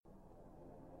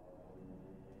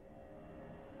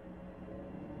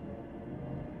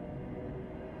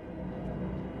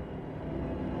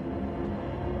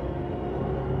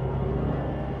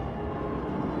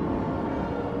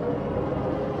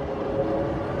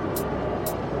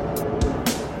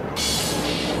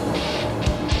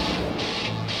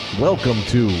Welcome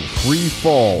to Free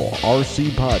Fall RC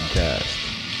Podcast.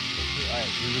 All right,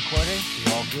 you recording?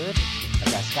 You all good? I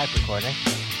got Skype recording.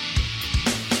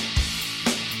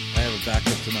 I have a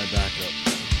backup to my backup.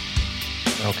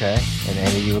 Okay, and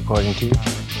Andy, you recording too? I'm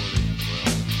recording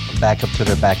as well. Backup to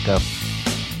their backup.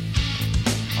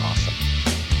 Awesome.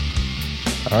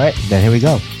 All right, then here we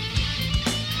go.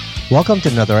 Welcome to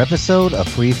another episode of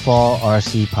Free Fall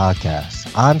RC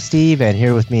Podcast. I'm Steve, and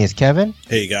here with me is Kevin.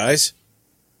 Hey guys.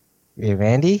 We have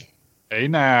Andy. Hey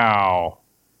now.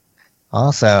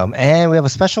 Awesome. And we have a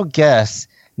special guest,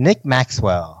 Nick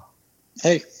Maxwell.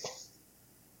 Hey,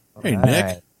 Hey, All Nick.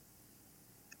 right.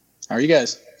 how are you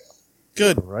guys?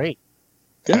 Good. Great.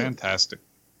 Good. Fantastic.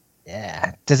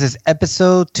 Yeah. This is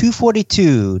episode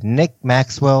 242, Nick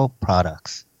Maxwell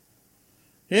Products.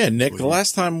 Yeah, Nick, the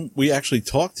last time we actually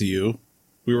talked to you,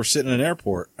 we were sitting in an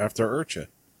airport after IRCHA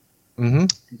Mm-hmm.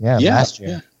 Yeah, last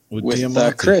year. with, With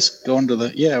Diamante. Chris going to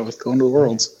the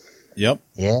Worlds. Yep.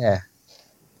 Yeah.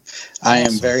 I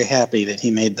am very happy that he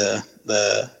made the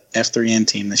F3N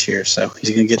team this year, so he's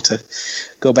going to get to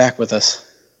go back with us.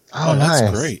 Oh, that's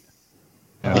great.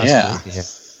 Oh, that's Yeah. great to hear.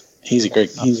 He's a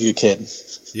good kid.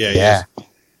 Yeah, Yeah.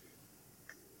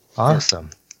 Awesome.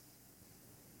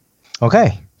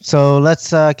 Okay, so let's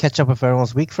catch up with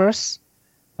everyone's week first.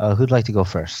 Who'd like to go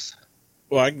first?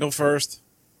 Well, I can go first.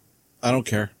 I don't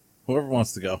care. Whoever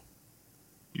wants to go.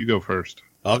 You go first.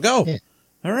 I'll go. Yeah.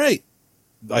 All right.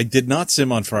 I did not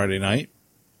sim on Friday night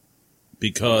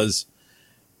because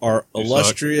our You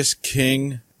illustrious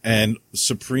king and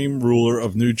supreme ruler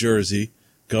of New Jersey,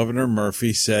 Governor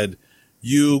Murphy, said,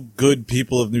 "You good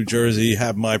people of New Jersey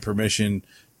have my permission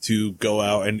to go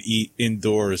out and eat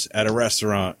indoors at a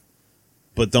restaurant,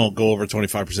 but don't go over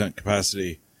 25%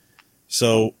 capacity."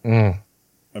 So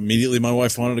immediately my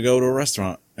wife wanted to go to a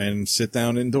restaurant and sit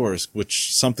down indoors,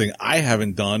 which something I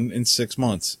haven't done in 6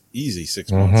 months. Easy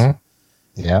 6 months.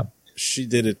 Yeah. She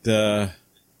did it,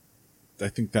 I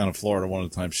think down in Florida one of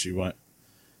the times she went.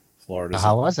 Florida.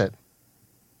 How was it?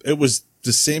 It was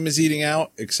the same as eating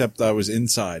out, except I was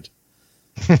inside.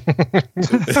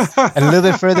 A little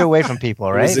bit further away from people,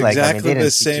 It right? was they exactly didn't the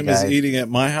teach you same as guys. eating at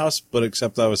my house, but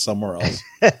except I was somewhere else.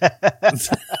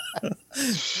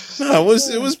 No,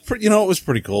 it was pretty, it was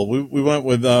pretty cool. We went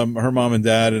with, her mom and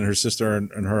dad and her sister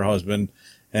and her husband,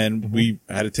 and we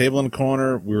had a table in the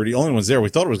corner. We were the only ones there. We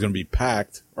thought it was going to be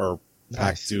packed or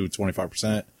packed Nice. to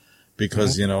 25%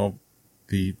 because,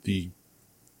 the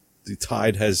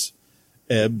tide has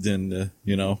ebbed and,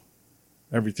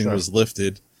 everything Sure. was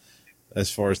lifted as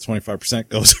far as 25%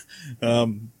 goes.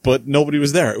 But nobody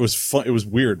was there. It was fun. It was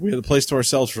weird. We had the place to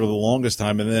ourselves for the longest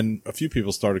time. And then a few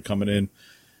people started coming in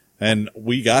and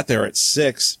we got there at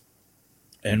 6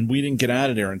 and we didn't get out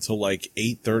of there until like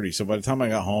 8:30. So by the time I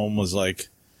got home was like,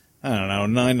 I don't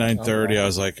know, 9:30. I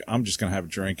was like, I'm just going to have a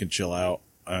drink and chill out.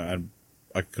 I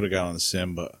could have got on the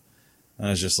sim, but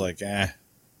I was just like,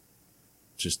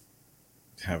 just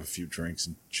have a few drinks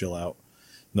and chill out.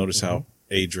 Notice how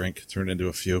a drink turned into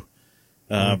a few.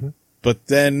 But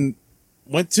then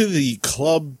went to the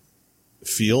club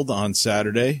field on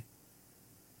Saturday.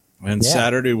 And Yeah.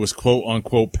 Saturday was quote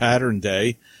unquote pattern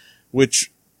day,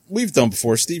 which we've done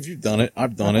before. Steve, you've done it.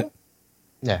 I've done it.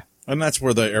 Yeah. And that's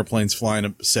where the airplane's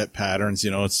flying set patterns.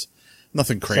 It's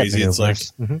nothing crazy. Set It's like,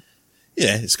 maneuvers.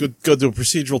 yeah, it's good. Go do a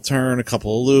procedural turn, a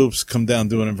couple of loops, come down,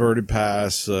 do an inverted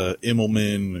pass,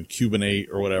 Immelman, Cuban 8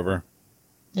 or whatever.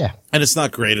 Yeah. And it's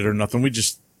not graded or nothing. We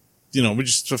just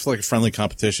have like a friendly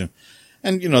competition.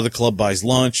 And, the club buys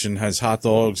lunch and has hot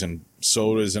dogs and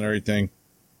sodas and everything.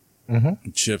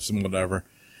 And chips and whatever.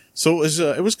 So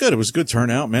it was good. It was a good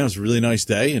turnout, man. It was a really nice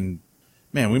day. And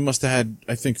man, we must have had,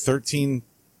 I think 13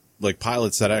 like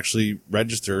pilots that actually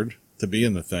registered to be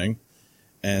in the thing.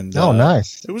 And,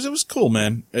 Nice. It was cool,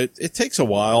 man. It takes a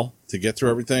while to get through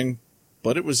everything,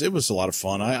 but it was a lot of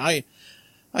fun. I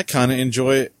kind of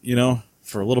enjoy it,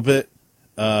 for a little bit.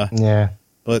 Yeah.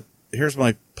 But here's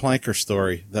my planker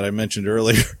story that I mentioned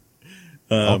earlier.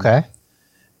 Okay.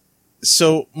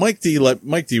 So Mike D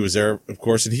was there, of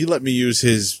course, and he let me use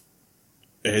his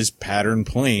pattern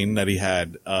plane that he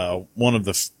had, one of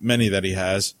the many that he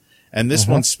has. And this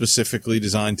one's specifically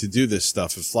designed to do this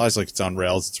stuff. It flies like it's on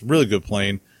rails. It's a really good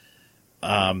plane.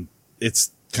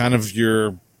 It's kind of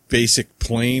your basic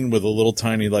plane with a little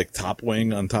tiny like top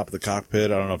wing on top of the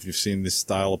cockpit. I don't know if you've seen this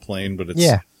style of plane, but it's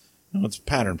a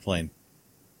pattern plane.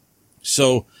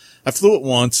 So I flew it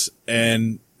once,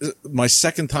 and my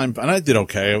second time, and I did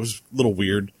okay. It was a little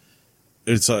weird.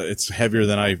 It's heavier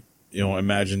than I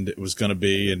imagined it was going to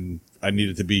be, and I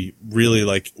needed to be really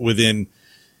like within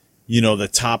the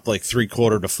top like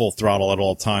 3/4 to full throttle at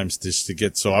all times just to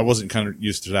get, so I wasn't kind of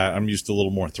used to that. I'm used to a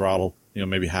little more throttle,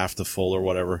 maybe half to full or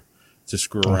whatever to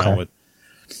screw around with.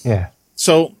 Yeah.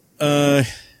 So, the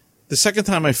second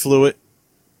time I flew it,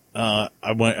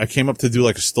 I came up to do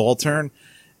like a stall turn,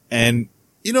 and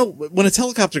when a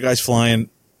helicopter guy's flying,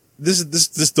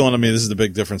 this dawned on me. This is the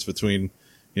big difference between,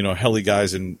 heli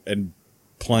guys and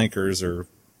plankers or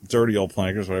dirty old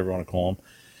plankers, whatever you want to call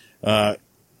them.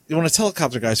 When a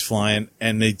helicopter guy's flying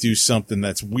and they do something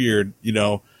that's weird,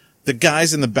 the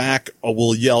guys in the back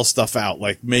will yell stuff out,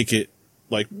 like make it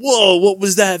like, whoa, what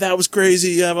was that? That was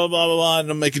crazy. Blah, blah, blah, blah. And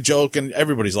they'll make a joke and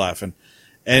everybody's laughing.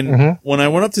 And when I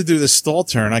went up to do this stall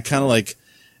turn, I kind of like,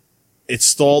 it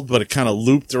stalled, but it kind of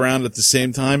looped around at the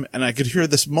same time. And I could hear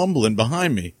this mumbling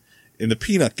behind me in the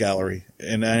peanut gallery.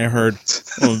 And I heard,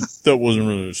 oh, that wasn't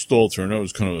really a stall turn. That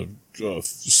was kind of a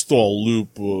stall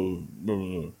loop.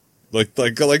 Like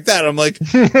that. I'm like,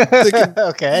 thinking,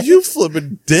 Okay. You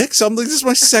flipping dicks. I'm like, this is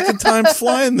my second time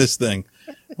flying this thing.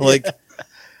 Like,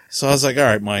 so I was like, all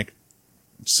right, Mike.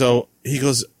 So he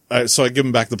goes, so I give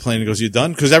him back the plane. He goes, you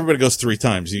done? Cause everybody goes 3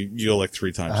 times. You go like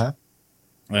 3 times. Uh-huh.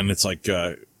 And it's like,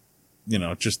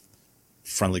 just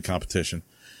friendly competition.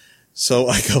 So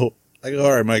I go,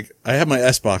 all right, Mike, I have my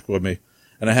S-Bach with me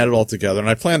and I had it all together and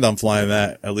I planned on flying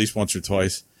that at least once or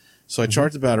twice. So I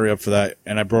charged the battery up for that,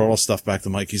 and I brought all stuff back to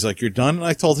Mike. He's like, you're done? And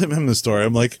I told him the story.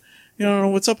 I'm like,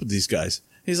 what's up with these guys?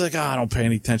 He's like, I don't pay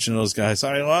any attention to those guys.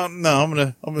 Well, no, I'm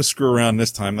gonna screw around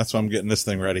this time. That's why I'm getting this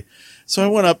thing ready. So I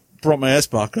went up, brought my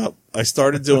S-Bach up. I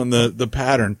started doing the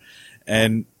pattern,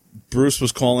 and Bruce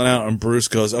was calling out, and Bruce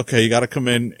goes, okay, you got to come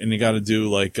in, and you got to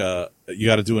do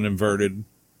an inverted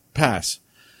pass.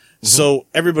 So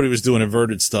everybody was doing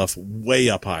inverted stuff way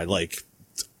up high, like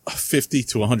 50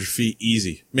 to 100 feet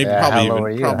easy. Maybe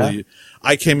probably.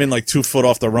 I came in like 2 foot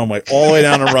off the runway, all the way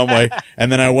down the runway.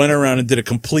 And then I went around and did a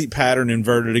complete pattern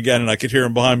inverted again. And I could hear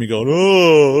him behind me going,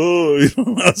 oh.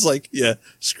 I was like, yeah,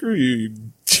 screw you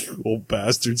old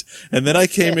bastards. And then I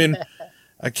came in,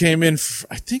 I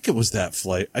think it was that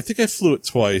flight. I think I flew it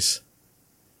twice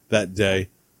that day.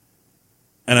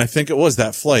 And I think it was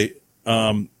that flight.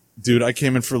 Dude, I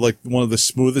came in for like one of the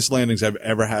smoothest landings I've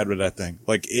ever had with that thing.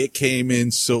 Like it came in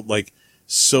so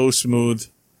smooth,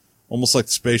 almost like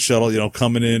the space shuttle,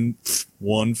 coming in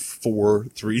 1, 4,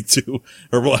 3, 2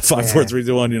 or 5, 4, 3,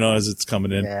 2, 1, as it's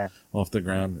coming in off the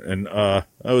ground. And,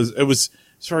 it's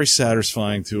very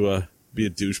satisfying to, be a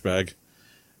douchebag,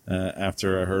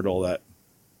 after I heard all that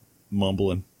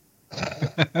mumbling.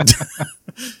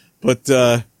 But,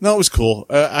 no, it was cool.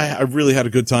 I really had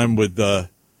a good time with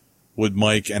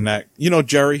Mike and that,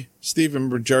 Jerry, Steve,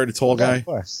 remember Jerry, the tall guy? Of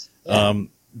course. Yeah.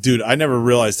 Dude, I never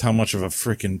realized how much of a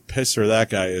freaking pisser that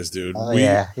guy is, dude. Oh,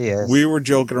 yeah, he is. We were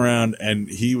joking around and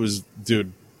he was,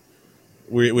 dude,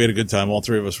 we had a good time. All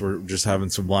 3 of us were just having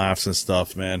some laughs and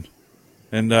stuff, man.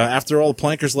 And, after all the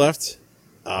plankers left,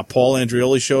 Paul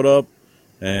Andreoli showed up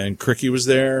and Cricky was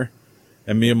there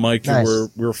and me and Mike we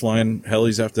were flying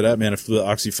helis after that, man. I flew the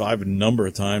Oxy 5 a number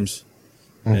of times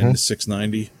and the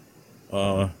 690,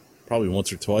 probably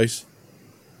once or twice.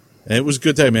 And it was a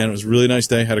good day, man. It was a really nice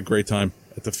day. Had a great time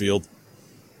at the field.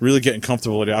 Really getting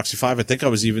comfortable with the Oxy 5. I think I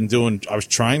was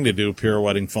trying to do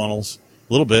pirouetting funnels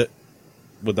a little bit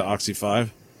with the Oxy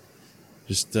 5.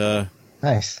 Just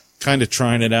nice. Kind of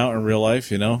trying it out in real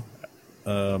life, after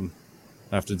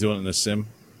doing it in the sim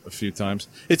a few times.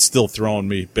 It's still throwing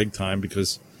me big time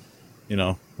because,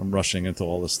 I'm rushing into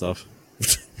all this stuff.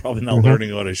 Probably not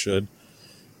learning what I should.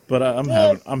 But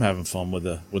I'm having fun with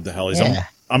the helis. Yeah.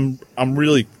 I'm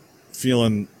really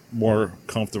feeling more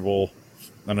comfortable,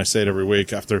 and I say it every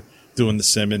week after doing the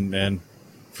sim and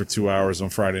for 2 hours on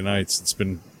Friday nights. It's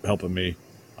been helping me,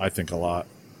 I think, a lot.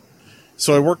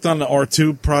 So I worked on the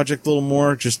R2 project a little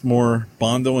more, just more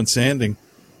Bondo and sanding,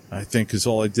 I think is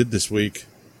all I did this week.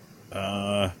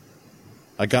 I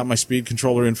got my speed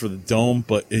controller in for the dome,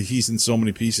 but he's in so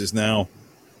many pieces now.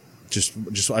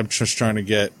 I'm just trying to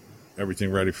get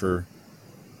everything ready for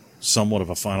somewhat of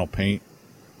a final paint,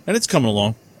 and it's coming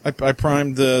along. I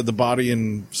primed the body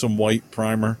in some white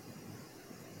primer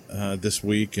this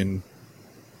week, and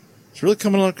it's really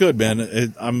coming along good,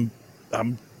 man.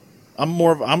 I'm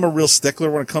a real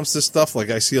stickler when it comes to stuff. Like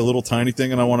I see a little tiny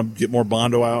thing and I want to get more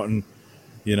Bondo out and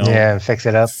and fix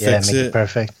it up, make it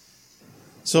perfect.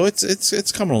 So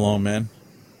it's coming along, man.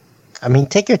 I mean,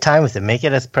 take your time with it. Make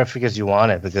it as perfect as you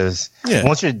want it, because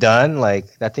once you're done,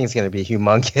 like that thing's gonna be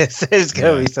humongous. It's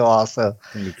gonna be so awesome.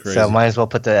 Be crazy. So might as well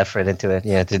put the effort into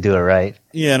it, to do it right.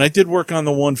 Yeah, and I did work on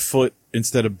the 1 foot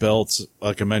instead of belts,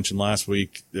 like I mentioned last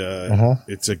week.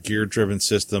 It's a gear-driven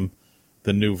system,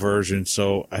 the new version.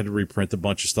 So I had to reprint a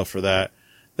bunch of stuff for that.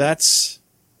 That's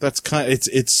kind of,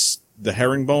 it's the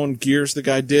herringbone gears the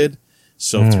guy did.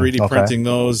 So 3D printing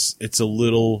those, it's a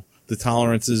little, the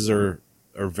tolerances are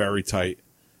very tight.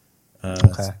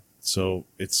 So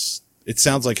it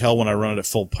sounds like hell when I run it at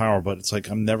full power, but it's like,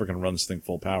 I'm never going to run this thing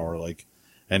full power. Like,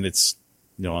 and it's,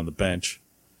 on the bench,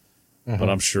 but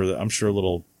I'm sure a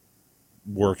little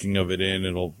working of it in,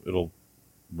 it'll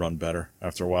run better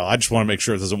after a while. I just want to make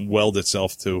sure it doesn't weld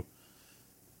itself to,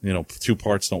 two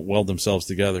parts don't weld themselves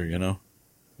together,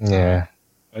 Yeah.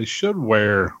 They should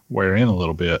wear in a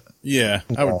little bit. Yeah,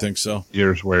 I would think so.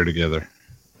 Gears wear together.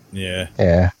 Yeah.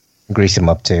 Yeah. Grease them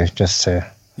up too, just to.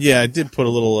 Yeah, I did put a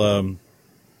little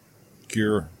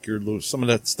gear loose. Some of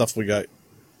that stuff I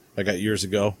got years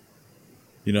ago.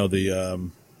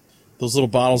 The those little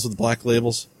bottles with the black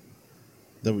labels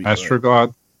that we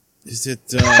Astrogod. Is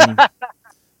it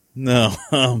no.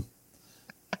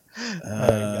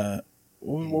 What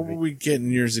were we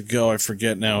getting years ago? I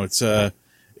forget now. It's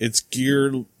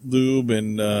Gear Lube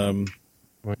and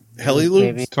Heli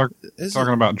Lube.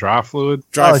 Talking about dry fluid.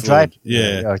 Dry fluid. Dry.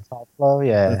 Yeah. Dry flow.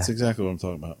 Yeah. That's exactly what I'm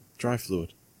talking about. Dry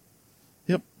fluid.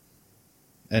 Yep.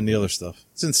 And the other stuff.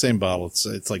 It's in the same bottle.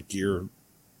 It's like Gear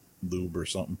Lube or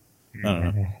something. I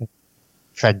don't know.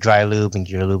 Try dry lube and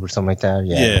gear lube or something like that.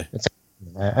 Yeah.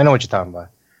 I know what you're talking about.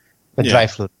 But dry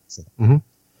fluid. Mm-hmm.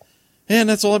 And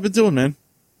that's all I've been doing, man.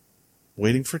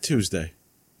 Waiting for Tuesday.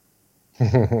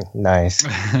 Nice.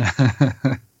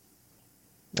 I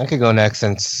could go next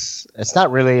since it's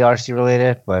not really RC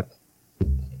related, but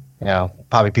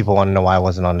probably people want to know why I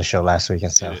wasn't on the show last week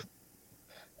and stuff.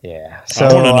 Yeah. So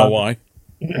I want to know why.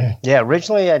 Yeah,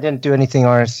 originally I didn't do anything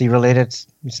RC related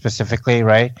specifically,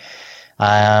 right?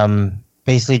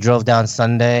 Basically drove down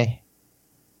Sunday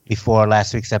before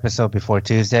last week's episode, before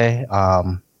Tuesday,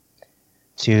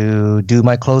 to do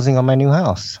my closing on my new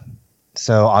house.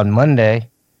 So on Monday,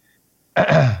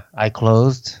 I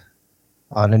closed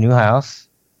on the new house.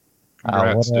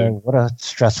 What a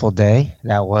stressful day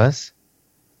that was.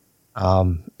 I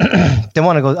don't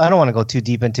want to go too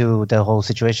deep into the whole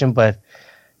situation, but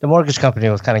the mortgage company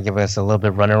was kind of giving us a little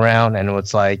bit runaround, and it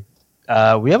was like,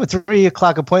 we have a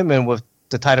 3:00 appointment with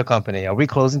the title company. Are we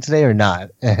closing today or not?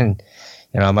 And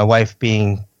my wife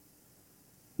being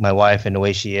my wife and the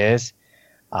way she is,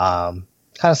 kind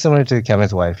of similar to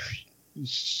Kevin's wife.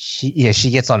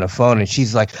 She gets on the phone and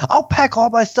she's like, I'll pack all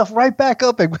my stuff right back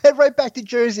up and head right back to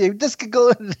Jersey. This could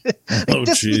go.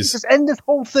 Just end this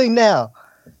whole thing now.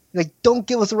 Like, don't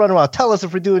give us a runaround. Tell us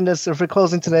if we're doing this, if we're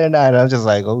closing today or not. And I'm just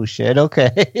like, oh shit,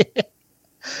 okay.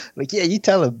 Like, yeah, you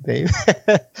tell him, babe.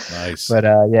 Nice. But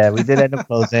we did end up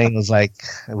closing. It was like,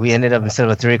 we ended up, instead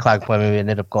of a 3:00 appointment, we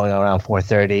ended up going around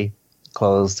 4:30,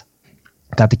 closed,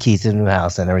 got the keys to the new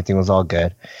house, and everything was all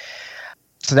good.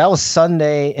 So that was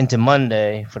Sunday into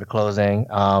Monday for the closing.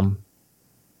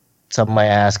 Some might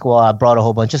ask, well, I brought a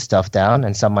whole bunch of stuff down,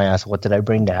 and some might ask, what did I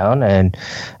bring down? And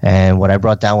what I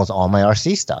brought down was all my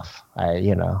RC stuff. I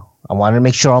wanted to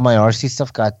make sure all my RC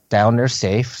stuff got down there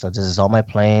safe. So this is all my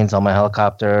planes, all my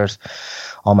helicopters,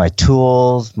 all my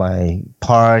tools, my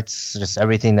parts, just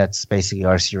everything that's basically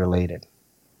RC related.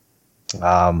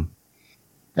 And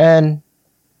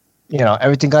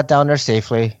everything got down there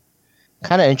safely.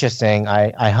 Kind of interesting.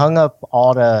 I hung up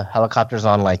all the helicopters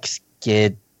on like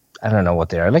skid. I don't know what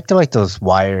they are. They're like those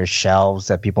wire shelves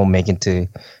that people make into,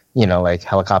 like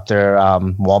helicopter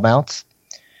wall mounts.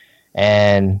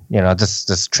 And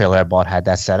this trailer I bought had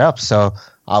that set up. So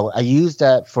I used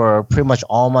that for pretty much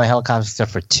all my helicopters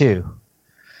except for 2.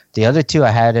 The other 2 I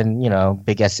had in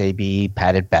big SAB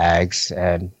padded bags,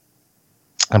 and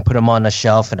I put them on the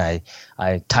shelf, and I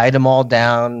tied them all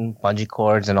down, bungee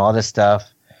cords and all this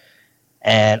stuff.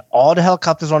 And all the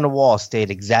helicopters on the wall stayed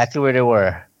exactly where they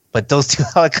were. But those 2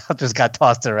 helicopters got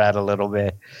tossed around a little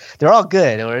bit. They're all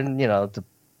good. They were in, the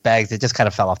bags. They just kind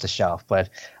of fell off the shelf. But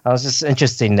I was just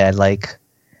interesting that,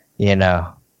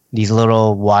 these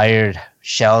little wired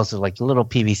shells with, little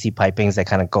PVC pipings that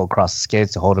kind of go across the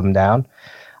skids to hold them down,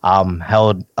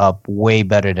 held up way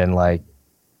better than,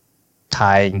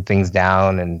 tying things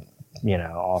down and,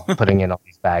 all putting in all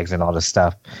these bags and all this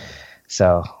stuff.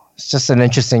 So it's just an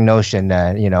interesting notion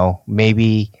that,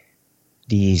 maybe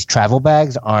these travel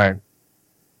bags aren't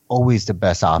always the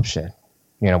best option,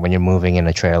 when you're moving in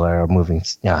a trailer or moving,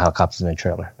 helicopters in a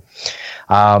trailer.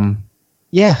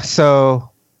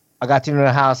 So I got to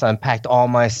the house, I unpacked all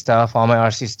my stuff, all my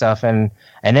RC stuff, and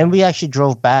then we actually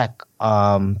drove back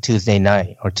Tuesday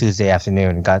night or Tuesday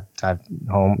afternoon and got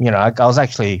home. I was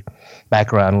actually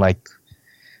back around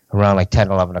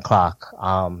 10, 11 o'clock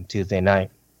Tuesday night.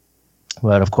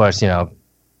 But of course,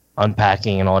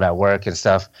 unpacking and all that work and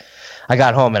stuff, I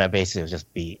got home and I basically was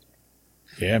just beat.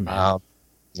 Yeah, man.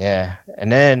 Yeah,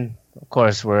 and then of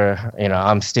course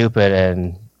I'm stupid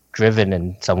and driven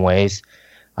in some ways.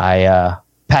 I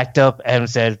packed up and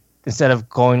said instead of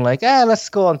going like, let's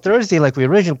go on Thursday like we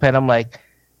originally planned, I'm like,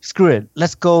 screw it,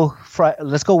 let's go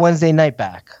Wednesday night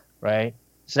back, right?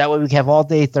 So that way we can have all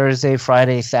day Thursday,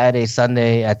 Friday, Saturday,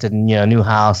 Sunday at the new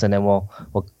house, and then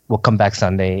we'll come back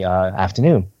Sunday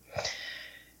afternoon.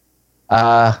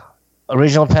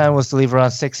 Original plan was to leave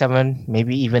around 6, 7,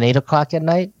 maybe even 8 o'clock at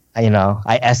night.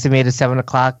 I estimated 7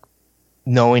 o'clock,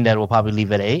 knowing that we'll probably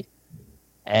leave at 8,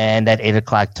 and that 8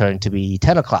 o'clock turned to be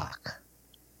 10 o'clock.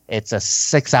 It's a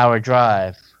 6-hour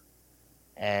drive,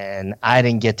 and I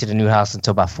didn't get to the new house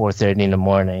until about 4:30 in the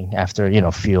morning after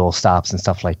fuel stops and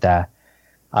stuff like that.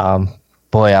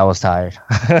 Boy, I was tired.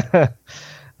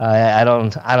 I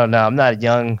don't know. I'm not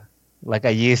young like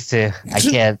I used to. I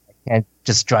can't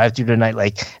just drive through the night.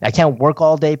 Like I can't work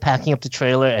all day packing up the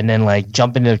trailer and then like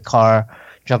jump in the truck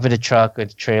or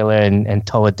the trailer and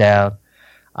tow it down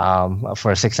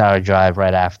for a 6-hour drive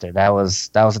right after. That was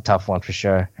a tough one for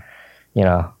sure.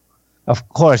 Of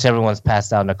course everyone's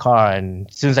passed out in the car, and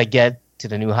as soon as I get to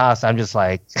the new house, I'm just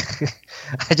like,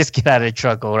 I just get out of the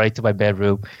truck, go right to my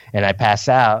bedroom, and I pass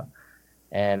out.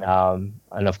 And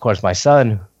of course my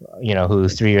son,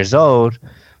 who's 3 years old,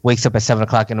 wakes up at 7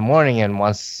 o'clock in the morning and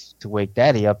wants to wake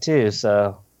daddy up too.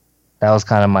 So that was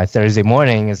kind of my Thursday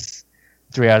morning, is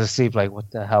 3 hours of sleep. Like, what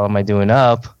the hell am I doing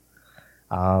up?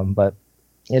 But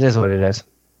it is what it is.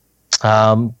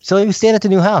 So we stayed at the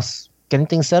new house, getting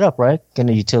things set up, right? Getting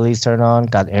the utilities turned on,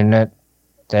 got internet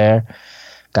there,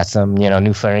 got some,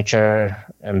 new furniture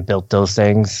and built those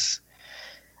things.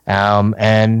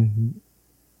 And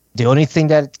the only thing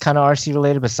that kind of RC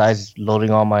related, besides loading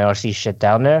all my RC shit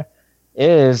down there,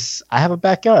 is I have a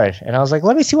backyard. And I was like,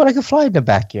 let me see what I can fly in the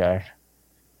backyard.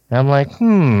 And I'm like,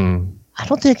 I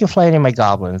don't think I can fly any of my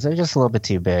goblins. They're just a little bit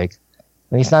too big.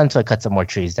 At least not until I cut some more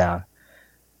trees down.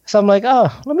 So I'm like,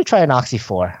 let me try an Oxy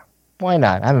 4. Why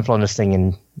not? I haven't flown this thing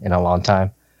in a long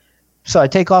time. So I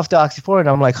take off the Oxy 4 and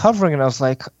I'm like hovering, and I was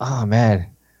like, oh man,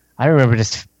 I remember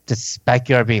this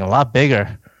backyard being a lot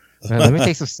bigger. Let me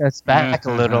take some steps back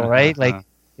a little, right? Like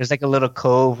there's like a little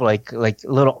cove, like a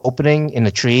little opening in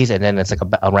the trees, and then it's like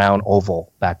a round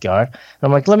oval backyard. And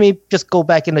I'm like, let me just go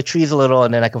back in the trees a little,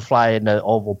 and then I can fly in the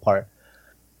oval part.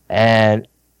 And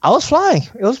I was flying.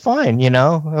 It was fine,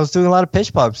 I was doing a lot of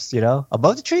pitch pumps,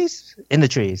 above the trees, in the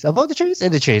trees, above the trees,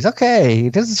 in the trees. Okay,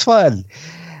 this is fun.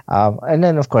 And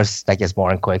then, of course, that gets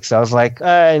boring quick. So I was like, all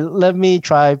right, let me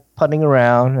try putting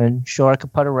around. And sure, I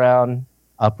could putt around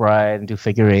upright and do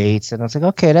figure eights. And I was like,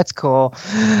 okay, that's cool.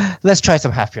 Let's try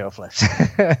some half puro flips.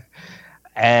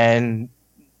 And,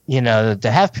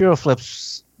 the half puro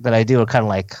flips that I do are kind of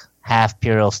like half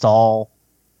puro stall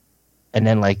and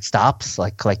then like stops,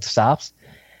 like collective stops.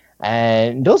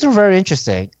 And those are very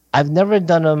interesting. I've never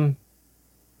done them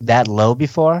that low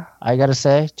before, I gotta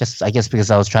say. Just, I guess, because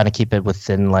I was trying to keep it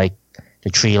within like the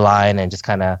tree line and just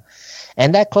kind of,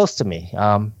 and that close to me.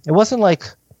 It wasn't like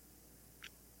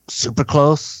super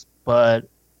close, but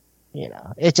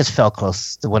it just felt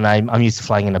close to when I'm used to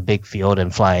flying in a big field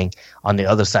and flying on the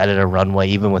other side of the runway,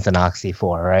 even with an Oxy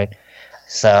 4, right?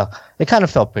 So it kind of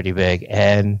felt pretty big,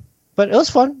 but it was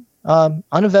fun,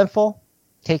 uneventful.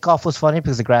 Takeoff was funny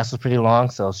because the grass was pretty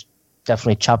long, so I was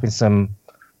definitely chopping some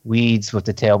weeds with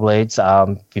the tail blades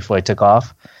before I took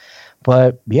off.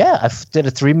 But yeah, I did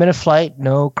a 3-minute flight,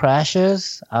 no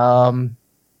crashes, and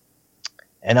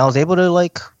I was able to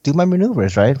like do my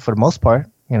maneuvers, right, for the most part.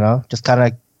 Just kind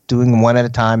of doing them one at a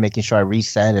time, making sure I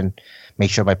reset and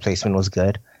make sure my placement was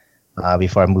good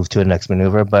before I moved to the next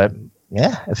maneuver. But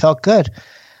yeah, it felt good.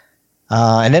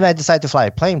 And then I decided to fly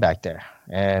a plane back there,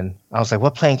 and I was like,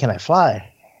 what plane can I fly?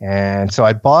 And so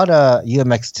I bought a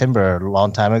UMX Timber a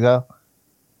long time ago.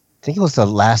 I think it was the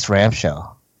last Ram show.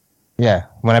 Yeah,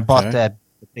 when I bought that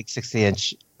big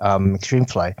 60-inch Extreme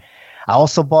Flight. I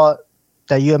also bought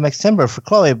that UMX Timber for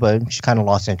Chloe, but she kind of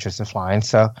lost interest in flying.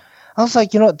 So I was like,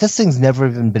 this thing's never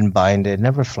even been binded,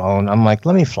 never flown. I'm like,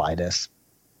 let me fly this.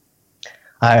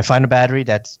 I find a battery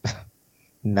that's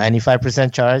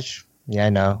 95% charged. Yeah, I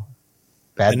know.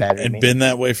 Bad battery. And been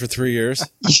that way for 3 years?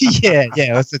 yeah.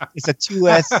 It's a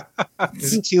 2S.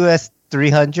 It's a 2S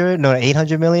 300, no,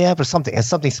 800 milliamp or something. It's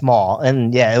something small.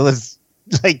 And yeah, it was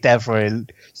like that for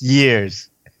years.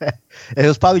 It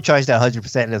was probably charged at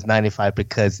 100% and it was 95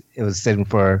 because it was sitting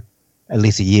for at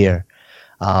least a year.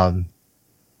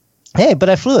 Hey, but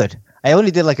I flew it. I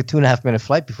only did like a 2.5-minute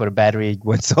flight before the battery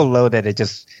went so low that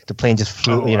the plane just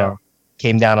flew,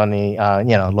 came down on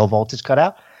the, low voltage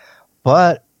cutout.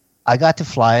 But I got to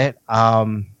fly it.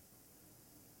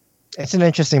 It's an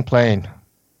interesting plane.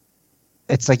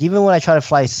 it's like even when I try to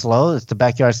fly slow, the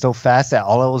backyard's so fast that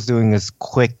all I was doing is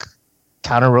quick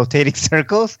counter-rotating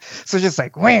circles. So just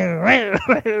like going around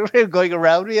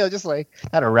me. I was just like,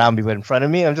 not around me, but in front of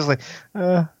me. I'm just like,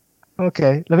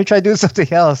 okay, let me try doing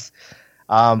something else.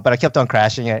 But I kept on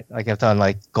crashing it. I kept on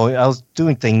like going. I was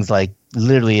doing things like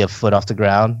literally a foot off the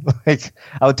ground. Like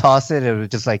I would toss it, it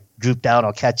would just like droop down.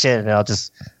 I'll catch it, and I'm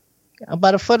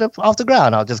about a foot off the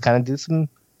ground. I'll just kind of do some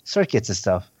circuits and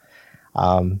stuff.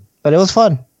 But it was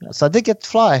fun. So I did get to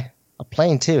fly a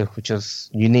plane too, which was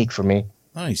unique for me.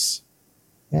 Nice.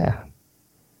 Yeah.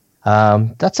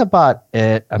 That's about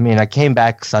it. I mean, I came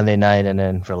back Sunday night and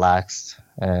then relaxed,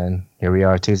 and here we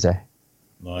are Tuesday.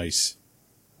 Nice.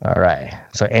 All right.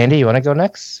 So Andy, you want to go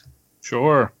next?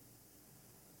 Sure.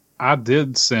 I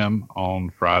did sim on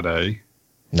Friday.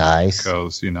 Nice.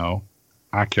 Because,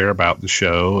 I care about the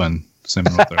show and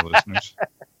simming with their listeners.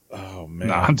 Oh, man.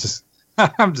 No,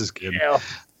 I'm just kidding. Yeah.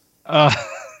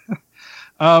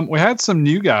 We had some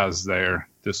new guys there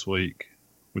this week,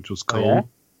 which was cool. Oh, yeah?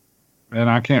 And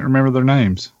I can't remember their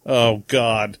names. Oh,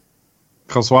 God.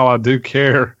 Because while I do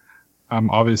care,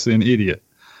 I'm obviously an idiot.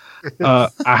 I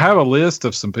have a list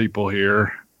of some people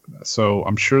here, so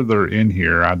I'm sure they're in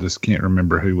here. I just can't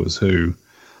remember who was who.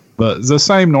 But the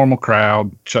same normal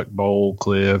crowd: Chuck Bowl,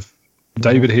 Cliff,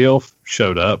 David Hill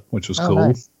showed up, which was cool.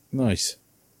 Nice. Nice.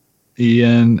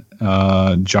 Ian,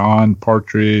 John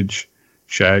Partridge,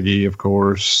 Shaggy, of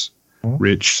course,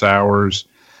 Rich Sowers,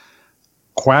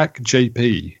 Quack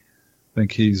JP. I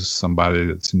think he's somebody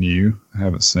that's new. I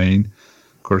haven't seen.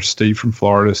 Of course, Steve from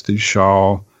Florida, Steve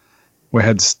Shaw. We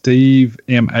had Steve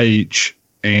MH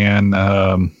and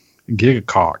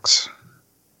Gigacox.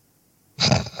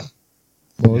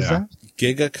 What was that?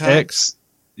 Gigacox?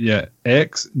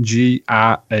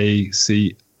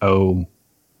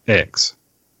 XGIACOX.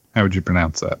 How would you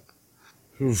pronounce that?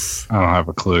 Oof. I don't have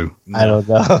a clue. I don't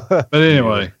know. But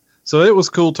anyway, so it was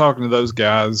cool talking to those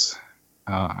guys.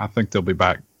 I think they'll be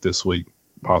back this week,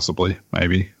 possibly,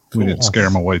 maybe. Cool. We didn't scare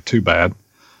them away too bad.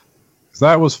 So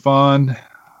that was fun.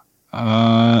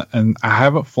 And I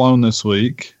haven't flown this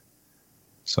week,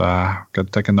 so I got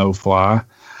to take a no-fly.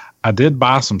 I did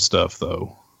buy some stuff,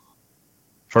 though.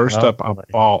 First up, I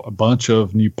bought a bunch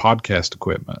of new podcast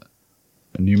equipment.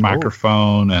 A new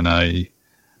microphone and a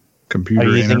computer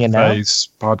interface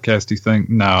podcasty thing.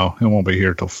 No, it won't be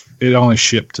here till it only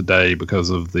shipped today because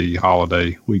of the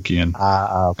holiday weekend.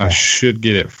 Okay. I should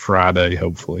get it Friday,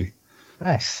 hopefully.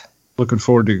 Nice. Looking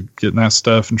forward to getting that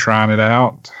stuff and trying it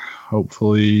out.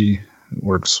 Hopefully it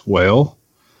works well.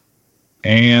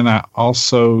 And I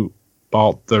also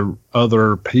bought the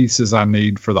other pieces I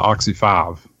need for the Oxy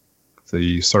 5.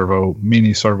 The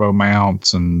mini servo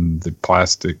mounts and the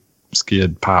plastic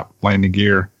skid pipe landing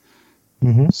gear.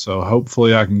 Mm-hmm. So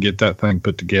hopefully I can get that thing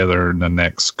put together in the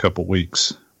next couple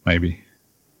weeks, maybe.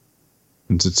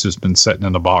 Since it's just been sitting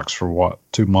in the box for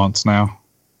 2 months now.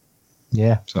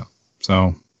 Yeah.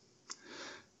 So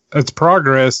it's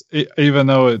progress, even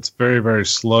though it's very, very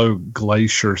slow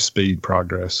glacier speed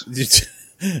progress.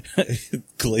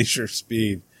 Glacier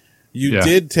speed. You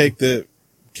did take the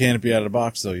canopy out of the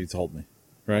box, though, you told me,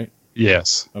 right?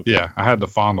 Yes. Okay. Yeah, I had to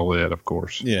fondle it, of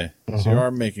course. Yeah. So you are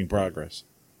making progress.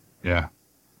 Yeah.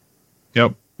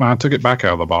 Yep. I took it back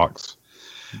out of the box.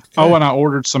 Okay. Oh, and I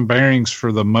ordered some bearings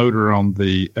for the motor on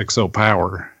the XO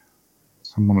Power.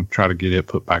 So I'm going to try to get it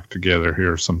put back together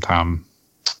here sometime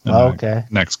in the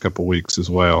next couple weeks as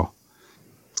well.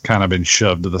 It's kind of been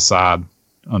shoved to the side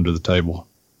under the table.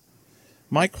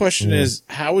 My question is,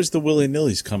 how is the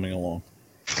willy-nillys coming along?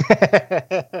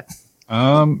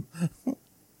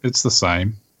 It's the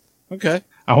same. Okay.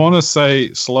 I want to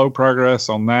say slow progress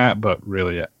on that, but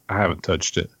really, I haven't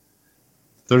touched it.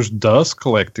 There's dust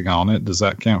collecting on it. Does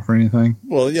that count for anything?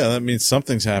 Well, yeah, that means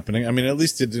something's happening. I mean, at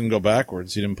least it didn't go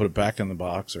backwards. You didn't put it back in the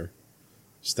box or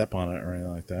step on it or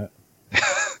anything like that.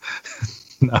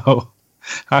 No.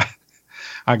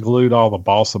 I glued all the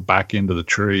balsa back into the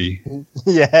tree.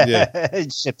 Yeah.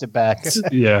 Shipped it back.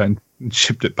 Yeah, and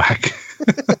shipped it back.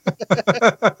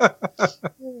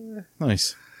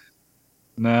 Nice.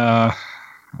 Nah,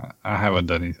 I haven't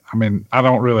done anything. I mean, I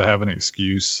don't really have an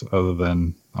excuse other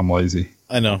than I'm lazy.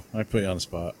 I know. I put you on the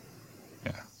spot.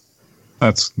 Yeah.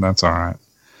 That's all right.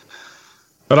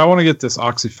 But I want to get this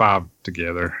Oxy 5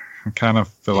 together. I kind of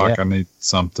feel like I need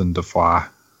something to fly.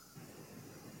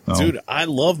 Dude, I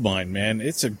love mine, man.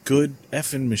 It's a good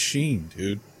effing machine,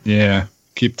 dude. Yeah.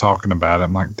 Keep talking about it.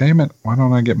 I'm like, damn it, why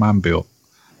don't I get mine built?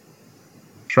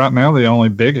 Right now, the only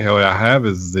big heli I have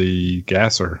is the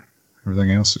gasser.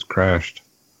 Everything else is crashed.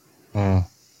 Oh,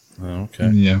 okay.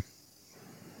 Yeah.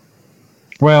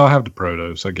 Well, I have the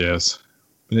Protos, I guess.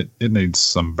 It needs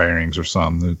some bearings or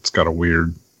something. It's got a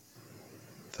weird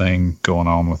thing going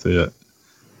on with it.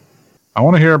 I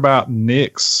want to hear about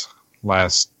Nick's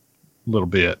last little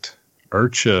bit.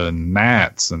 IRCHA and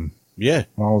gnats and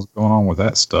what was going on with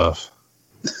that stuff.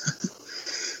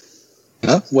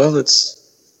 Well, it's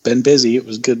been busy. It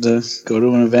was good to go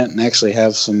to an event and actually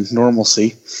have some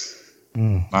normalcy.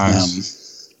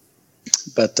 Nice.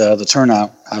 But the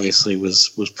turnout obviously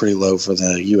was pretty low for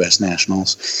the U.S.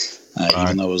 Nationals,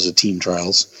 even though it was a team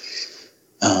trials.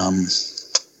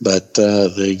 But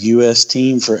the U.S.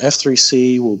 team for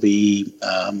F3C will be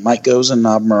Mike Goza,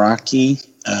 Nob Meraki,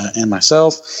 and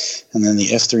myself. And then the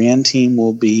F3N team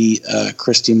will be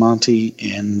Christy Monty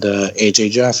and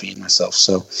AJ Jaffe and myself.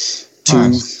 So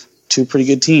two pretty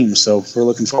good teams. So we're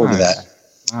looking forward to that.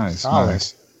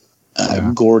 Nice.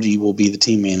 Gordy will be the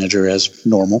team manager as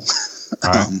normal.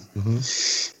 And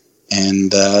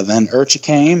then IRCHA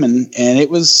came, and it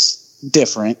was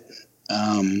different.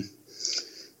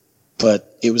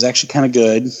 But it was actually kind of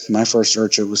good. My first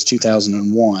IRCHA was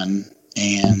 2001,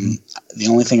 and the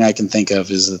only thing I can think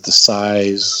of is that the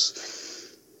size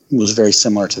was very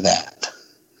similar to that.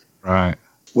 Right.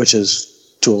 Which is,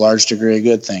 to a large degree, a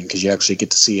good thing, because you actually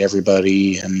get to see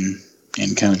everybody and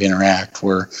kind of interact,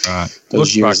 where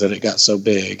those years that it got so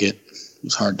big, it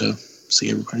was hard to see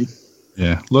everybody.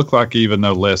 Yeah. Looked like even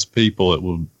though less people, it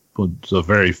was a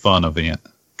very fun event,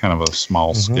 kind of a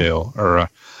small scale, or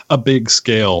a big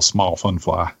scale, small fun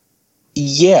fly.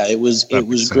 Yeah, it was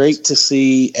great to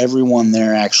see everyone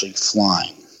there actually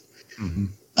flying.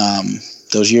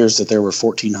 Those years that there were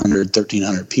 1,400,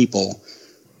 1,300 people,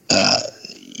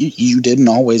 you didn't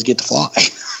always get to fly.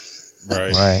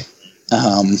 Right.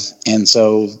 And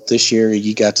so this year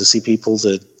you got to see people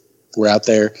that were out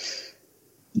there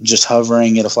just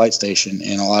hovering at a flight station,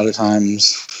 and a lot of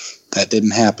times that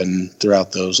didn't happen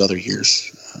throughout those other years.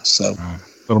 So a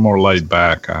little more laid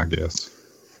back, I guess.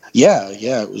 Yeah,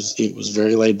 it was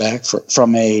very laid back.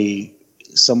 From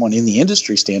someone in the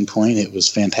industry standpoint, it was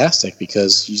fantastic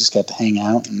because you just got to hang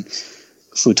out, and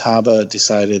Futaba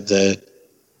decided that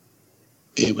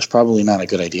it was probably not a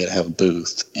good idea to have a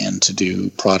booth and to do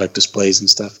product displays and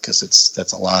stuff, because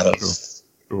that's a lot of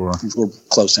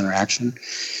close interaction.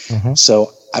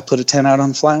 So I put a tent out on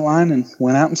the flight line and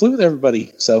went out and flew with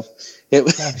everybody. So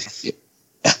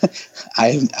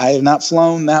I have not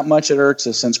flown that much at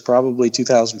IRCHA since probably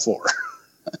 2004.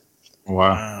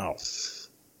 Wow.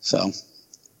 So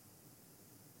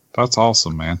that's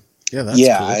awesome, man. Yeah, that's cool.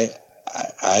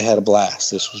 I had a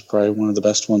blast. This was probably one of the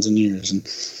best ones in years, and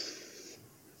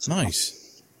it's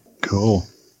nice. Cool.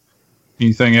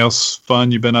 Anything else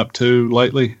fun you've been up to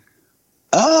lately?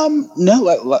 No,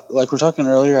 like we're talking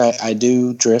earlier, I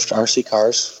do drift RC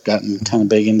cars. Gotten kind of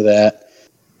big into that.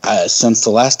 Since the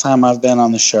last time I've been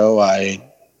on the show, I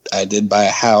did buy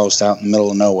a house out in the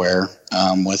middle of nowhere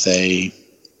with a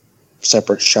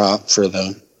separate shop for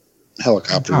the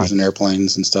helicopters and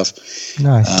airplanes and stuff.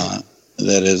 Nice.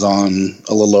 That is on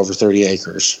a little over 30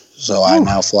 acres. So I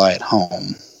now fly at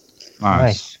home.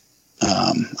 Nice.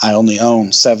 I only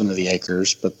own 7 of the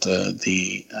acres, but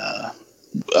the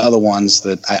other ones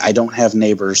that I don't have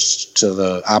neighbors to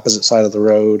the opposite side of the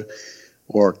road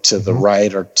or to the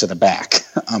right or to the back.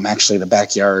 Actually, the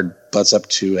backyard butts up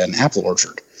to an apple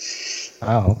orchard.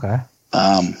 Oh, okay.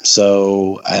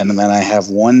 So, and then I have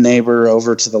one neighbor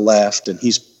over to the left, and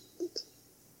he's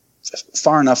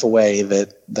far enough away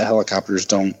that the helicopters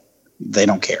don't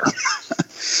care.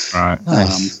 Right.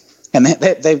 Nice. And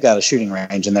they've got a shooting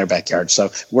range in their backyard,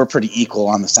 so we're pretty equal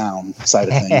on the sound side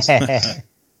of things.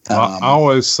 I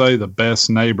always say the best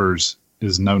neighbors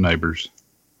is no neighbors.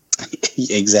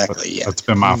 Exactly. Yeah. That's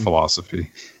been my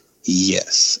philosophy.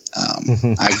 Yes.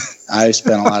 I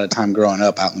spent a lot of time growing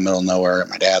up out in the middle of nowhere at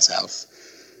my dad's house.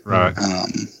 Right.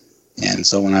 And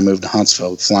so when I moved to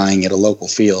Huntsville, flying at a local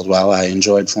field, while I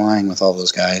enjoyed flying with all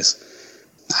those guys,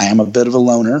 I am a bit of a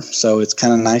loner, so it's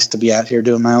kind of nice to be out here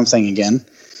doing my own thing again.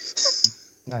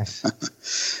 Nice.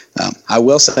 I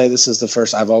will say this is the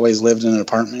first. I've always lived in an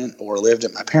apartment or lived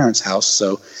at my parents' house,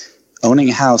 so owning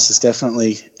a house is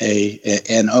definitely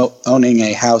owning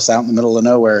a house out in the middle of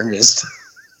nowhere is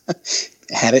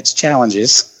had its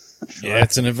challenges. Yeah,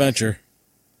 it's an adventure.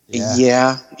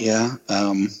 Yeah.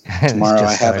 Tomorrow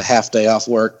I have a half day off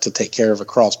work to take care of a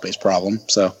crawl space problem.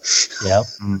 So, Yep.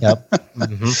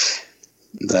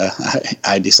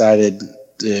 I decided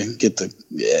to get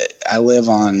I live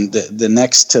on the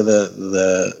next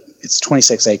to it's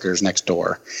 26 acres next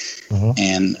door,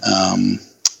 and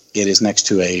it is next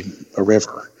to a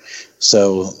river.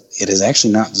 So it is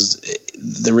actually not.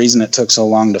 The reason it took so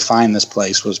long to find this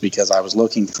place was because I was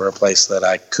looking for a place that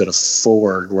I could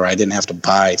afford, where I didn't have to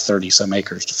buy 30-some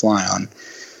acres to fly on.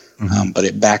 But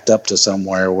it backed up to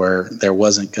somewhere where there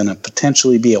wasn't going to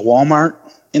potentially be a Walmart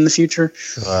in the future.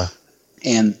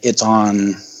 And it's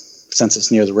since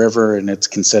it's near the river and it's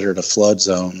considered a flood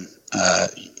zone,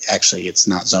 actually it's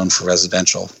not zoned for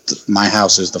residential. My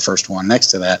house is the first one next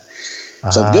to that.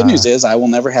 So the good news is I will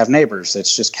never have neighbors.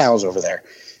 It's just cows over there.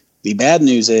 The bad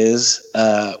news is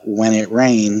when it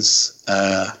rains,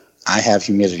 I have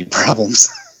humidity problems.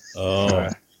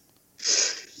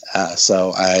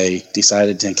 So I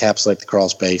decided to encapsulate the crawl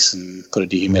space and put a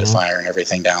dehumidifier and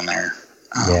everything down there.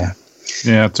 Yeah,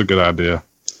 that's a good idea.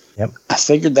 Yep. I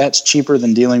figured that's cheaper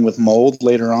than dealing with mold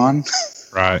later on.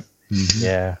 Right.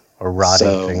 Yeah, or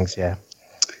rotting things. Yeah.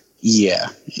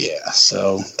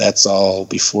 So that's all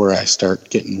before I start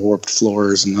getting warped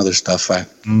floors and other stuff. I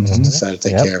decided to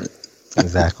take care of it.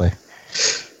 Exactly.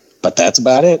 But that's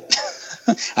about it.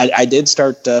 I did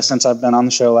start, since I've been on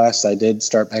the show last, I did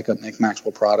start back up Nick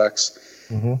Maxwell Products.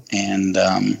 And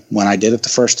when I did it the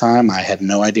first time, I had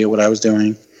no idea what I was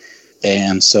doing.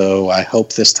 And so I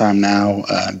hope this time now,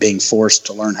 being forced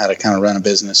to learn how to kind of run a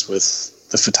business with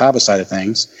the Futaba side of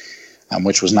things,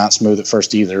 which was not smooth at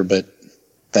first either, but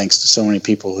thanks to so many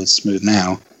people, it's smooth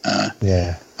now.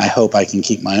 I hope I can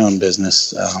keep my own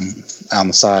business on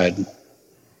the side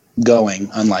going,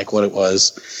 unlike what it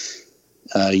was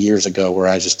years ago, where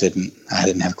I didn't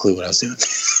have a clue what I was doing.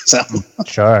 So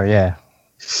sure, yeah.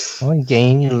 Well,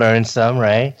 you learned some,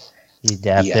 right? You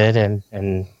adapted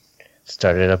and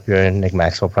started up your Nick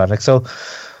Maxwell product. So,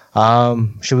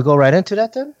 should we go right into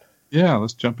that then? Yeah,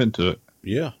 let's jump into it.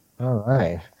 Yeah. All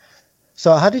right.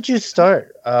 So, how did you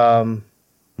start? What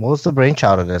was the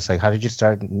brainchild of this? Like, how did you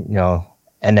start?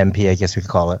 NMP, I guess we could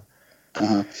call it.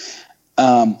 Well,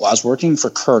 I was working for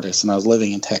Curtis, and I was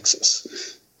living in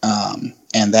Texas.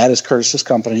 And that is Curtis's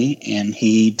company, and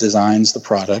he designs the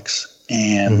products.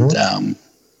 And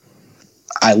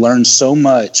I learned so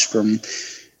much from,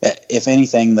 if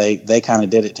anything, they kind of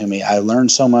did it to me. I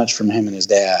learned so much from him and his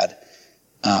dad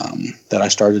that I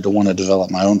started to want to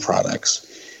develop my own products.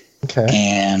 Okay.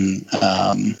 And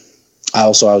I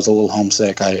was a little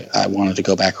homesick. I wanted to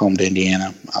go back home to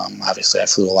Indiana. Obviously, I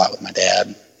flew a lot with my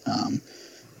dad.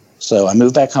 So I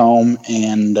moved back home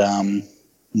and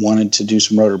wanted to do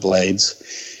some rotor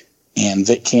blades. And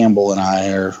Vic Campbell and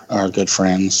I are good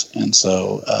friends. And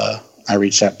so I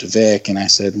reached out to Vic and I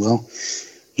said, well,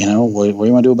 what do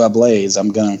you want to do about blades? I'm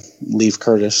going to leave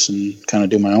Curtis and kind of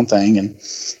do my own thing. And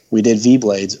we did V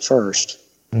blades at first.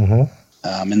 And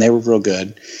they were real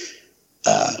good.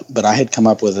 But I had come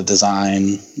up with a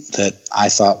design that I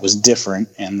thought was different,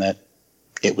 and that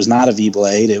it was not a V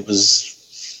blade. It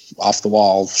was off the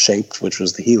wall shaped, which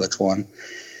was the Helix one.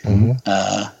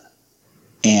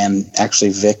 And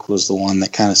actually Vic was the one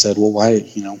that kind of said, well, why,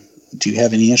 do you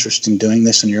have any interest in doing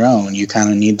this on your own? You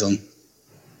kind of need to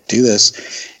do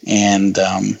this. And,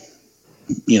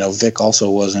 Vic also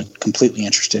wasn't completely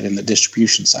interested in the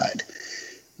distribution side.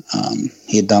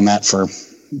 He had done that for,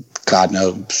 God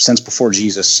knows, since before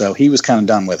Jesus. So he was kind of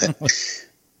done with it.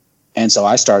 And so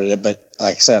I started it. But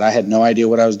like I said, I had no idea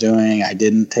what I was doing. I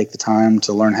didn't take the time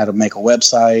to learn how to make a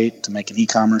website, to make an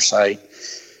e-commerce site.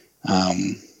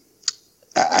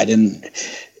 I didn't.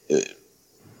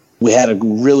 We had a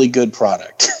really good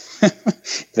product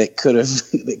that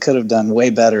could have done way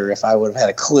better if I would have had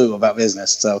a clue about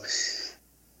business. So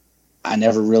I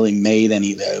never really made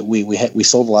any. We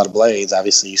sold a lot of blades.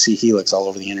 Obviously, you see Helix all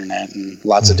over the internet, and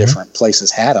lots of different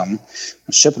places had them,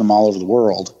 shipping them all over the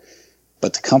world.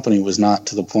 But the company was not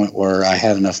to the point where I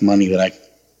had enough money that I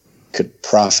could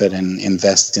profit and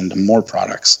invest into more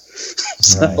products.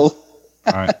 So.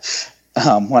 Right.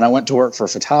 When I went to work for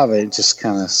Futaba, it just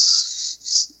kind of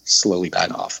slowly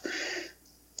died off.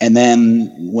 And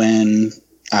then when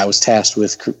I was tasked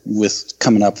with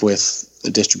coming up with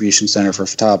a distribution center for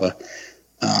Futaba,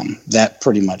 that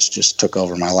pretty much just took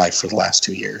over my life for the last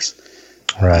 2 years.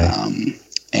 Right.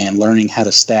 And learning how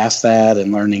to staff that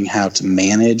and learning how to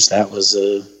manage, that was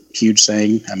a huge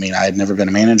thing. I mean, I had never been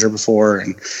a manager before,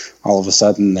 and all of a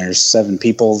sudden there's 7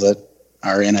 people that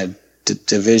are in a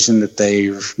division that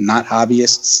they're not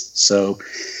hobbyists, so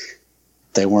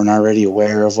they weren't already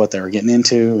aware of what they were getting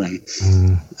into. And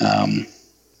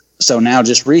so now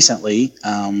just recently,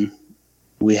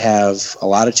 we have a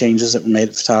lot of changes that were made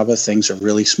at Futaba. Things are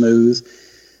really smooth.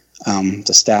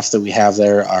 The staff that we have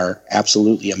there are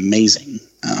absolutely amazing.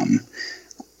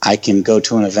 I can go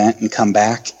to an event and come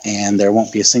back and there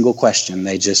won't be a single question.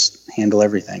 They just handle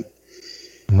everything.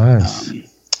 Nice.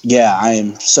 Yeah, I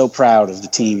am so proud of the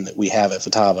team that we have at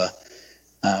Futaba.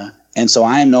 And so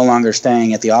I am no longer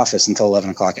staying at the office until 11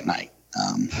 o'clock at night.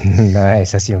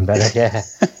 Nice. That's even better. Yeah.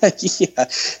 Yeah.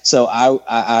 So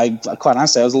I quite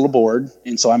honestly, I was a little bored.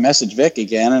 And so I messaged Vic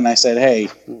again and I said, hey,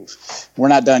 we're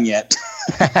not done yet.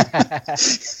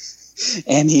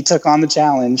 And he took on the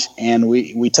challenge and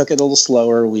we took it a little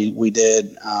slower. We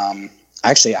did,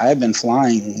 actually, I have been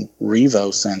flying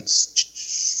Revo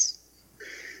since,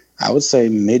 I would say,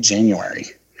 mid-January.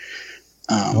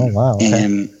 Oh, wow. Okay.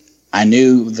 And I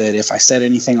knew that if I said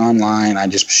anything online,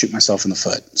 I'd just shoot myself in the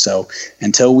foot. So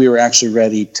until we were actually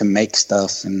ready to make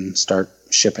stuff and start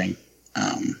shipping.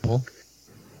 Cool.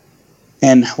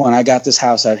 And when I got this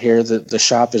house out here, the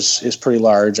shop is pretty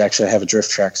large. Actually, I have a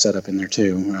drift track set up in there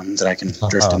too, that I can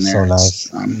drift in there. So nice.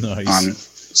 It's, on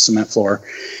cement floor.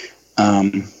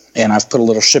 And I've put a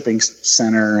little shipping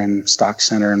center and stock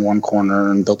center in one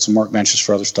corner and built some workbenches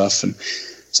for other stuff. And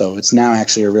so it's now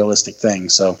actually a realistic thing.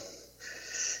 So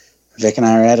Vic and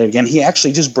I are at it again. He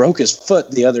actually just broke his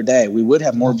foot the other day. We would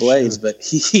have more blades, but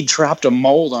he dropped a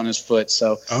mold on his foot.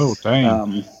 So, oh,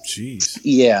 dang. Jeez.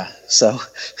 Yeah. So,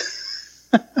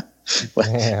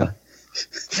 Yeah.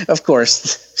 of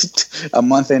course, a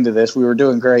month into this, we were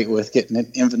doing great with getting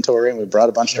inventory, and we brought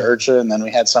a bunch to Urcha, and then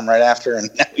we had some right after, and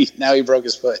now he broke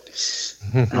his foot.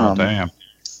 Oh, damn.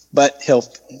 But he'll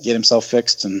get himself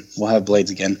fixed, and we'll have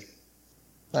blades again.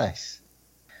 Nice.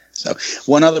 So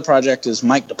one other project is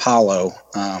Mike DiPaolo.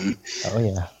 Oh,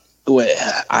 yeah.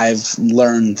 I've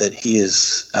learned that he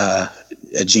is a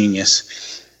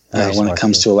genius when it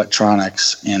comes to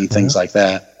electronics and things like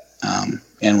that.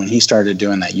 And when he started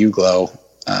doing that U-Glow,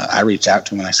 I reached out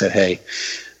to him and I said, hey,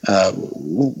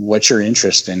 what's your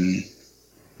interest in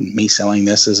me selling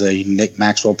this as a Nick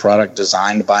Maxwell product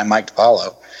designed by Mike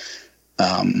DiPaolo?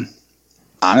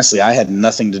 Honestly, I had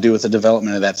nothing to do with the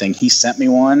development of that thing. He sent me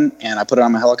one, and I put it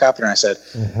on my helicopter, and I said,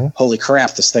 holy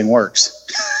crap, this thing works.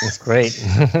 It's great.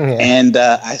 Yeah. And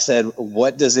I said,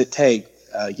 what does it take?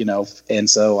 And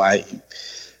so I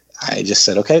just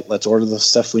said, okay, let's order the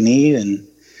stuff we need, and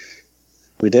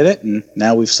we did it, and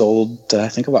now we've sold, I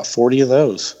think, about 40 of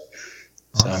those.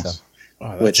 Awesome. So,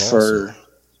 Wow, that's which awesome.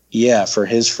 for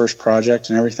his first project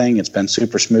and everything, it's been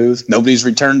super smooth. Nobody's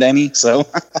returned any, so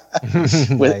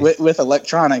with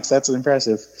electronics, that's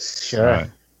impressive. Sure. Right.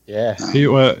 Yeah.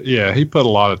 He put a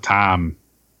lot of time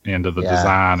into the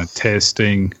design and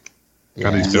testing.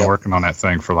 God, he's been working on that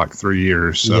thing for like 3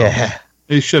 years. So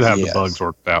he should have the bugs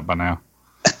worked out by now.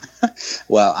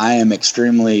 Well, I am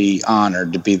extremely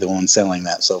honored to be the one selling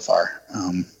that so far.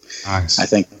 Nice. I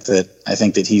think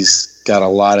that he's got a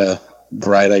lot of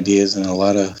bright ideas and a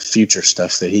lot of future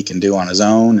stuff that he can do on his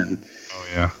own. And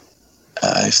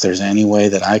if there's any way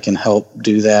that I can help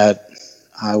do that,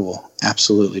 I will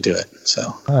absolutely do it.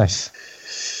 So Nice.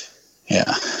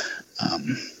 yeah.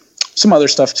 Some other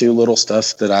stuff too, little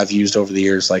stuff that I've used over the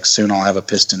years. Like soon I'll have a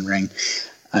piston ring.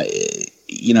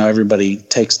 Everybody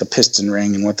takes the piston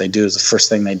ring, and what they do is the first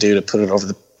thing they do to put it over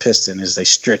the piston is they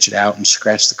stretch it out and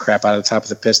scratch the crap out of the top of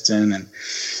the piston and,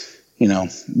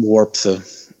 warp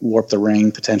the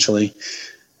ring potentially.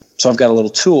 So I've got a little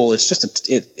tool. It's just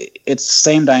it's the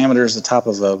same diameter as the top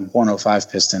of a 105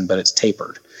 piston, but it's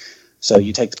tapered. So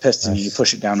you take the piston and you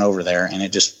push it down over there, and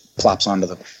it just plops onto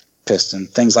the piston.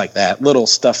 Things like that. Little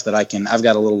stuff that I've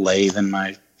got a little lathe in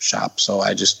my shop, so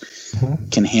I just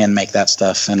can hand make that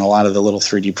stuff, and a lot of the little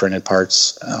 3D printed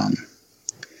parts.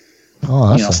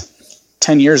 Awesome.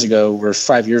 10 years ago or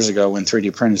 5 years ago when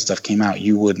 3D printed stuff came out,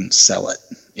 you wouldn't sell it.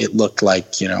 It looked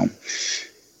like, Yeah,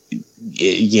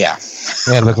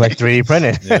 it looked like 3D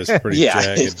printed. Yeah, it's pretty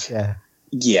jagged.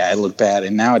 Yeah, it looked bad.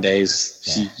 And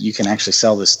nowadays you can actually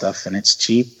sell this stuff, and it's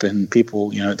cheap, and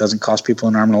people, it doesn't cost people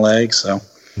an arm and a leg. So,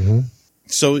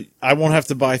 So I won't have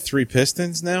to buy 3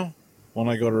 pistons now when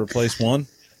I go to replace one?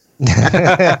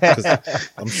 'Cause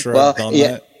I'm sure I've done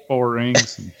that. 4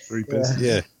 rings and 3 pistons.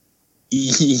 Yeah.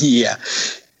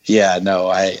 Yeah, no,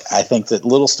 I think that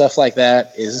little stuff like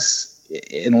that is,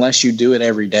 unless you do it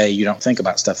every day, you don't think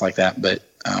about stuff like that. But,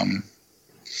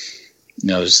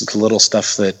 there's just little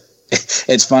stuff that,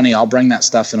 it's funny, I'll bring that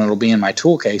stuff and it'll be in my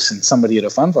tool case, and somebody at a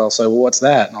fun fair will say, well, what's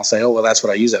that? And I'll say, oh, well, that's what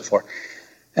I use that for.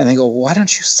 And they go, well, why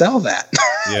don't you sell that?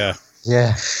 Yeah.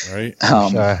 Yeah. Right.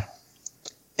 Sure.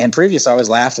 And previous, I always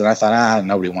laughed, and I thought,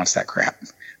 nobody wants that crap.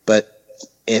 But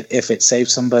if it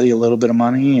saves somebody a little bit of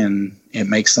money and it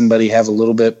makes somebody have a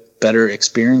little bit better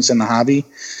experience in the hobby,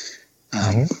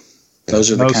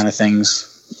 those are the kind of things.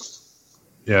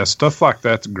 Yeah, stuff like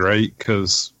that's great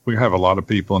because we have a lot of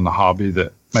people in the hobby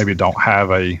that maybe don't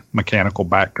have a mechanical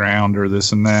background or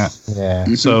this and that. Yeah.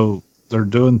 So they're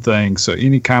doing things. So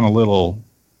any kind of little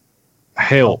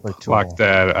help Helper tool. like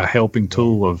that, a helping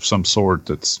tool of some sort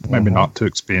that's maybe not too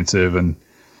expensive, and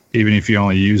even if you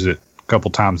only use it a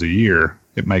couple times a year,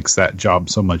 it makes that job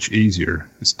so much easier.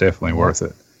 It's definitely worth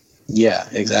it. Yeah,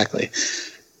 exactly.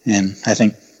 And I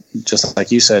think, just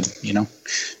like you said,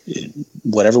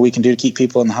 whatever we can do to keep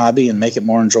people in the hobby and make it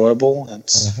more enjoyable,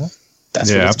 that's what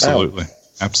it's absolutely. about.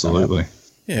 Absolutely.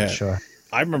 Yeah. Sure.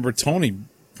 I remember Tony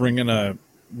whipping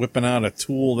out a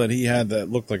tool that he had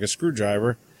that looked like a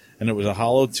screwdriver, and it was a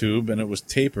hollow tube, and it was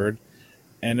tapered,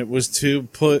 and it was to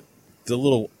put the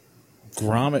little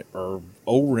grommet or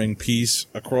O-ring piece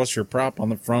across your prop on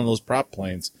the front of those prop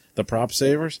planes, the prop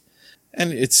savers.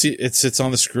 And it sits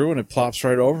on the screw and it plops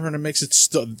right over and it makes it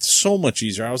so much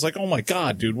easier. I was like, oh my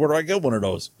God, dude, where do I get one of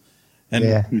those? And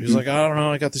he was like, I don't know,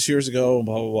 I got this years ago,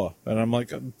 blah, blah, blah. And I'm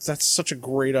like, that's such a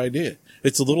great idea.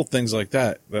 It's the little things like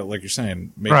that, like you're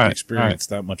saying, make the experience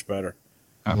that much better.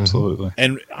 Absolutely.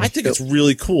 And I think it's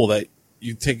really cool that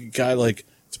you take a guy like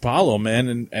Topalo,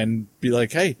 man, and be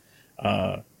like, hey,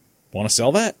 want to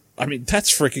sell that? I mean,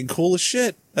 that's freaking cool as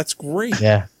shit. That's great.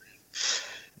 Yeah.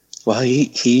 Well,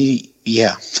 he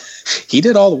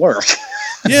did all the work.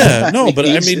 Yeah, no, but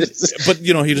I mean, but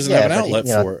he doesn't have an outlet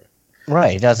for it.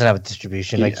 Right, he doesn't have a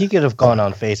distribution. Like he could have gone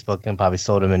on Facebook and probably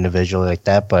sold them individually like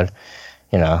that, but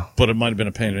But it might have been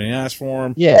a pain in the ass for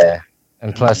him. Yeah,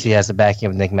 and plus he has the backing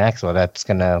of Nick Maxwell. That's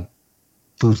gonna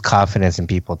boost confidence in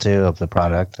people too of the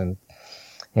product, and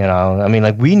I mean,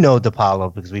 like we know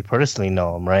DePaulo because we personally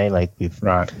know him, right? Like we've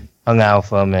hung out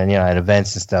with him and at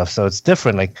events and stuff. So it's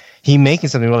different. Like he making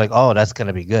something, we're like, oh, that's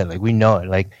gonna be good. Like we know it.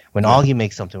 Like when Augie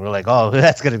makes something, we're like, oh,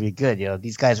 that's gonna be good.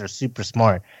 These guys are super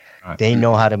smart. Right. They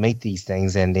know how to make these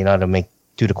things, and they know how to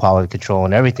do the quality control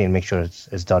and everything to make sure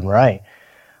it's done right.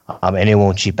 And it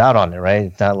won't cheap out on it, right?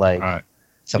 It's not like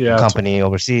some company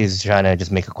overseas trying to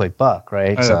just make a quick buck,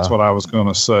 right? That's what I was going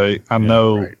to say. I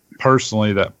know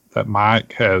personally that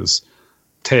Mike has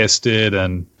tested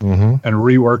and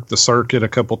reworked the circuit a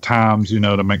couple times,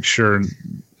 to make sure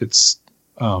it's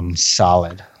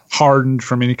solid, hardened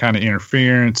from any kind of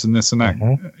interference and this and that.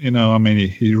 I mean,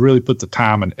 he really put the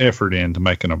time and effort into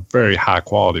making a very high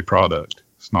quality product.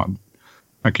 It's not,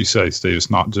 like you say, Steve,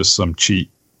 it's not just some cheap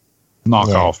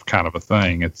knockoff kind of a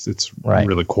thing. It's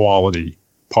really quality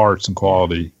parts and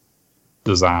quality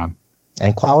design.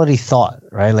 And quality thought,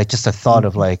 right? Like just a thought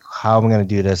of like, how am I going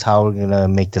to do this? How are we going to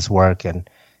make this work?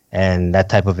 And that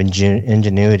type of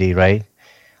ingenuity, right?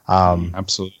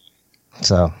 Absolutely.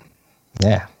 So,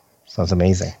 yeah, sounds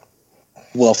amazing.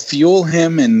 Well, fuel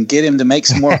him and get him to make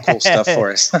some more cool stuff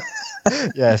for us.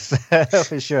 Yes,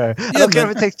 for sure. I don't care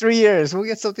if it takes 3 years. We'll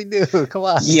get something new. Come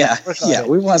on. Yeah,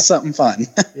 we want something fun.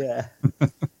 Yeah,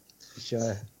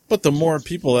 sure. But the more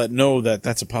people that know that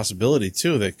that's a possibility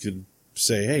too, they could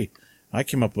say, hey, I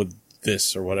came up with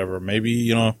this or whatever. Maybe,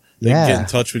 they can get in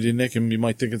touch with you, Nick, and you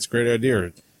might think it's a great idea.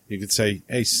 Or you could say,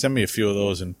 hey, send me a few of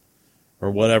those or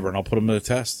whatever, and I'll put them to the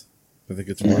test. I think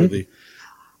it's worthy.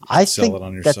 I sell think it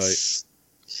on your site.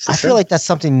 I feel like that's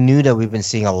something new that we've been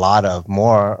seeing a lot of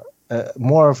more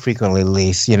frequently, at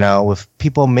least, with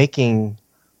people making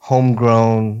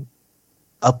homegrown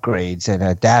upgrades and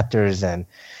adapters, and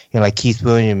like Keith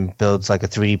William builds like a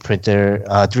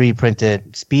 3D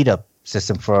printed speed up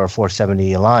system for a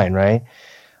 470 line, right?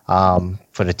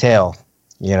 For the tail,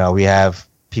 we have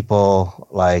people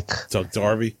like Doug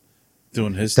Darby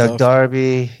doing his Doug stuff.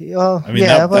 Darby. I mean,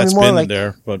 that's been like,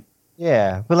 there, but.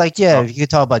 Yeah, but you could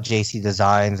talk about JC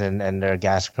Designs and their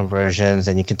gas conversions,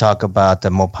 and you can talk about the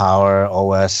Mopower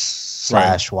OS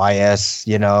 /YS,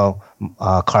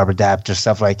 carb adapter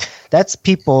stuff like that's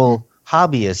people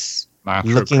hobbyists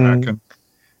looking,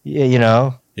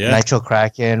 Nitro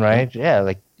Kraken, right? Yeah,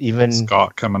 like even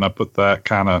Scott coming up with that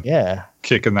kind of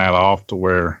kicking that off to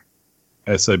where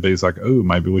SAB's like, oh,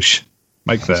 maybe we should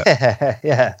make that.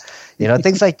 Yeah.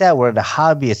 Things like that where the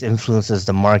hobbyist influences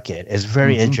the market is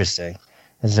very interesting.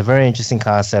 It's a very interesting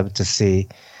concept to see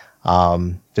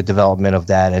the development of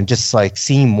that, and just like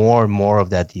seeing more and more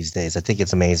of that these days. I think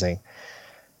it's amazing.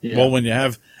 Yeah. Well, when you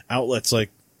have outlets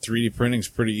like 3D printing is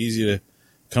pretty easy to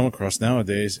come across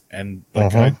nowadays. And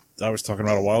like I was talking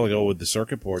about a while ago with the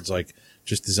circuit boards, like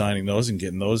just designing those and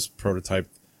getting those prototyped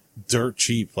dirt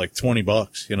cheap, like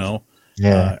 $20,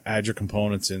 add your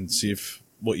components and see if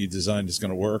what you designed is going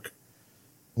to work.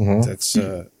 That's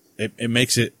it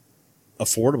makes it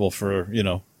affordable for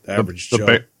the average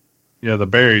Joe. The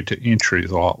barrier to entry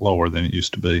is a lot lower than it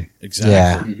used to be.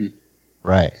 Exactly. Yeah.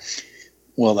 Right.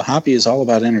 Well, the hobby is all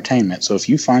about entertainment. So if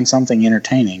you find something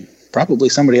entertaining, probably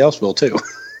somebody else will too.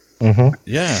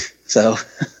 Yeah. So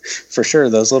for sure,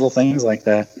 those little things like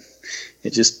that,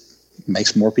 it just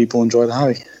makes more people enjoy the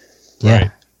hobby. Yeah.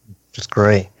 Just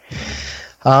great.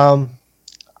 I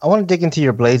want to dig into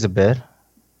your blades a bit.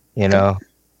 You know,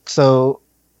 so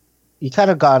you kind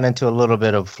of gotten into a little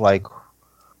bit of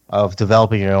of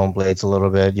developing your own blades a little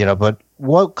bit. You know, but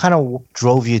what kind of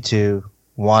drove you to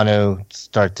want to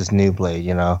start this new blade?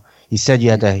 You know, you said you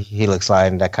had the Helix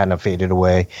line that kind of faded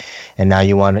away, and now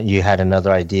you had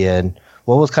another idea. And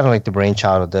what was kind of like the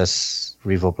brainchild of this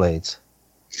Revo blades?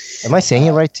 Am I saying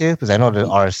it right too? Because I know the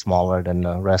R is smaller than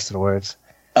the rest of the words.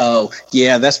 Oh,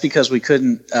 yeah, that's because we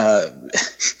couldn't.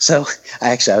 So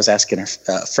I was asking a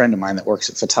friend of mine that works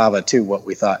at Futaba too what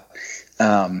we thought.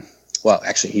 Well,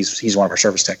 actually, he's one of our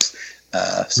service techs,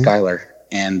 Skylar,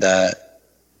 and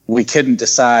we couldn't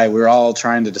decide. We were all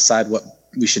trying to decide what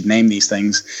we should name these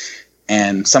things.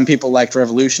 And some people liked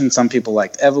Revolution, some people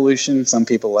liked Evolution, some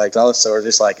people liked all this. So we're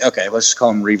just like, okay, let's just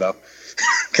call them Revo.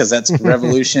 Because that's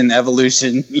revolution,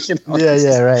 evolution, you know.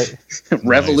 Yeah, right.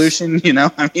 Revolution, nice. You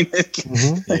know. I mean,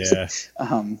 yeah.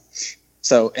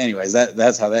 So, anyways,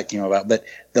 that's how that came about. But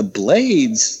the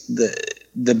blades,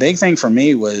 the big thing for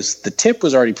me was the tip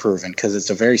was already proven because it's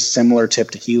a very similar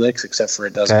tip to Helix, except for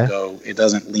it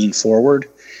doesn't lean forward.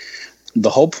 The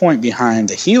whole point behind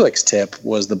the Helix tip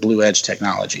was the Blue Edge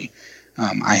technology.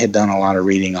 I had done a lot of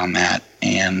reading on that,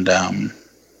 and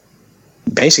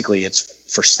basically it's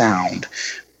for sound,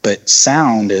 but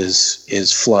sound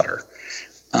is flutter.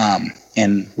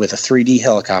 And with a 3D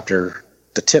helicopter,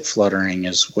 the tip fluttering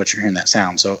is what you're hearing that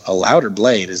sound. So a louder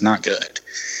blade is not good.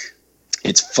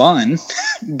 It's fun,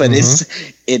 but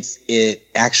it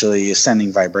actually is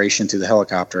sending vibration through the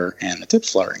helicopter and the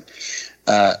tip's fluttering.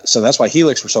 So that's why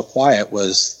Helix were so quiet,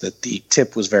 was that the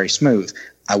tip was very smooth.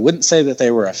 I wouldn't say that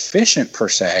they were efficient per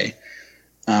se,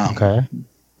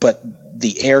 but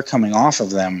the air coming off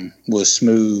of them was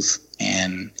smooth,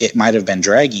 and it might have been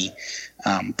draggy,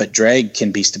 but drag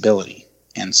can be stability,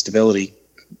 and stability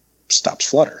stops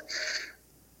flutter.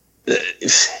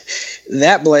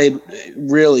 That blade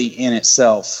really in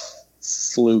itself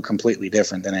flew completely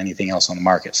different than anything else on the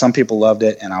market. Some people loved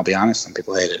it, and I'll be honest, some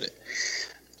people hated it.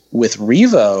 With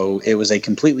Revo, it was a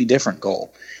completely different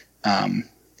goal.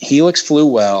 Helix flew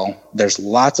well. There's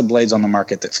lots of blades on the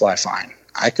market that fly fine.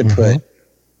 I could put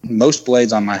most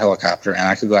blades on my helicopter, and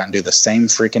I could go out and do the same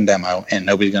freaking demo, and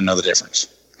nobody's going to know the difference.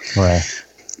 Right.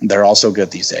 They're all so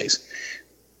good these days.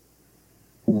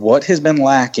 What has been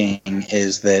lacking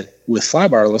is that with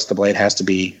flybarless, the blade has to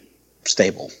be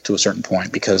stable to a certain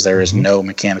point because there is no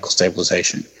mechanical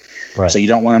stabilization. Right. So you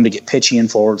don't want them to get pitchy in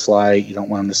forward flight. You don't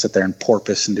want them to sit there and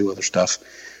porpoise and do other stuff.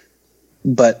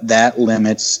 But that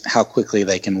limits how quickly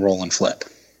they can roll and flip.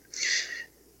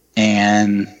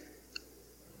 And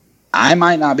I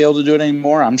might not be able to do it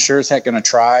anymore. I'm sure as heck going to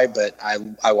try, but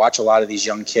I watch a lot of these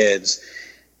young kids,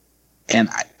 and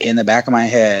in the back of my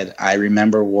head, I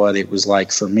remember what it was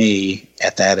like for me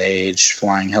at that age,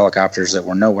 flying helicopters that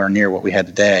were nowhere near what we had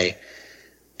today.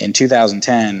 In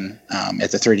 2010,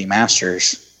 at the 3D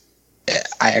Masters,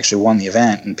 I actually won the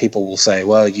event, and people will say,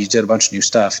 well, you did a bunch of new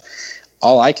stuff.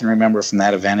 All I can remember from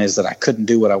that event is that I couldn't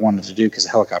do what I wanted to do because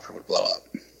the helicopter would blow up,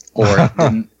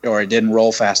 or it didn't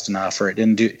roll fast enough, or it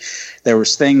didn't do. There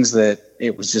was things that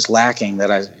it was just lacking that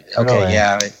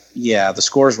the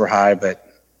scores were high, but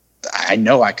I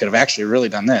know I could have actually really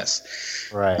done this.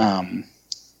 Right.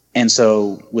 And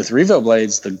so with Revo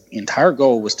blades, the entire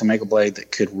goal was to make a blade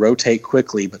that could rotate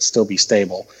quickly but still be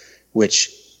stable, which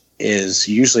is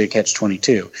usually a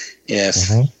catch-22.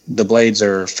 If the blades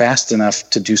are fast enough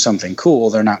to do something cool,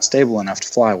 they're not stable enough to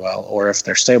fly well. Or if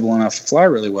they're stable enough to fly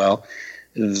really well,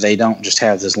 they don't just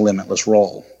have this limitless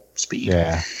roll speed.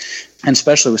 Yeah. And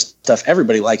especially with stuff,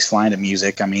 everybody likes flying to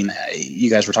music. I mean, you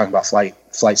guys were talking about flight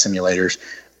simulators.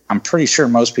 I'm pretty sure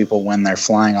most people, when they're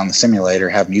flying on the simulator,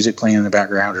 have music playing in the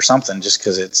background or something just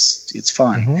because it's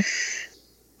fun.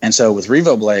 And so with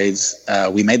Revo blades,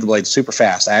 we made the blades super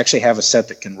fast. I actually have a set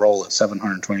that can roll at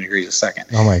 720 degrees a second.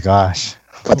 Oh my gosh!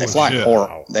 But they fly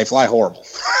horrible. They fly horrible.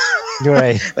 You're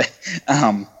right.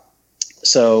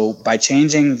 So by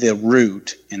changing the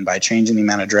route and by changing the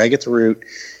amount of drag at the route,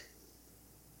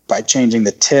 by changing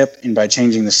the tip and by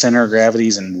changing the center of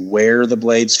gravities and where the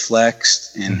blades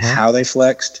flexed and how they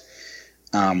flexed,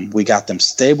 we got them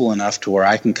stable enough to where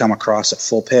I can come across at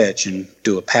full pitch and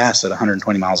do a pass at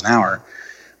 120 miles an hour.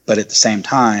 But at the same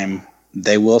time,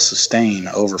 they will sustain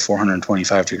over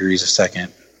 425 degrees a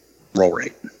second roll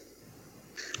rate.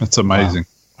 That's amazing.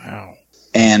 Wow.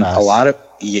 And a lot of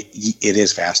it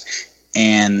is fast.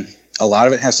 And a lot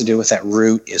of it has to do with that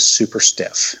root is super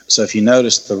stiff. So if you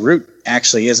notice, the root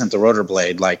actually isn't the rotor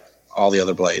blade like all the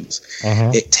other blades.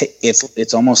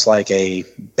 It's almost like a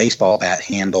baseball bat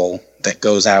handle that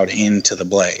goes out into the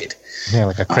blade. Yeah,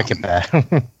 like a cricket bat.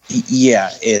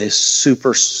 Yeah, it is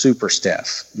super, super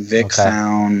stiff. Vic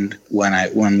found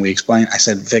when we explained, I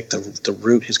said, Vic, the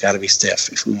root has got to be stiff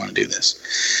if we want to do this.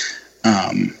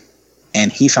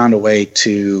 And he found a way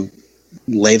to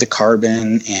lay the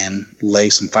carbon and lay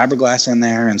some fiberglass in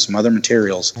there and some other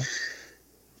materials.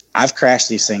 I've crashed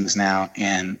these things now,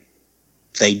 and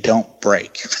they don't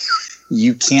break.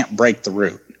 You can't break the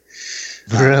root.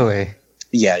 Really?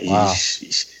 Yeah. Wow.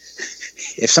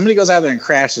 If somebody goes out there and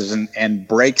crashes and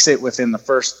breaks it within the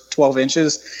first 12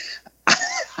 inches,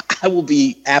 I will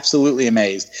be absolutely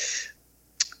amazed.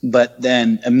 But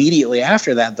then immediately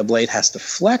after that, the blade has to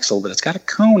flex a little bit. It's got to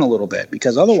cone a little bit,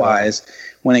 because otherwise,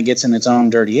 when it gets in its own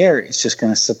dirty air, it's just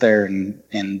going to sit there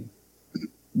and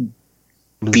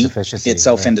beat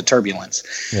itself into turbulence.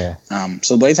 Yeah.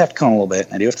 So the blades have to cone a little bit,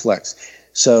 and they do have to flex.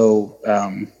 So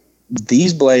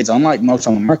these blades, unlike most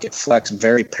on the market, flex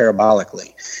very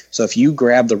parabolically. So if you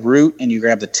grab the root and you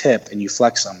grab the tip and you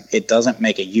flex them, it doesn't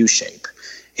make a U shape.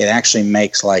 It actually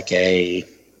makes like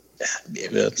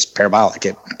it's parabolic.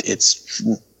 It's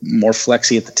more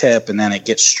flexy at the tip, and then it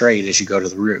gets straight as you go to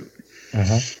the root.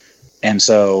 And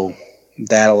so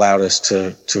that allowed us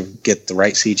to get the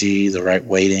right CG, the right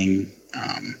weighting,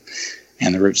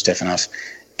 and the root stiff enough.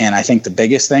 And I think the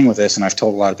biggest thing with this, and I've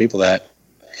told a lot of people that,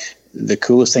 the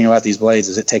coolest thing about these blades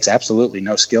is it takes absolutely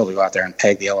no skill to go out there and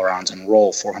peg the ailerons and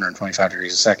roll 425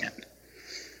 degrees a second.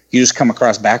 You just come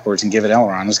across backwards and give it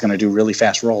aileron, it's going to do really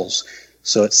fast rolls.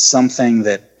 So it's something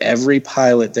that every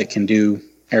pilot that can do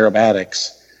aerobatics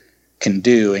can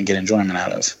do and get enjoyment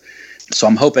out of. So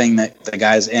I'm hoping that the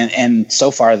guys, and so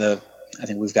far I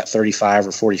think we've got 35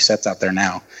 or 40 sets out there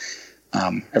now.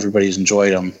 Everybody's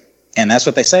enjoyed them. And that's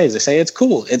what they say, is they say it's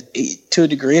cool. To a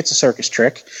degree, it's a circus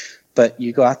trick, but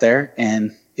you go out there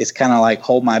and it's kind of like,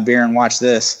 hold my beer and watch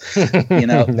this. You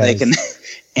know, nice.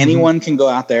 Anyone can go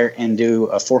out there and do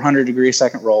a 400 degree a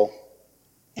second roll,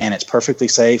 and it's perfectly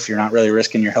safe. You're not really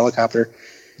risking your helicopter.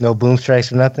 No boom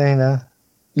strikes or nothing, no?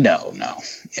 No.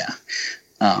 Yeah.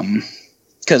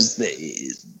 Because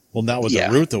well, not with the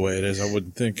root the way it is, I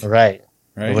wouldn't think. Right.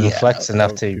 It wouldn't flex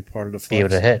enough to be part of the flex. Be able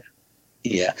to hit.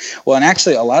 Yeah. Well, and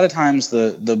actually, a lot of times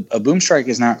a boom strike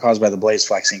is not caused by the blades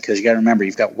flexing, because you got to remember,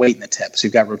 you've got weight in the tip. So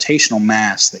you've got rotational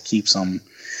mass that keeps them.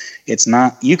 It's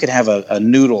not, you could have a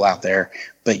noodle out there,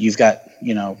 but you've got,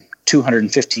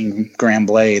 215 gram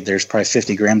blade. There's probably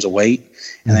 50 grams of weight.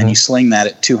 And then you sling that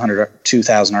at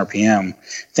 2,000 RPM.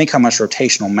 Think how much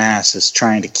rotational mass is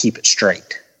trying to keep it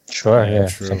straight. Sure. Yeah.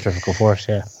 Centrifugal force.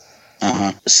 Yeah.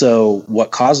 So what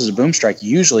causes a boom strike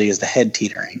usually is the head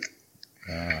teetering.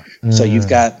 So you've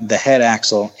got the head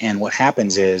axle, and what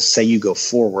happens is, say you go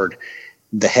forward,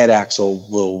 the head axle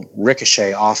will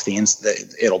ricochet off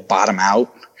it'll bottom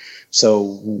out.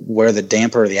 So where the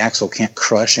damper of the axle can't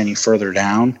crush any further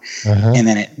down, and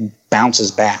then it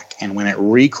bounces back. And when it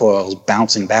recoils,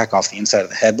 bouncing back off the inside of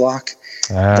the head block,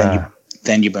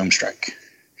 then you boom strike,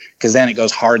 because then it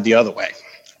goes hard the other way.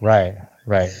 Right.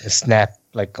 A snap,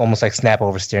 like almost like snap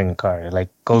oversteering a car. It like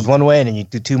goes one way, and then you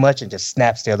do too much and just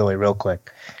snaps the other way real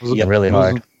quick. Really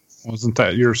hard. Wasn't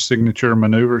that your signature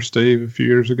maneuver, Steve, a few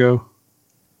years ago?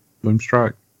 Boom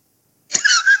strike.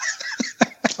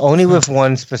 Only with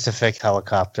one specific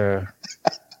helicopter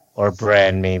or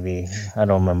brand, maybe. I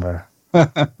don't remember.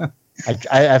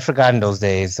 I've forgotten those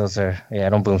days. I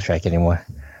don't boom strike anymore.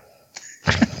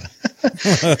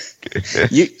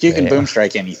 You can boom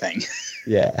strike anything.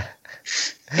 Yeah.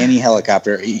 Any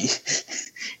helicopter.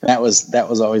 That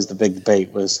was always the big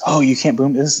debate was, you can't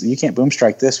boom this, you can't boom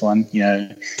strike this one.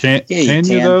 Can you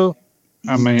though?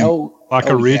 I mean,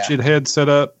 a rigid head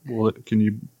setup, can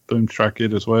you boom strike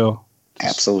it as well?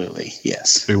 Absolutely,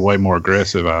 yes. Be way more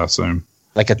aggressive, I assume.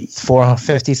 Like a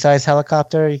 450 size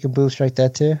helicopter, you can boom strike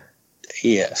that too?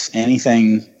 Yes.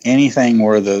 Anything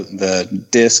where the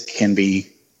disc can be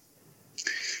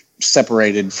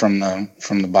separated from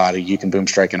the body, you can boom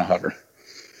strike in a hover.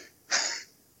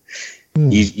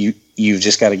 You've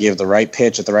just got to give the right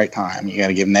pitch at the right time. You got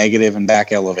to give negative and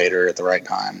back elevator at the right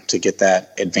time to get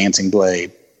that advancing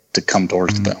blade to come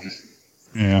towards the dome.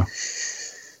 Yeah.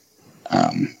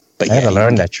 But I had to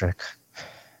learn that trick.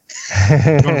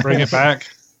 You want to bring it back?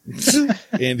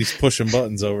 Andy's pushing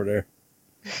buttons over there.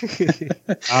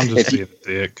 I'm just being a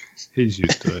dick. He's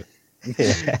used to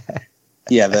it.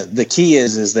 Yeah. The key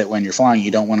is that when you're flying,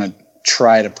 you don't want to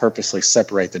try to purposely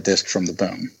separate the disc from the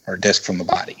boom or disc from the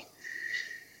body.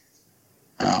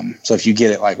 So if you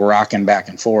get it like rocking back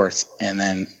and forth, and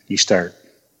then you start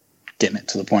getting it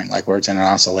to the point like where it's in an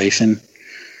oscillation,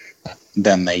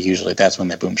 then that's when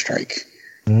they boom strike.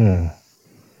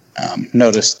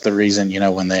 noticed the reason,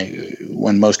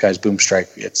 when most guys boom strike,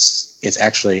 it's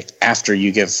actually after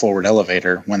you give forward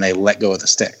elevator when they let go of the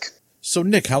stick. So,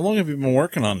 Nick, how long have you been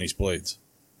working on these blades?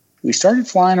 We started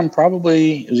flying them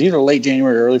it was either late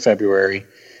January or early February.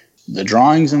 The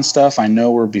drawings and stuff I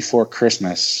know were before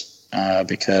Christmas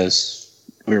because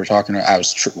we were talking. I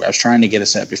was trying to get a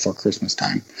set before Christmas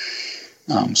time.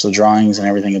 So drawings and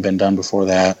everything had been done before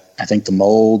that. I think the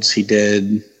molds he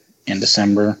did in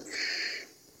December.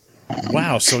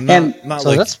 Wow, so not so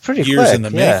like that's pretty years quick, in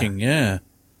the yeah. making. Yeah,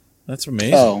 that's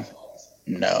amazing. Oh,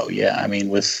 no, yeah. I mean,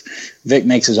 with Vic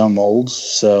makes his own molds,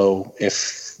 so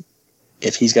if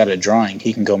he's got a drawing,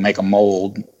 he can go make a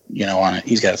mold, on it.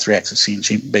 He's got a 3-axis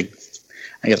CNC big.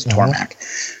 I guess it's a Tormac,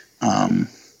 and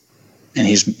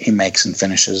he makes and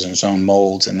finishes his own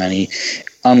molds, and then he,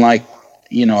 unlike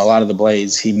a lot of the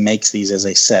blades, he makes these as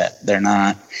a set. They're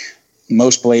not.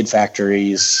 Most blade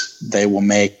factories, they will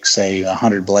make, say,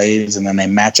 100 blades, and then they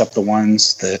match up the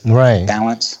ones that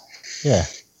balance. Yeah.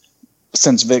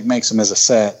 Since Vic makes them as a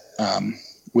set,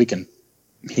 he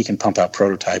can pump out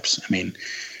prototypes. I mean,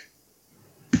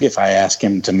 if I ask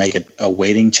him to make a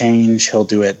weighting change, he'll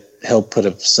do it. He'll put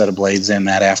a set of blades in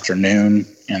that afternoon,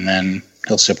 and then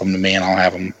he'll ship them to me, and I'll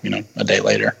have them, a day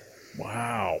later.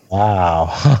 Wow.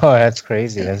 That's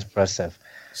crazy. That's impressive.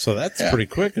 So that's pretty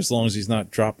quick, as long as he's not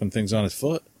dropping things on his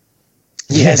foot.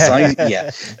 Yeah,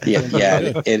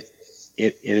 It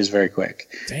is very quick.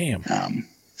 Damn.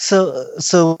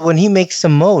 So when he makes a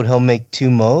mold, he'll make 2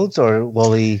 molds, or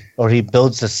he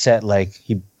builds a set, like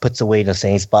he puts the weight in the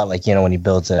same spot, like when he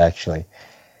builds it actually.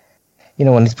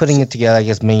 When he's putting it together, I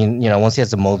guess once he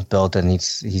has the molds built, and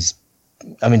he's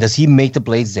does he make the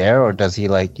blades there, or does he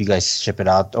you guys ship it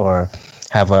out, or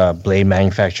have a blade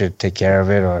manufacturer take care of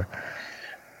it, or?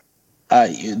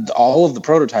 All of the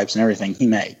prototypes and everything he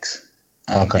makes.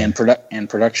 And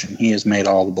production, he has made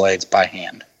all the blades by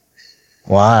hand.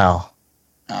 Wow.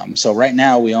 So right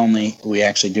now we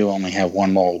actually do only have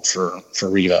 1 mold for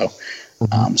Revo.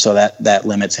 Mm-hmm. So that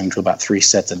limits him to about 3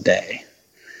 sets a day.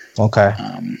 Okay.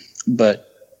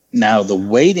 But now the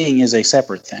weighting is a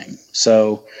separate thing.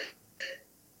 So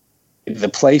the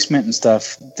placement and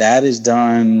stuff, that is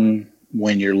done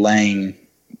when you're laying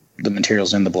the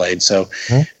materials in the blade. So,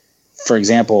 for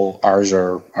example, ours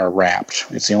are wrapped.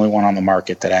 It's the only one on the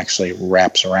market that actually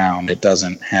wraps around. It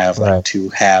doesn't have 2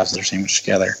 halves that are sandwiched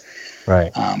together.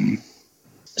 Right.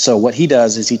 So what he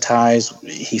does is he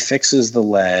fixes the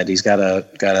lead. He's got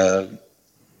a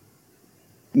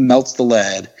melts the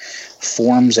lead,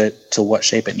 forms it to what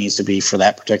shape it needs to be for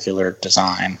that particular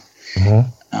design.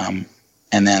 Mm-hmm.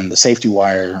 And then the safety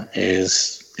wire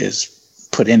is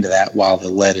put into that while the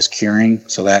lead is curing.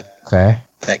 So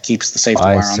that keeps the safety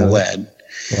wire on the lead.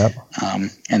 Yep.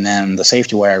 And then the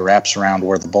safety wire wraps around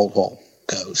where the bolt hole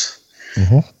goes.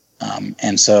 Mm-hmm.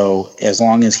 And so as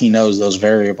long as he knows those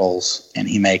variables and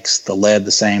he makes the lead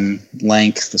the same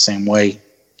length, the same weight,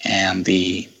 and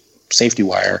the safety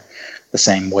wire the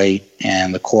same weight,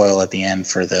 and the coil at the end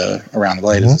for around the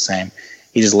blade is the same,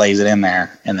 he just lays it in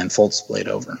there and then folds the blade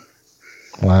over.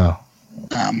 Wow.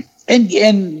 And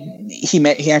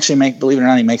he actually believe it or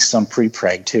not, he makes some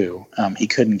pre-preg too. He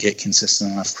couldn't get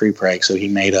consistent enough pre-preg, so he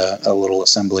made a little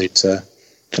assembly to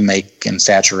make and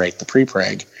saturate the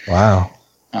pre-preg. Wow.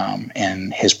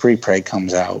 And his pre-preg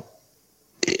comes out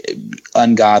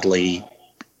ungodly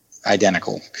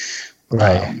identical.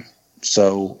 Right.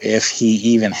 So if he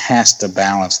even has to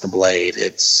balance the blade,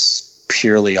 it's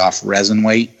purely off resin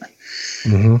weight.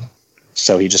 Mm-hmm.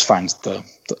 So he just finds the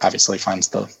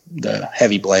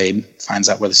heavy blade, finds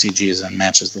out where the CG is, and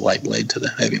matches the light blade to the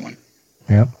heavy one.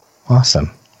 Yep. Awesome.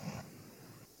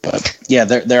 But yeah,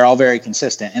 they're all very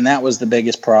consistent, and that was the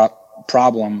biggest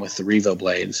problem with the Revo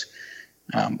blades.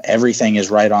 Everything is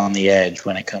right on the edge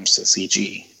when it comes to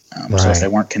CG. So if they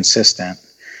weren't consistent,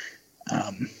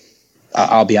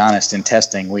 I'll be honest, in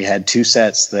testing, we had 2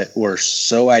 sets that were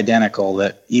so identical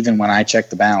that even when I checked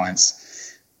the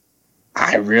balance,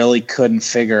 I really couldn't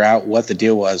figure out what the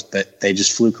deal was, but they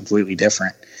just flew completely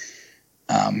different.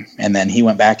 And then he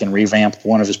went back and revamped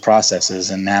one of his processes,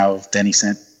 and then he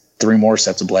sent 3 more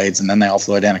sets of blades, and then they all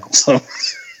flew identical. So,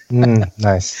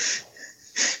 nice.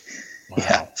 Wow.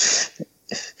 Yeah.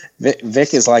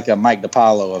 Vic is like a Mike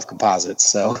DiPaolo of composites.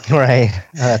 So right. Oh,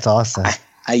 that's awesome.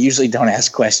 I usually don't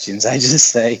ask questions. I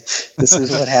just say, this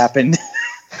is what happened.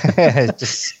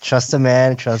 Just trust the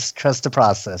man, trust the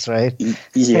process, right?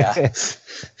 Yeah.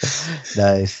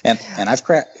 Nice. And I've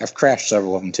crashed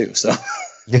several of them too. So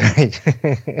right.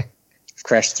 I've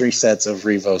crashed 3 sets of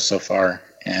Revo so far,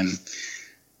 and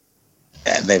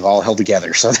they've all held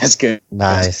together. So that's good.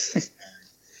 Nice.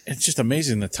 it's just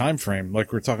amazing the time frame,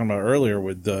 like we were talking about earlier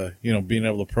with being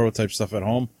able to prototype stuff at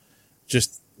home.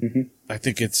 Just, I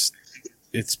think it's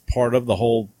part of the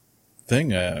whole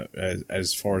thing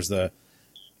as far as the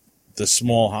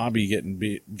small hobby getting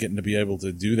to be able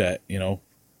to do that,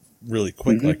 really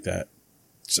quick like that.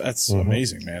 So that's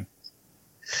amazing, man.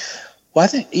 Well, I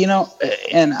think,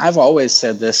 and I've always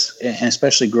said this, and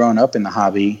especially growing up in the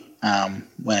hobby,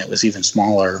 when it was even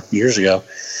smaller years ago,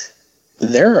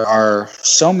 there are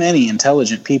so many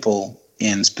intelligent people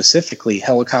in specifically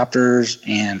helicopters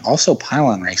and also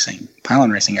pylon racing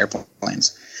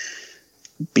airplanes,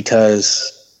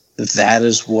 because that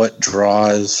is what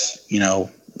draws,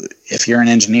 if you're an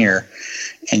engineer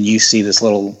and you see this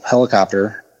little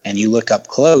helicopter and you look up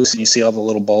close and you see all the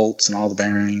little bolts and all the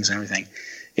bearings and everything,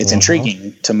 it's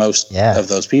intriguing to most of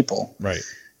those people. Right.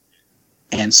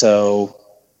 And so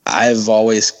I've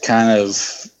always kind of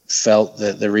felt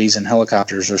that the reason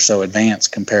helicopters are so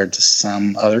advanced compared to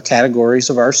some other categories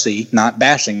of RC, not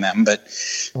bashing them, but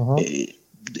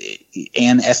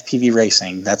and FPV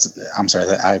racing,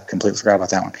 I completely forgot about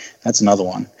that one. That's another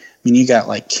one. I mean, you got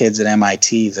like kids at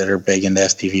MIT that are big into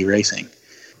FPV racing.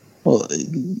 Well,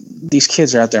 these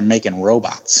kids are out there making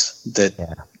robots that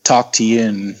talk to you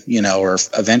and, are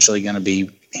eventually going to be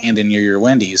handing you your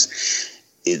Wendy's.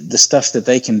 The stuff that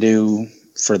they can do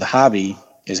for the hobby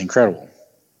is incredible.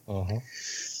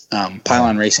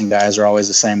 Pylon racing guys are always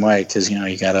the same way because,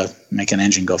 you got to make an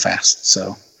engine go fast.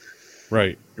 So,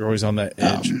 right. You're always on that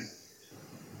edge.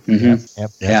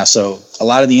 Yeah, so a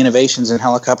lot of the innovations in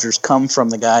helicopters come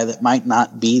from the guy that might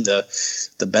not be the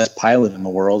best pilot in the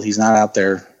world. He's not out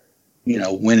there,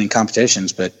 winning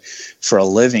competitions, but for a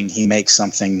living, he makes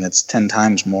something that's 10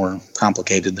 times more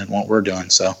complicated than what we're doing.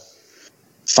 So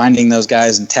finding those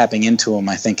guys and tapping into them,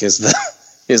 I think, is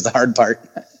the hard part.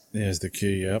 Yeah, is the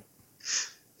key. Yep.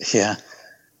 Yeah.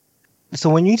 So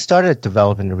when you started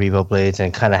developing the Revo blades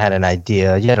and kind of had an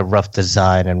idea, you had a rough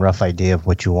design and rough idea of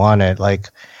what you wanted. Like,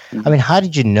 I mean, how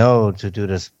did you know to do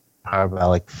this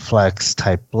parabolic flex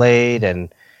type blade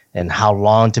and how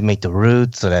long to make the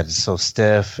root so that it's so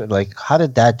stiff? Like, how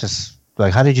did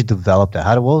you develop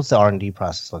that? What was the R&D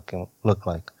process look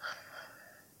like?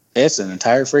 It's an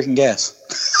entire freaking guess.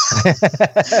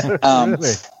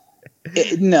 Really?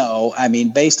 No, I mean,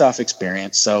 based off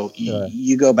experience. So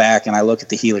you go back and I look at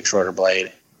the Helix rotor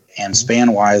blade, and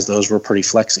span-wise, those were pretty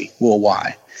flexy. Well,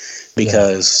 why?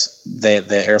 Because the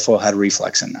airfoil had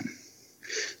reflex in them.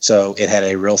 So it had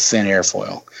a real thin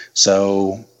airfoil.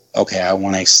 So, okay, I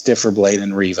want a stiffer blade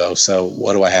in Revo, so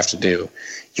what do I have to do?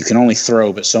 You can only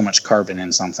throw but so much carbon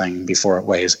in something before it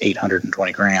weighs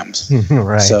 820 grams.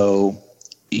 Right. So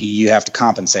you have to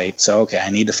compensate. So, okay, I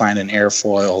need to find an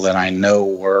airfoil that I know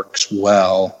works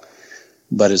well,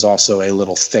 but is also a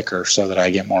little thicker so that I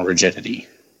get more rigidity.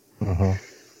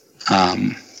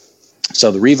 So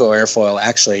the Revo airfoil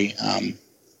actually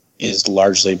is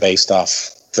largely based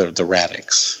off the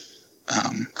Radix,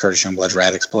 Curtis Youngblood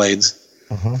Radix blades.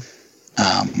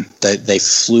 They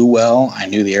flew well. I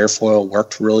knew the airfoil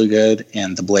worked really good,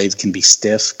 and the blades can be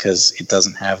stiff because it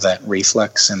doesn't have that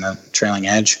reflex in the trailing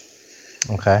edge.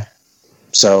 Okay.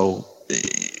 So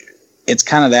it's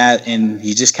kind of that, and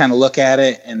you just kind of look at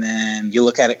it, and then you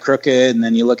look at it crooked, and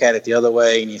then you look at it the other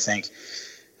way, and you think,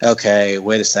 okay,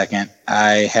 wait a second.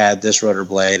 I had this rotor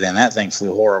blade, and that thing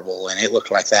flew horrible, and it looked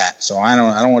like that. So I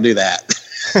don't want to do that.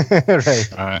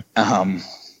 Right. All right.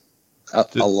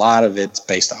 A lot of it's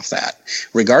based off that.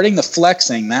 Regarding the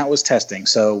flexing, that was testing.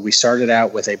 So we started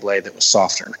out with a blade that was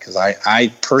softer because I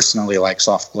personally like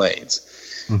soft blades.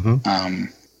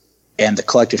 And the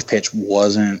collective pitch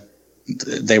wasn't,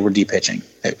 they were de-pitching.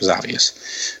 It was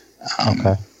obvious.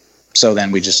 Okay. So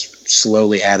then we just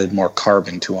slowly added more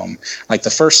carbon to them. Like the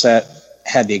first set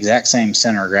had the exact same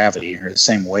center of gravity or the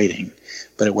same weighting,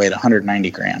 but it weighed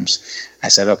 190 grams. I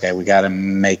said, okay, we got to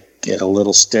make it a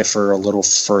little stiffer, a little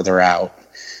further out.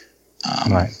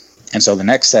 Right. And so the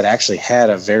next set actually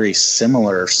had a very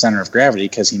similar center of gravity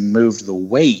because he moved the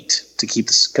weight to keep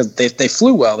this, because they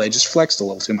flew well, they just flexed a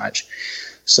little too much.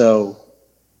 So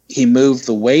he moved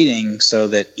the weighting so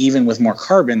that even with more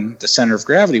carbon, the center of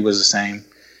gravity was the same,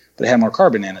 but it had more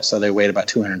carbon in it, so they weighed about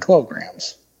 212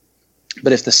 grams.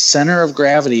 But if the center of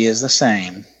gravity is the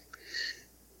same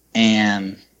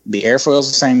and the airfoil is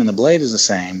the same and the blade is the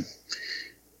same,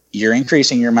 you're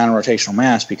increasing your amount of rotational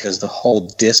mass because the whole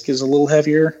disc is a little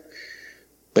heavier,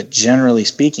 but generally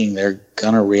speaking, they're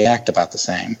going to react about the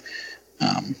same.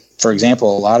 For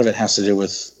example, a lot of it has to do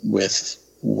with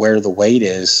where the weight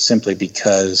is, simply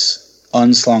because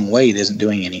unslung weight isn't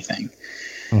doing anything.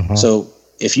 So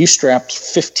if you strapped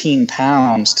 15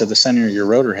 pounds to the center of your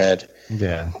rotor head,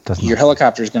 Yeah. Your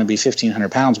helicopter is going to be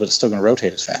 1,500 pounds, but it's still going to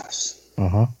rotate as fast.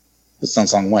 It's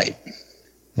not long weight.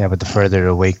 Yeah, but the further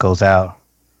the weight goes out.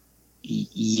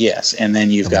 Yes, and then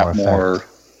you've got more.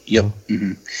 effect. Yep.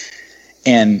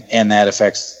 And that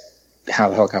affects how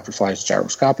the helicopter flies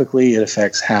gyroscopically. It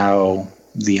affects how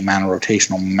the amount of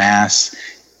rotational mass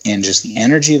and just the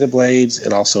energy of the blades.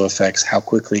 It also affects how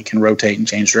quickly it can rotate and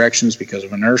change directions because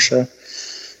of inertia.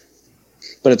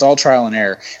 But it's all trial and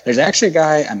error. There's actually a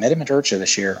guy, I met him at IRCHA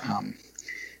this year,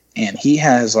 and he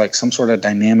has like some sort of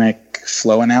dynamic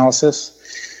flow analysis.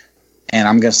 And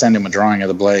I'm going to send him a drawing of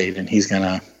the blade, and he's going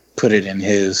to put it in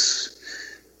his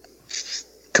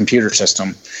computer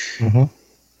system.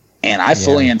 And I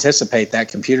fully anticipate that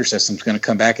computer system's going to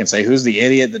come back and say, "Who's the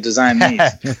idiot that designed these?"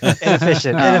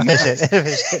 Inefficient.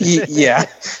 Yeah.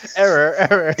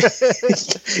 Error.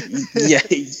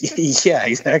 Yeah,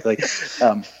 exactly.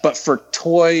 But for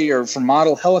toy or for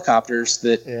model helicopters,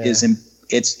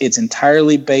 it's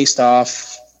entirely based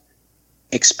off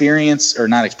experience or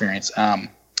not experience,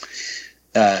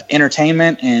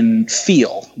 entertainment and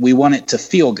feel. We want it to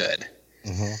feel good.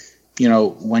 You know,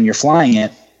 when you're flying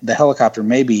it, the helicopter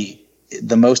may be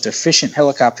the most efficient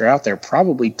helicopter out there,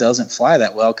 probably doesn't fly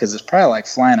that well because it's probably like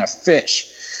flying a fish.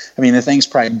 I mean, the thing's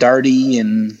probably darty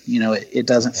and, you know, it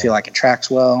doesn't feel like it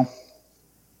tracks well.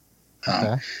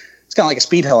 It's kind of like a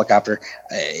speed helicopter.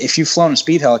 If you've flown a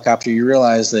speed helicopter, you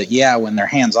realize that, when they're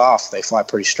hands off, they fly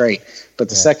pretty straight. But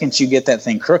the second you get that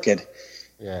thing crooked,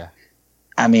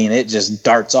 I mean, it just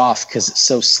darts off because it's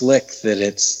so slick that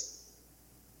it's,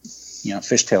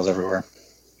 fishtails everywhere.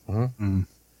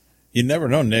 You never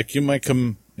know, Nick. You might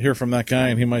come hear from that guy,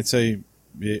 and he might say,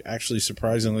 actually,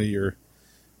 surprisingly, you're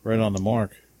right on the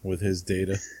mark with his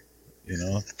data, you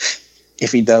know?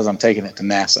 If he does, I'm taking it to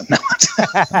NASA. No.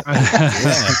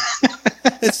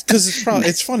 It's because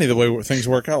it's funny the way things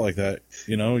work out like that.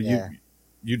 You know,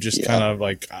 you just kind of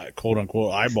like, quote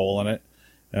unquote, eyeballing it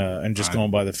and just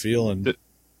going by the feel, and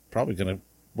probably going to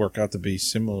work out to be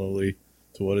similarly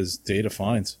to what his data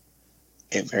finds.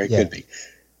 It very could be.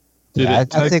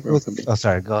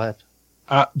 Sorry, go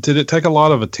ahead. Did it take a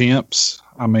lot of attempts?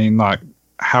 I mean, like,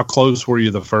 how close were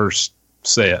you the first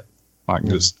set? Like,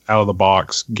 just out of the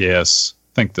box, guess,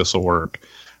 think this will work?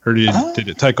 Or did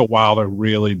it take a while to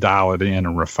really dial it in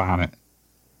and refine it?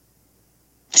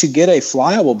 To get a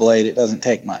flyable blade, it doesn't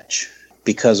take much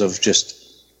because of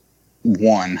just,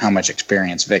 one, how much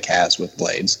experience Vic has with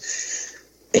blades.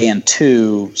 And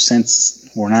two,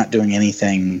 since we're not doing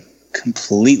anything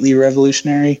completely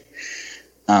revolutionary,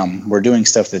 we're doing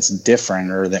stuff that's different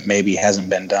or that maybe hasn't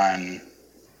been done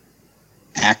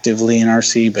actively in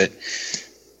RC, but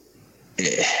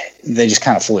they just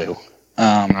kind of flew.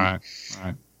 Right.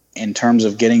 In terms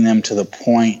of getting them to the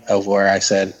point of where I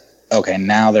said, okay,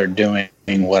 now they're doing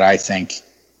what I think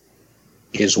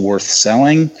is worth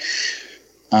selling,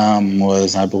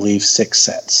 was, I believe, 6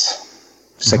 sets.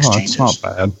 6 changes. That's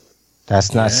not bad.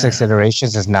 That's not 6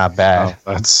 iterations. It's not bad.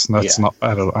 Oh, that's not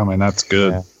bad. I mean, that's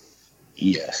good. Yeah.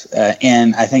 Yes,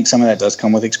 and I think some of that does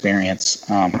come with experience.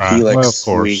 Helix, well, of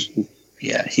course.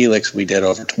 Helix, we did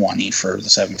over 20 for the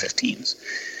 715s.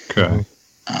 Okay.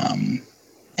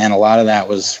 And a lot of that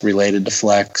was related to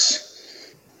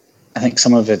flex. I think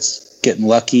some of it's getting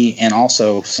lucky, and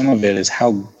also some of it is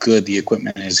how good the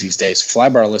equipment is these days.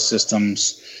 Flybarless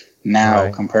systems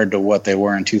now compared to what they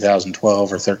were in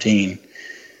 2012 or 13.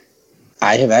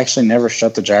 I have actually never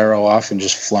shut the gyro off and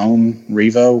just flown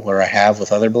Revo where I have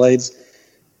with other blades.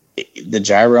 The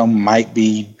gyro might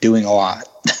be doing a lot.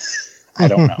 I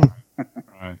don't know.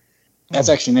 That's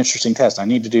actually an interesting test. I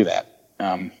need to do that.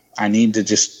 I need to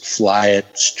just fly it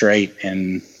straight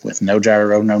and with no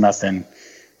gyro, no nothing.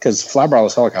 Because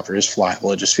flybarless helicopter is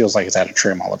flyable. It just feels like it's out of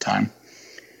trim all the time.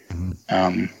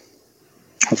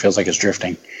 It feels like it's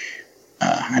drifting.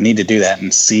 I need to do that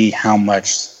and see how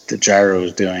much the gyro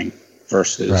is doing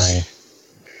versus...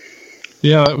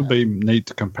 Yeah, that would be neat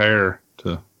to compare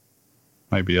to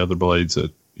maybe other blades that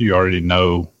you already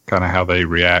know kind of how they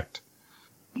react.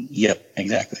 Yep,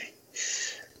 exactly.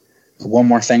 One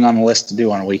more thing on the list to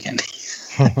do on a weekend.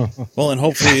 Well, and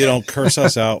hopefully you don't curse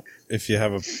us out if you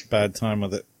have a bad time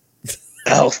with it.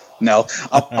 Oh, no.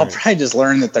 I'll probably just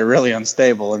learn that they're really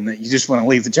unstable and that you just want to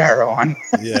leave the gyro on.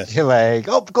 Yeah. You're like,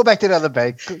 go back to the other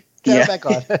bank. Get it back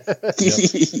on.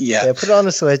 Yeah, put it on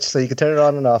the switch so you can turn it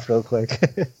on and off real quick.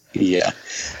 Yeah.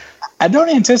 I don't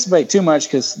anticipate too much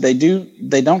because they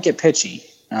don't get pitchy.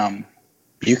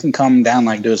 You can come down,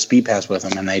 like, do a speed pass with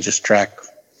them and they just track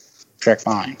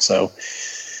fine. So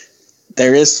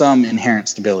there is some inherent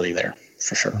stability there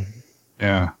for sure.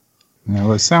 Yeah.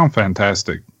 They sound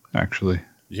fantastic, actually.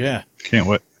 Yeah. Can't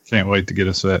wait to get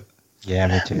a set. Yeah,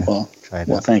 me too. Well,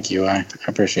 thank you. I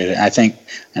appreciate it.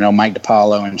 I know Mike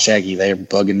DiPaolo and Shaggy, they're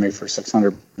bugging me for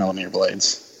 600 millimeter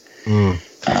blades.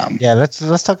 Yeah,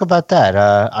 let's talk about that.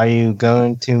 Are you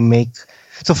going to make?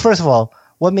 So first of all,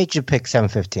 what made you pick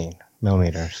 715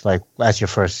 millimeters, like as your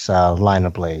first line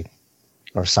of blade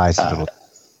or size of the blade?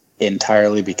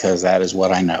 Entirely because that is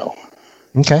what I know.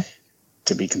 Okay.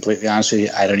 To be completely honest with you,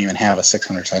 I don't even have a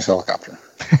 600 size helicopter.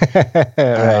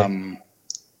 Right.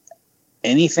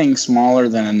 Anything smaller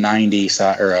than a 90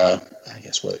 size, or a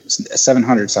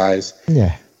 700 size.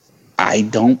 Yeah. I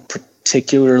don't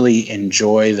particularly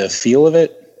enjoy the feel of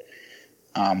it.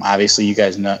 Obviously, you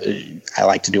guys know I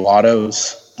like to do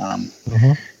autos.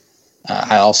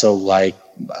 I also like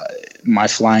my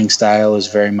flying style is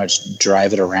very much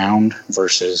drive it around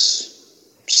versus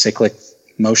cyclic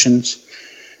motions.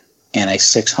 And a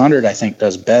 600, I think,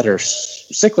 does better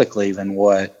cyclically than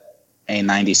what a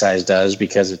 90 size does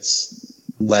because it's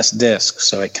less disc,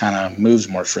 so it kind of moves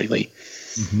more freely.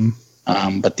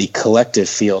 But the collective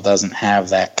feel doesn't have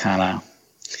that kind of.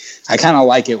 I kind of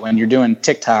like it when you're doing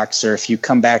TikToks, or if you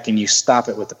come back and you stop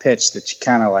it with the pitch, that you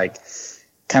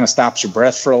kind of stops your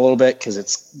breath for a little bit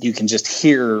because you can just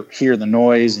hear the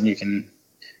noise and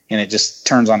it just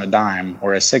turns on a dime.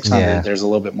 Whereas 600, there's a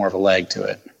little bit more of a lag to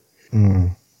it.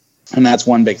 And that's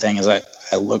one big thing is I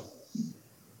looked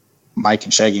Mike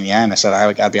and Shaggy in the eye and I said,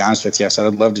 I got to be honest with you. I said,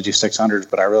 I'd love to do 600s,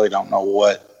 but I really don't know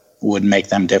what would make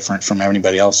them different from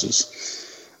anybody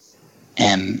else's.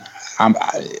 And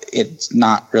it's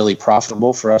not really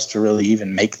profitable for us to really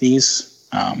even make these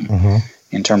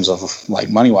in terms of like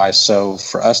money wise. So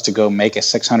for us to go make a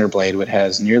 600 blade, which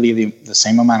has nearly the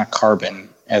same amount of carbon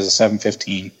as a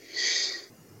 715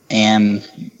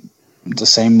 and the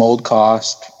same mold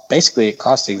cost, basically it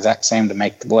costs the exact same to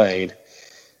make the blade,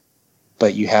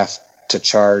 but you have to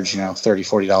charge, $30,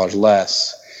 $40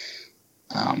 less.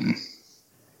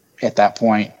 At that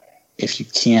point, if you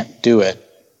can't do it,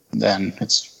 then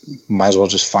might as well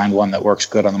just find one that works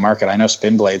good on the market. I know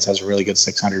Spin Blades has a really good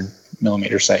 600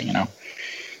 millimeter set,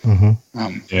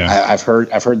 I've heard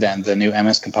that the new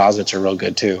MS composites are real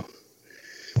good too.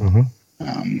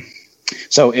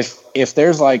 So if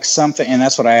there's like something, and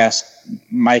that's what I asked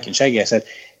Mike and Shaggy, I said,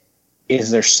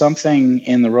 is there something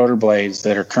in the rotor blades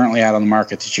that are currently out on the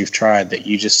market that you've tried that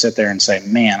you just sit there and say,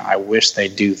 man, I wish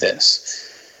they'd do this?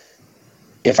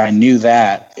 If I knew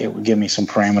that, it would give me some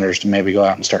parameters to maybe go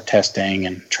out and start testing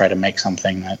and try to make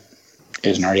something that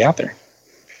isn't already out there.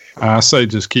 I say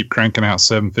just keep cranking out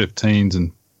 715s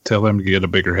and tell them to get a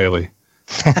bigger heli.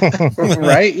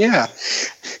 Right? Yeah.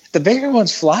 The bigger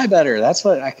ones fly better. That's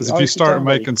what I. Because if you start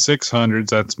making 600s,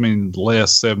 that means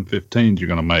less 715s you're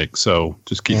going to make. So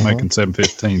just keep making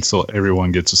 715s so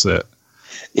everyone gets a set.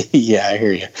 Yeah, I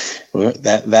hear you. Well,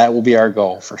 that will be our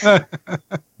goal for sure.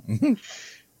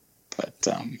 But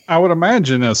I would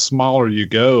imagine as smaller you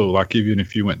go, like even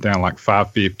if you went down like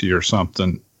 550 or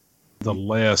something, the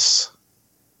less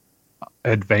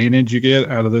advantage you get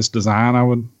out of this design. I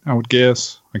would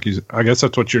guess. I guess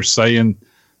that's what you're saying.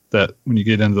 That when you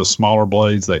get into the smaller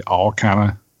blades, they all kind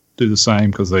of do the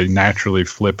same because they naturally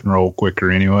flip and roll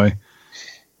quicker anyway.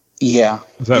 Yeah.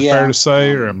 Is that fair to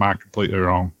say, or am I completely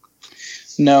wrong?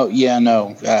 No.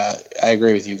 I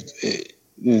agree with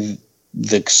you.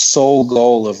 The sole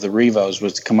goal of the Revos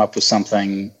was to come up with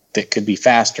something that could be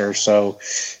faster, so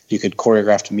you could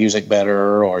choreograph the music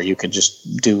better, or you could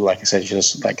just do, like I said,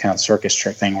 just that kind of circus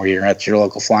trick thing where you're at your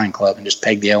local flying club and just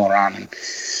peg the aileron and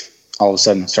all of a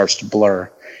sudden it starts to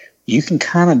blur. You can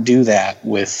kind of do that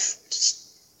with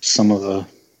some of the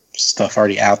stuff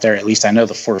already out there. At least I know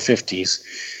the 450s.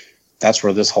 That's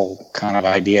where this whole kind of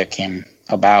idea came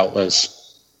about.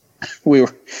 Was we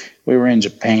were in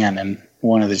Japan and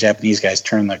one of the Japanese guys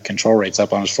turned the control rates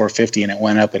up on his 450 and it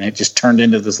went up and it just turned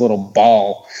into this little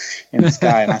ball in the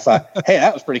sky. And I thought, hey,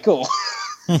 that was pretty cool.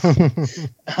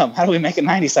 How do we make a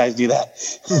 90 size do that?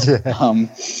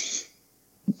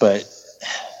 But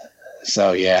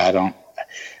so yeah,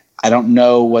 I don't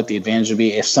know what the advantage would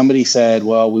be. If somebody said,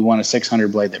 well, we want a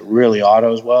 600 blade that really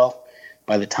autos well,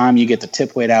 by the time you get the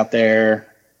tip weight out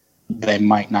there, they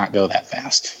might not go that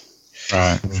fast.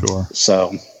 Right, sure.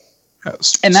 So,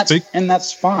 and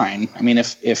that's fine. I mean,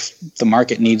 if the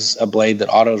market needs a blade that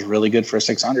autos really good for a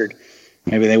 600,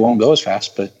 maybe they won't go as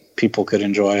fast, but people could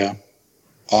enjoy a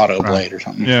auto blade or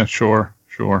something. Yeah, sure.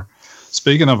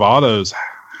 Speaking of autos,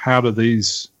 how do they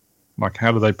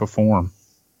perform?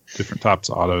 Different types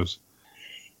of autos?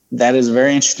 That is a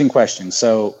very interesting question.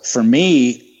 So for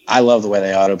me, I love the way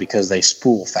they auto because they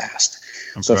spool fast.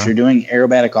 Okay. So if you're doing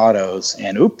aerobatic autos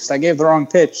and oops, I gave the wrong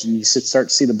pitch and you start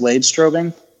to see the blade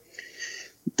strobing,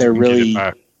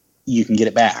 you can get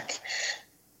it back.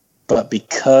 but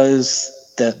because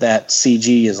that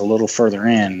CG is a little further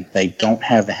in, they don't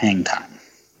have the hang time.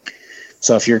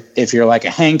 So if you're like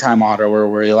a hang time autoer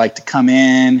where you like to come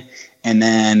in and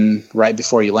then right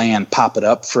before you land, pop it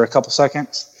up for a couple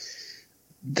seconds,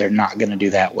 they're not going to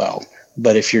do that well.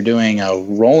 But if you're doing a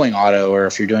rolling auto or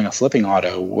if you're doing a flipping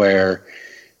auto where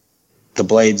the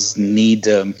blades need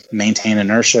to maintain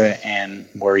inertia and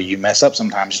where you mess up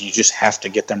sometimes, you just have to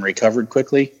get them recovered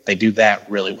quickly, they do that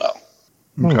really well.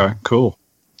 Okay, cool.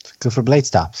 It's good for blade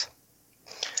stops.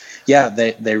 Yeah,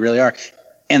 they really are.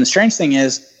 And the strange thing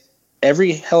is,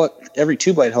 every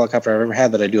two-blade helicopter I've ever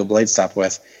had that I do a blade stop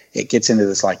with, it gets into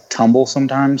this like tumble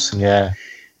sometimes. Yeah.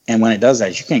 And when it does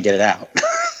that, you can't get it out.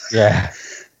 Yeah.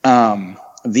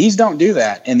 These don't do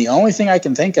that. And the only thing I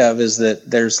can think of is that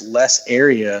there's less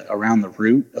area around the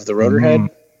root of the rotor head.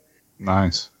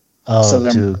 Nice. Oh,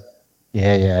 So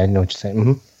yeah, I know what you're saying.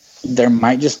 Mm-hmm. there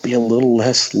might just be a little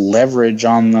less leverage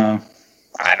on the,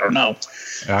 I don't know.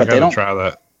 Yeah, I But they gotta don't- try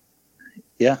that.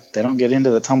 Yeah, they don't get into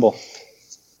the tumble.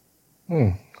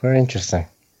 Very interesting.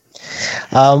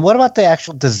 What about the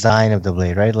actual design of the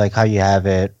blade, right? Like how you have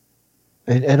it.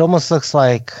 It almost looks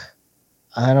like,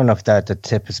 I don't know if the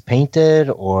tip is painted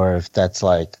or if that's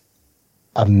like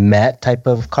a matte type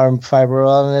of carbon fiber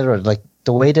on it, or like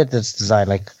the way that it's designed.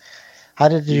 Like, how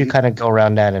did you kind of go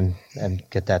around that and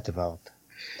get that developed?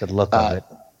 The look of it.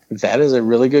 That is a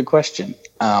really good question.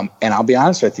 And I'll be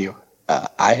honest with you.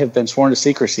 I have been sworn to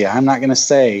secrecy. I'm not going to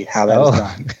say how that is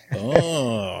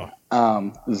done.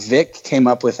 Oh, Vic came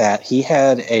up with that. He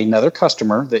had another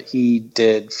customer that he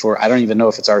did for, I don't even know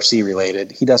if it's RC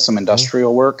related. He does some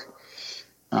industrial work,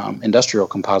 industrial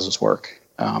composites work.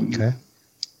 Okay.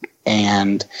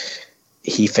 And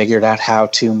he figured out how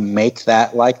to make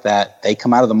that like that. They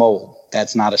come out of the mold.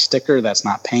 That's not a sticker. That's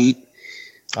not paint.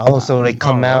 Oh, so they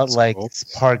come out that's like cool. it's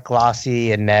part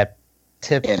glossy and that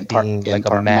tip And part, being and like a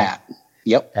part matte.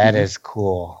 Yep. That is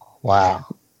cool. Wow.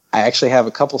 I actually have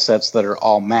a couple sets that are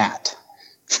all matte.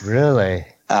 Really?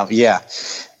 Yeah.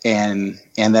 And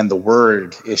then the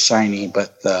word is shiny,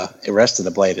 but the rest of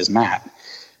the blade is matte.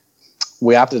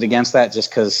 We opted against that just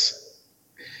because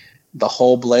the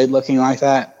whole blade looking like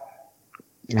that,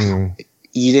 you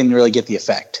didn't really get the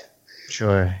effect.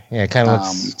 Sure. Yeah, it kind of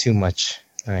looks too much.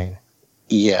 Right.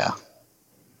 Yeah.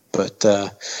 But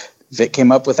Vic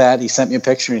came up with that. He sent me a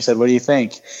picture and he said, "What do you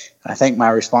think?" And I think my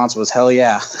response was, "Hell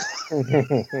yeah."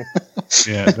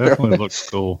 Yeah, it definitely looks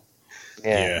cool.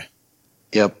 yeah.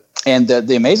 Yep. And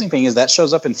the amazing thing is that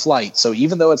shows up in flight. So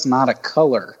even though it's not a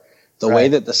color, the way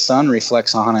that the sun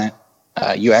reflects on it,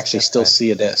 you actually still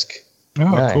see a disc. Oh,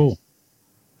 Nice. cool.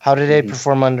 How did they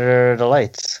perform under the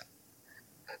lights?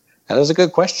 That is a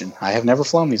good question. I have never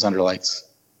flown these under lights.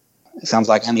 It sounds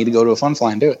like I need to go to a fun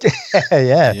fly and do it.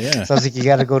 Yeah. Yeah. Sounds like you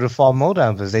got to go to Fall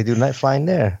Modown because they do night flying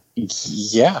there.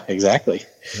 Yeah, exactly.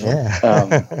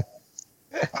 Yeah.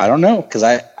 I don't know, because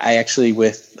I actually,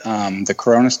 with the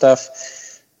Corona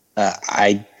stuff,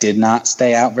 I did not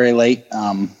stay out very late.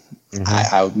 I'm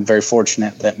very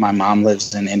fortunate that my mom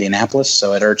lives in Indianapolis,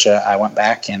 so at IRCHA I went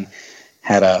back and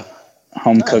had a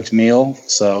home-cooked meal.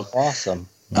 So Awesome.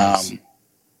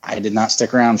 I did not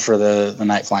stick around for the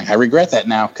night flying. I regret that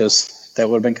now because that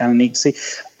would have been kind of neat to see.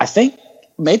 I think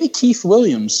maybe Keith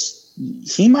Williams,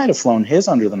 he might have flown his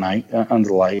under the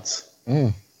lights.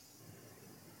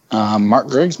 Mark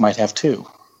Griggs might have too.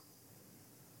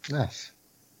 Nice.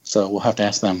 So we'll have to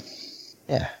ask them.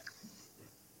 Yeah.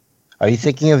 Are you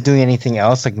thinking of doing anything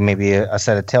else, like maybe a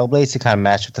set of tail blades to kind of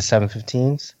match with the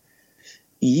 715s?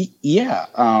 Yeah,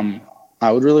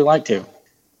 I would really like to.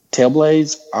 Tail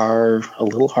blades are a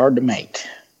little hard to make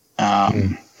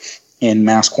in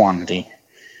mass quantity.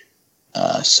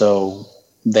 So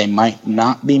they might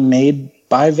not be made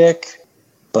by Vic,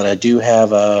 but I do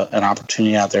have an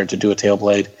opportunity out there to do a tail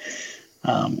blade,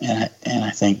 and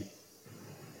I think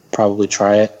probably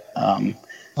try it. Oh,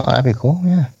 that'd be cool.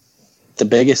 Yeah. The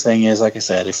biggest thing is, like I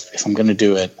said, if I'm going to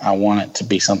do it, I want it to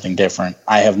be something different.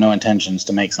 I have no intentions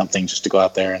to make something just to go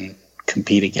out there and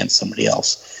compete against somebody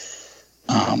else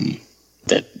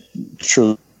that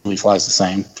truly flies the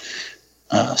same.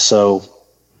 So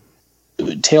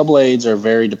tail blades are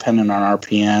very dependent on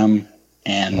RPM,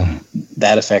 and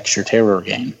that affects your tail rotor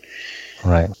gain.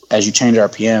 Right. As you change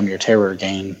RPM, your tail rotor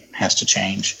gain has to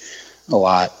change a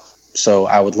lot. So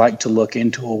I would like to look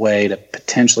into a way to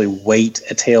potentially weight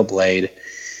a tail blade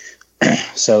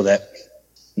so that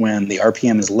when the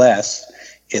RPM is less,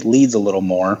 it leads a little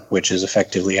more, which is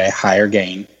effectively a higher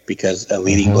gain because a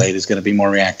leading blade is going to be more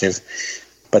reactive.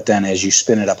 But then as you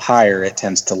spin it up higher, it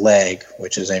tends to lag,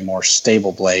 which is a more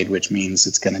stable blade, which means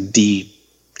it's going to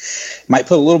might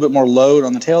put a little bit more load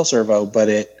on the tail servo, but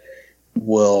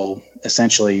will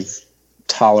essentially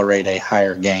tolerate a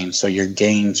higher gain. So your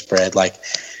gain spread, like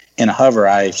in a hover,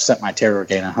 I set my Terror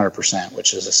gain 100%,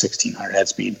 which is a 1600 head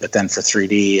speed. But then for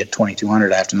 3D at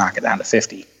 2200, I have to knock it down to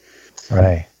 50.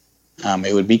 Right.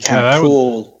 It would be kind of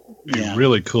cool. It'd be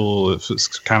really cool if it's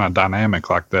kind of dynamic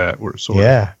like that. Where it's sort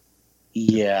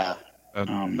yeah.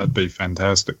 That'd be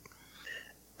fantastic.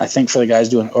 I think for the guys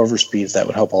doing overspeeds, that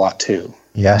would help a lot too.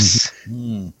 Yes.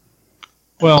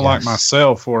 Well, like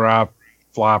myself, where I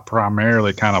fly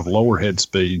primarily kind of lower head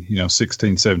speed,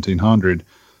 16, 1700,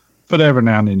 but every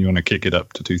now and then you want to kick it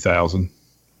up to 2000.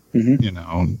 That'd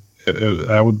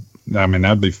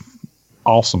be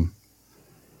awesome.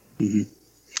 Mm-hmm.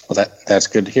 Well, that's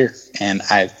good to hear. And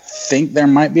I think there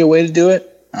might be a way to do it.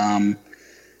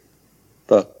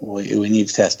 But we need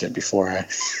to test it before I.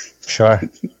 Sure.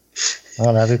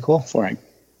 Oh, that'd be cool.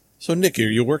 So, Nick, are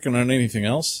you working on anything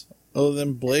else other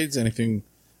than blades? Anything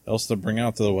else to bring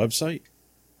out to the website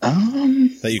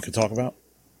that you could talk about?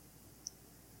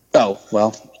 Oh,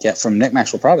 well, yeah, from Nick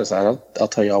Maxwell Products, I'll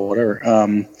tell you all whatever.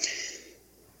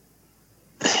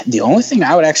 The only thing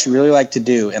I would actually really like to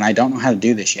do, and I don't know how to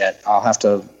do this yet, I'll have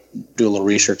to do a little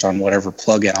research on whatever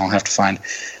plugin I'll have to find.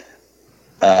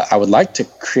 I would like to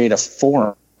create a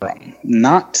forum,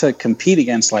 not to compete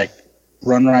against like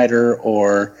RunRider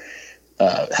or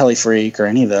HeliFreak or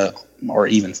any of the, or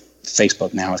even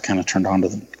Facebook now is kind of turned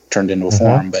into a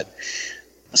forum, but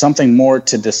something more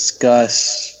to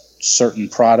discuss certain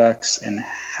products and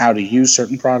how to use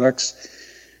certain products.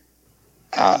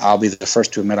 I'll be the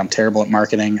first to admit I'm terrible at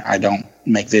marketing. I don't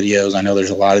make videos. I know there's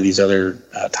a lot of these other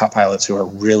top pilots who are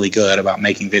really good about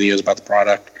making videos about the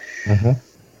product.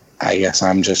 I guess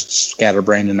I'm just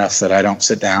scatterbrained enough that I don't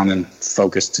sit down and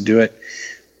focus to do it.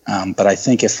 But I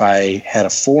think if I had a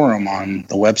forum on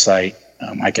the website,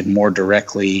 I could more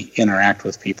directly interact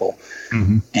with people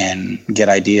and get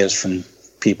ideas from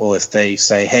people if they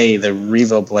say, hey, the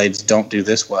Revo blades don't do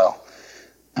this well.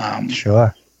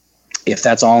 Sure. If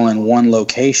that's all in one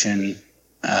location,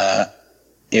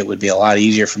 it would be a lot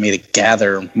easier for me to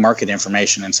gather market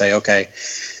information and say, okay,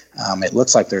 it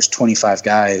looks like there's 25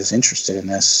 guys interested in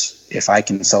this. If I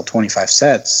can sell 25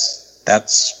 sets,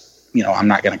 that's, I'm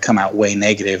not going to come out way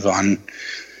negative on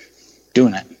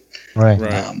doing it. Right.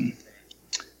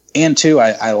 And two,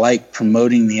 I like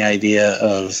promoting the idea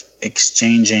of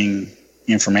exchanging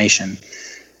information.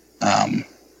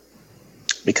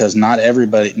 Because not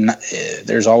everybody,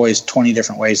 there's always 20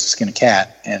 different ways to skin a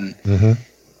cat. And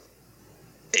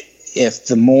if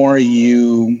the more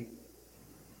you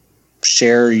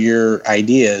share your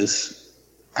ideas,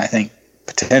 I think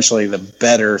potentially the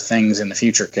better things in the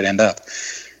future could end up.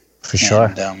 For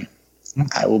sure. And,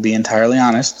 I will be entirely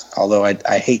honest, although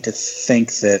I hate to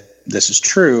think that this is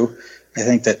true. I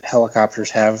think that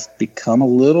helicopters have become a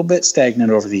little bit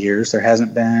stagnant over the years. There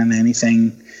hasn't been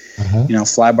anything,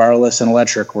 fly-barless and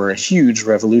electric were a huge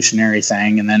revolutionary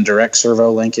thing, and then direct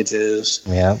servo linkages.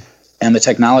 Yeah. And the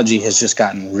technology has just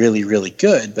gotten really, really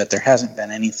good, but there hasn't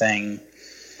been anything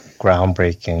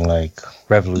groundbreaking, like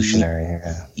revolutionary.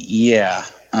 Yeah.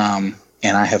 And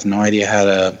I have no idea how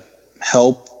to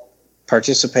help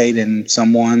participate in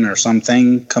someone or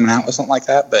something coming out with something like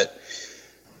that. But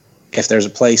if there's a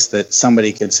place that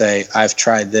somebody could say, I've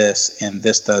tried this and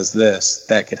this does this,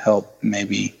 that could help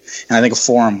maybe. And I think a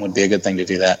forum would be a good thing to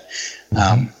do that.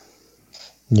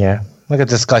 Yeah. Like a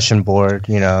discussion board,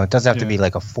 it doesn't have to be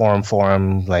like a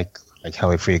forum like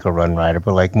HeliFreak or RunRider,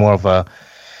 but like more of a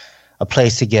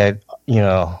place to get,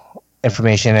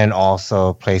 information and also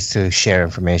a place to share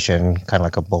information, kind of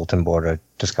like a bulletin board or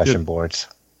discussion boards.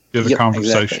 Get the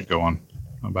conversation going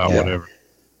about whatever.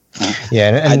 Yeah.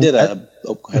 And I did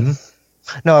go ahead.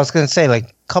 No, I was going to say,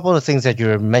 like, a couple of things that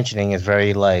you're mentioning is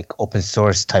very, like, open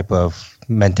source type of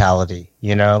mentality,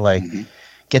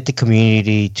 get the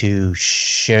community to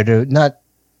share, not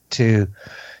to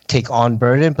take on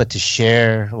burden, but to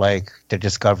share, like, their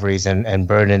discoveries and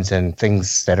burdens and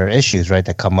things that are issues, right,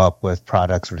 that come up with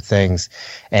products or things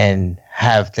and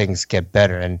have things get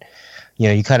better. And,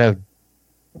 you kind of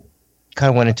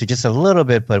went into just a little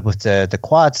bit, but with the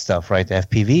quad stuff, right, the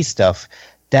FPV stuff,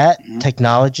 that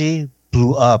technology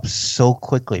blew up so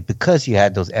quickly because you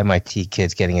had those MIT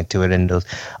kids getting into it and those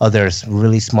other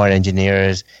really smart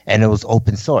engineers, and it was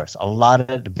open source. A lot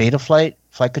of the Betaflight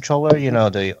flight controller,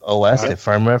 the OS, the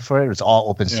firmware for it was all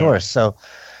open source. So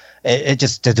it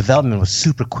just, the development was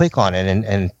super quick on it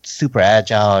and super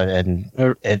agile. And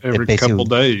every couple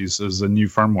days is a new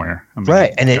firmware.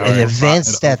 Right. And it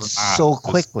advanced that so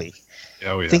quickly.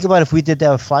 Oh, yeah. Think about if we did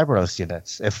that with Flybarless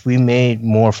units. If we made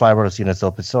more Flybarless units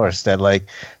open source, that like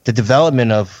the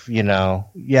development of,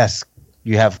 yes,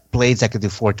 you have blades that could do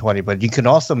 420, but you can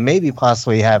also maybe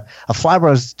possibly have a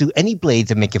Flybros do any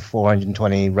blades and make it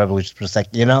 420 revolutions per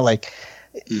second. You know, like,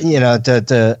 you know,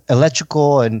 the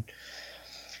electrical and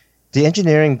the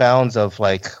engineering bounds of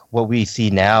like what we see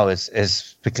now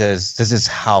is because this is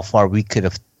how far we could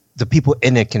have, the people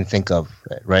in it can think of,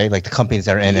 right? Like the companies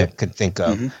that are in it can think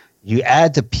of. You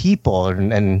add the people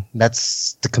and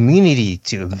that's the community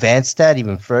to advance that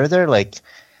even further. Like,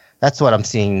 that's what I'm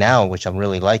seeing now, which I'm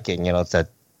really liking. You know, it's that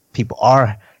people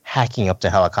are hacking up the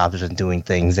helicopters and doing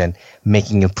things and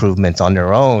making improvements on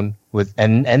their own with,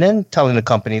 and then telling the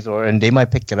companies, and they might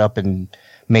pick it up and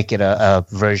make it a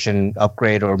version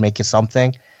upgrade or make it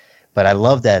something. But I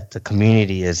love that the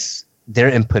community their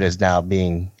input is now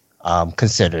being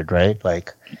considered, right?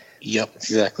 Like, yep,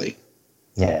 exactly.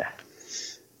 Yeah.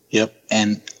 Yep.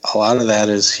 And a lot of that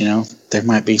is, you know, there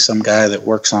might be some guy that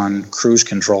works on cruise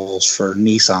controls for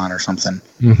Nissan or something.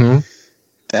 Mm-hmm.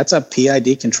 That's a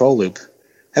PID control loop.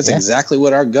 That's exactly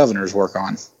what our governors work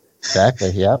on.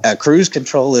 Exactly. Yeah. Cruise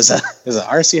control is a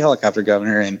RC helicopter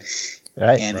governor, and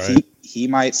he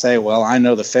might say, well, I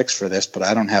know the fix for this, but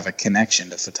I don't have a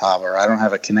connection to Futaba, or I don't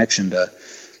have a connection to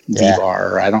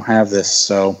V-Bar, or I don't have this.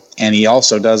 So, and he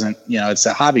also doesn't, you know, it's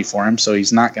a hobby for him, so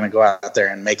he's not going to go out there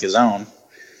and make his own.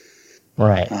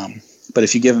 Right. But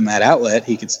if you give him that outlet,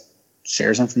 he could share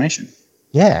his information.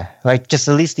 Yeah, like just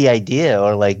at least the idea,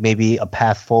 or like maybe a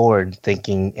path forward,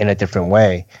 thinking in a different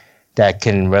way that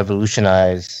can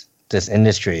revolutionize this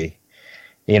industry.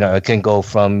 You know, it can go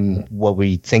from what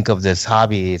we think of this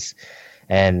hobbies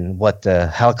and what the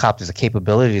helicopters, the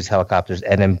capabilities of helicopters,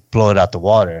 and then blow it out the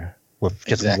water with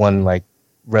just one like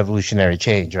revolutionary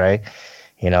change, right?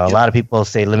 You know, a lot of people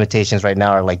say limitations right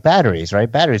now are like batteries,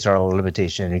 right? Batteries are a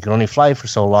limitation. You can only fly for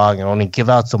so long and only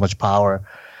give out so much power.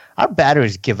 Our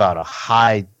batteries give out a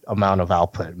high amount of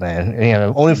output, man. You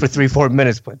know, only for 3-4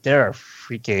 minutes, but they're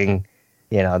freaking,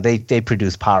 you know, they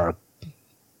produce power,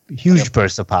 huge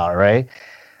bursts of power, right?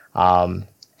 And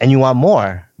you want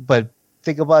more. But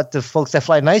think about the folks that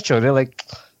fly Nitro. They're like,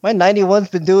 my 91's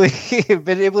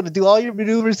been able to do all your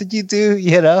maneuvers that you do,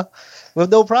 you know,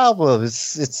 with no problem.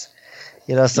 It's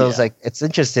you know, so it's like, it's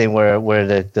interesting where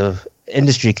the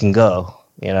industry can go,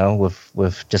 you know,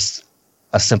 with just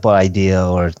a simple idea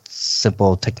or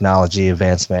simple technology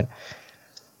advancement.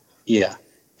 Yeah.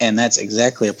 And that's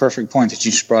exactly a perfect point that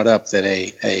you just brought up, that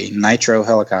a Nitro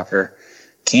helicopter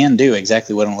can do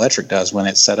exactly what an electric does when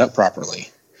it's set up properly.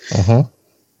 Mm-hmm.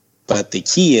 But the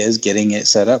key is getting it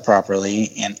set up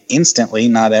properly, and instantly,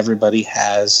 not everybody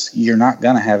you're not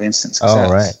going to have instant success.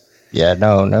 Oh, right. Yeah,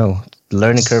 no.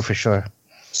 Learning curve for sure.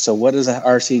 So what does a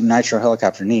RC Nitro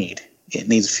helicopter need? It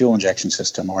needs a fuel injection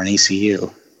system or an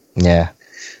ECU. Yeah.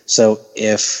 So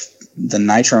if the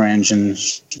Nitro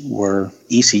engines were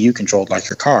ECU controlled like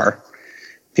your car,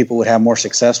 people would have more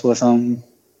success with them,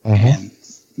 and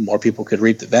more people could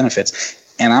reap the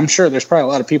benefits. And I'm sure there's probably a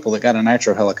lot of people that got a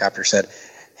Nitro helicopter said,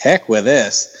 heck with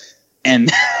this, and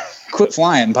quit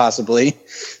flying possibly.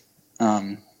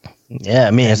 Yeah,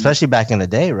 I mean, especially back in the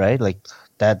day, right? Like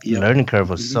that learning curve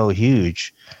was so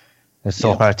huge. It's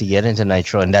so hard to get into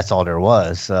Nitro, and that's all there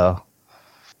was. So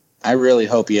I really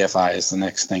hope EFI is the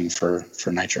next thing for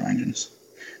Nitro engines.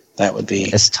 That would be...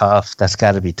 It's tough. That's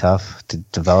got to be tough to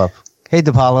develop. Hey,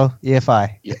 DePaulo,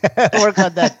 EFI. Yeah. Work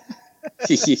on that.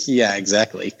 Yeah,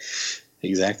 exactly.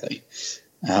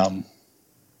 But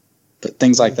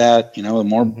things like that, you know, the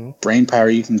more brain power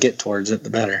you can get towards it,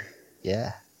 the better.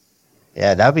 Yeah.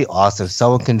 Yeah, that'd be awesome.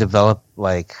 Someone can develop,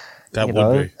 like... That would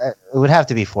be. It would have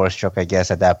to be 4-stroke, I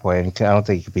guess, at that point. I don't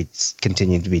think it could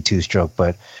continue to be 2-stroke,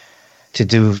 but to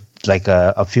do like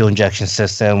a fuel injection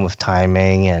system with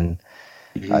timing and,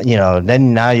 you know,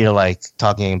 then now you're like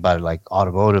talking about like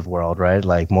automotive world, right?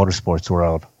 Like motorsports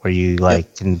world, where you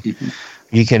like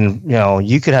you can, you know,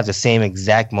 you could have the same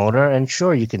exact motor, and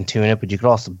sure, you can tune it, but you could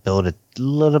also build it a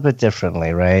little bit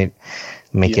differently, right?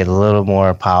 Make it a little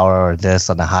more power or this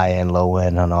on the high end, low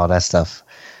end, and all that stuff.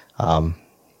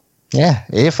 Yeah,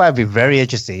 AFI would be very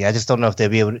interesting. I just don't know if they'll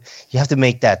be able to. You have to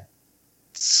make that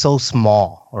so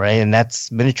small, right? And that's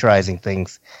miniaturizing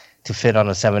things to fit on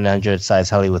a 700 size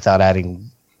heli without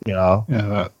adding, you know.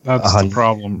 Yeah, that's the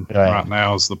problem right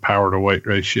now, is the power to weight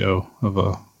ratio of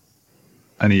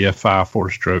an EFI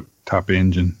 4-stroke type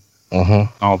engine.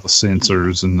 All the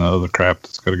sensors and the other crap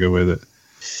that's got to go with it.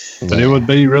 But it would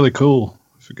be really cool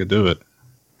if you could do it.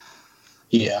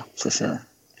 Yeah, for sure.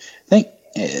 I think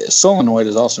solenoid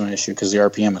is also an issue because the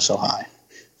RPM is so high.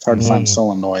 It's hard to find a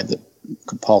solenoid that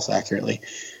could pulse accurately.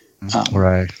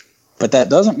 Right. But that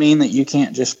doesn't mean that you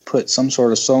can't just put some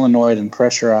sort of solenoid and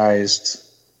pressurized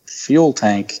fuel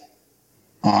tank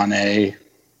on a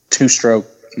 2-stroke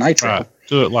Nitro. Right.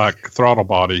 do it like throttle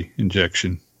body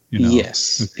injection.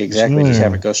 Yes, exactly. Just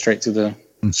have it go straight to the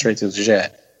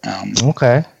jet.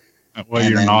 Okay. That way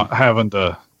you're not having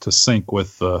to sync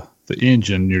with the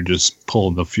engine. You're just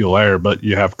pulling the fuel air, but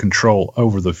you have control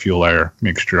over the fuel air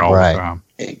mixture all the time.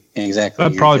 Exactly.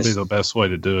 That'd probably be the best way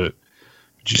to do it.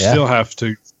 But you still have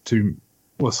to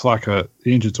with like the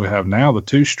engines we have now, the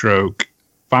 2-stroke,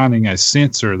 finding a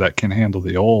sensor that can handle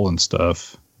the oil and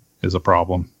stuff is a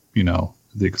problem.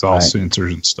 The exhaust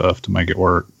sensors and stuff to make it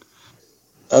work.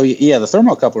 Oh yeah, the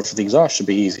thermocouple for the exhaust should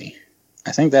be easy.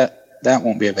 I think that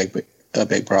won't be a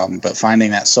big problem. But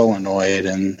finding that solenoid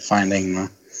and finding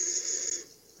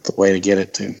the way to get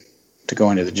it to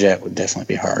go into the jet would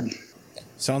definitely be hard.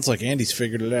 Sounds like Andy's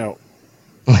figured it out.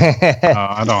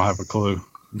 I don't have a clue.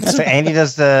 So Andy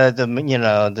does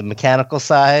the mechanical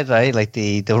side, right? Like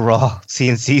the raw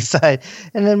CNC side,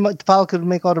 and then Paul could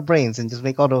make all the brains and just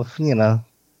make all the all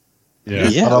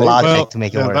the logic to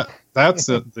make it work. That's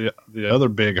the other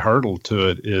big hurdle to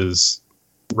it is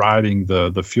writing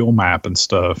the fuel map and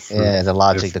stuff. The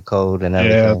logic, the code, and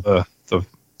everything. Yeah,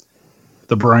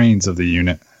 the brains of the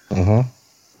unit. Mm-hmm.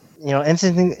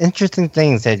 Interesting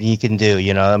things that you can do.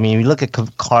 I mean, you look at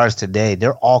cars today;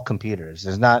 they're all computers.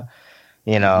 There's not,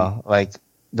 like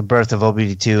the birth of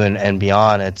OBD2 and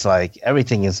beyond. It's like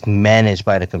everything is managed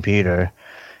by the computer,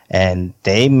 and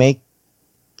they make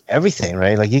everything,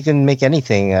 right? Like you can make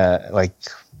anything like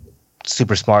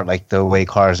super smart, like the way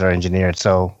cars are engineered.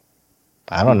 So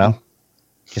I don't know.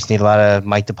 Just need a lot of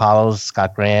Mike DiPaolos,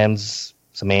 Scott Grahams,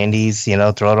 some Andys,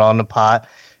 throw it all in the pot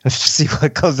and see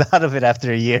what comes out of it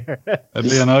after a year.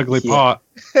 That'd be an ugly pot.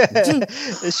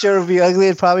 It sure would be ugly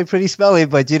and probably pretty smelly,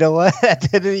 but you know what? At the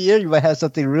end of the year, you might have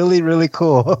something really, really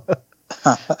cool.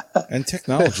 And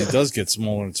technology does get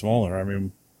smaller and smaller. I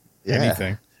mean,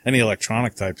 anything, any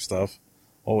electronic type stuff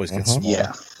always gets smaller.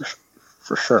 Yeah,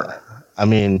 for sure. I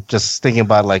mean, just thinking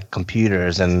about like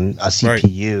computers and a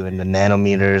CPU and the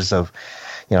nanometers of,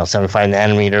 75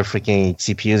 nanometer freaking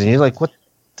CPUs, and you're like, what?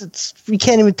 You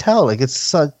can't even tell. Like it's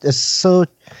so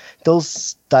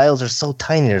those dials are so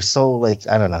tiny. They're so like,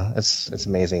 I don't know. It's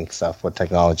amazing stuff what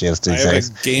technology is these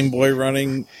days. I have a Game Boy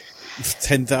running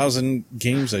 10,000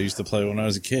 games I used to play when I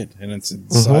was a kid, and it's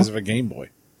the size of a Game Boy.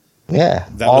 Yeah,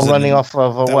 all running off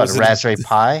of a Raspberry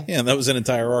Pi? Yeah, that was an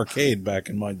entire arcade back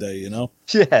in my day,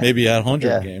 Yeah. Maybe I had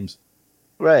 100 games.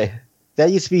 Right. That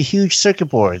used to be huge circuit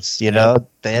boards, They had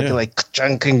to like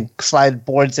chunk and slide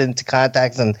boards into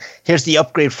contacts, and here's the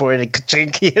upgrade for it, and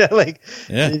chunk,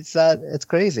 it's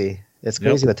crazy. It's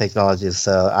crazy what technology is.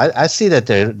 So I see that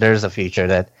there's a future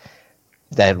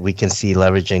that we can see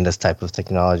leveraging this type of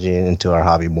technology into our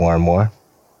hobby more and more.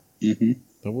 Mm-hmm.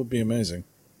 That would be amazing.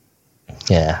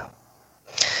 Yeah.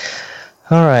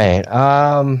 All right.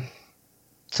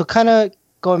 So kind of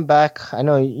going back, I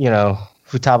know,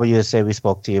 Futaba USA, we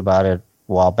spoke to you about it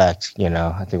a while back,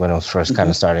 I think when it was first kind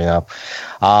of starting up.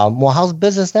 Well, how's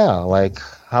business now? Like,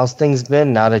 how's things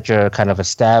been now that you're kind of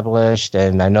established?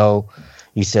 And I know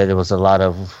you said it was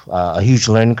a huge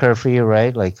learning curve for you,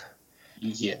 right? Like,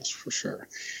 yes, for sure.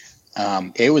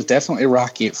 It was definitely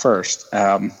rocky at first.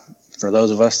 For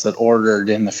those of us that ordered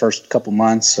in the first couple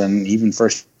months and even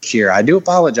first year, I do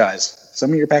apologize.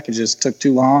 Some of your packages took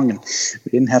too long and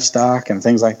we didn't have stock and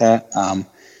things like that.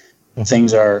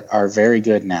 Things are very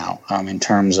good now in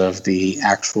terms of the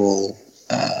actual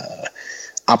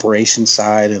operation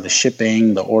side of the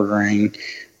shipping, the ordering.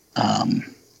 And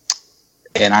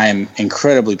I am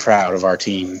incredibly proud of our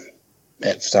team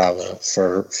at Futaba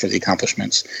for the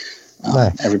accomplishments.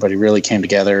 Nice. Everybody really came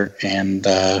together, and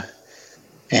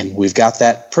we've got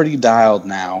that pretty dialed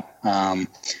now.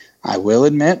 I will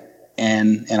admit,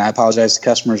 and I apologize to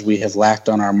customers, we have lacked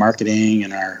on our marketing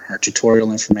and our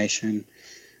tutorial information.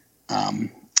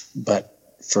 But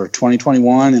for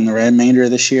 2021 and the remainder of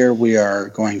this year, we are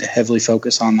going to heavily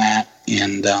focus on that.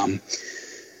 And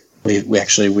we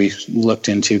looked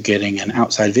into getting an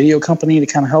outside video company to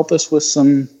kind of help us with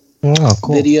some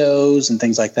videos and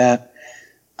things like that.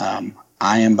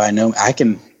 I am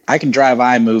I can drive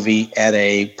iMovie at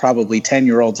a probably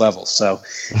 10-year-old level. So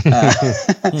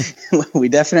we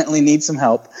definitely need some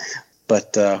help,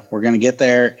 but we're going to get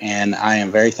there. And I am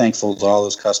very thankful to all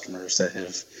those customers that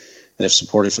have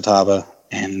supported Futaba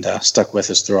and stuck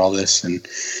with us through all this. And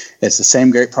it's the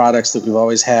same great products that we've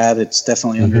always had. It's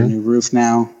definitely under a new roof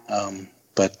now.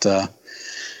 But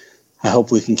I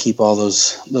hope we can keep all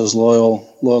those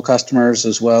loyal customers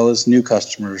as well as new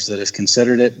customers that have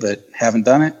considered it but haven't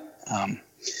done it.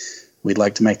 We'd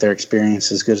like to make their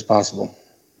experience as good as possible.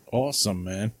 Awesome,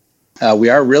 man. We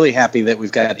are really happy that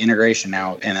we've got integration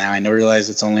now, and I realize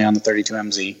it's only on the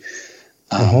 32MZ.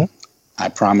 I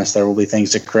promise there will be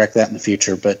things to correct that in the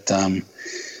future, but the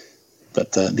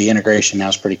integration now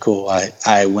is pretty cool.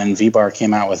 I when V-Bar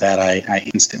came out with that, I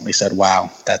instantly said,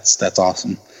 wow, that's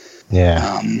awesome.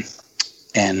 Yeah.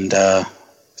 And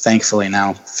thankfully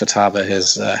now Futaba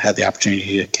has had the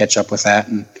opportunity to catch up with that,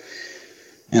 and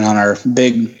on our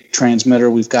big transmitter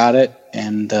we've got it,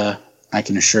 and I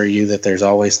can assure you that there's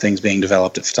always things being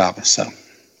developed at Futaba. So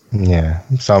yeah,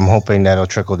 so I'm hoping that'll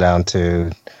trickle down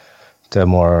to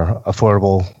more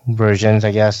affordable versions,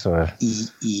 I guess, or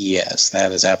yes,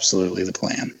 that is absolutely the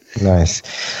plan. Nice.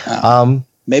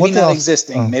 Maybe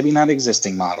not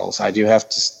existing models. I do have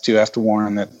to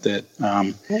warn that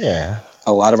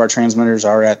a lot of our transmitters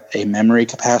are at a memory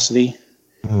capacity.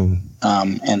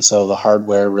 And so the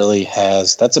hardware really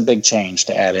that's a big change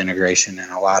to add integration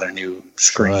and a lot of new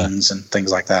screens and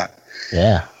things like that.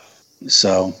 Yeah.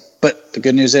 So, but the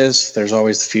good news is there's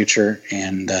always the future,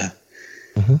 and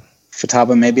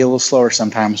Futaba may be a little slower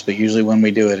sometimes, but usually when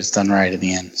we do it, it's done right in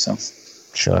the end. So,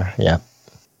 sure. Yeah.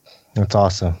 That's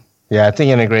awesome. Yeah. I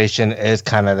think integration is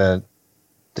kind of the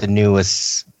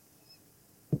newest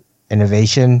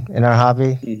innovation in our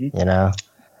hobby, you know.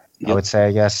 Yep. I would say,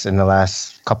 I guess, in the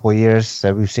last couple of years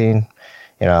that we've seen,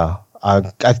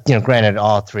 granted,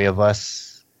 all three of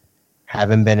us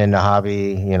haven't been in the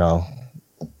hobby,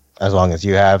 as long as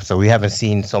you have. So we haven't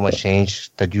seen so much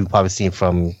change that you've probably seen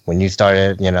from when you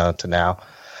started, to now.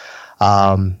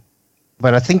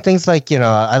 But I think things like,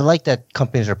 I like that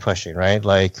companies are pushing, right?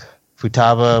 Like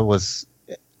Futaba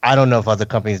I don't know if other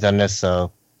companies done this,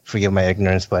 so forgive my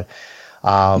ignorance, but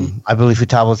I believe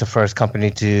Futaba was the first company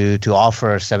to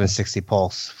offer 760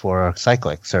 pulse for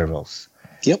cyclic servos.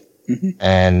 Yep.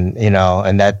 And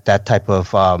and that type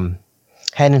of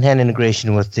hand-in-hand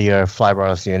integration with your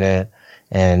Flybarless unit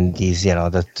and these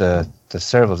the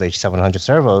servos, H700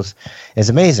 servos, is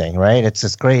amazing, right? It's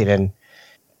just great. And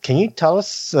can you tell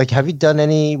us, like,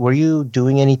 were you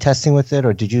doing any testing with it,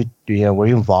 or did you were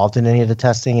you involved in any of the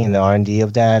testing and the R&D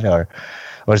of that, or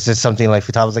is this something like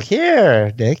Futaba was like,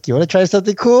 here, Nick, you want to try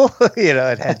something cool? It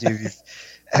had you these,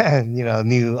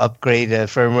 new upgraded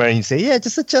firmware, and you say, yeah,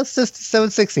 just adjust this to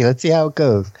 760. Let's see how it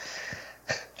goes.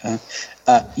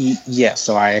 Yes,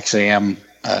 so I actually am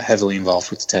heavily involved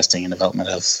with the testing and development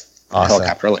of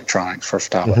helicopter electronics for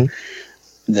Futaba.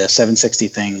 The 760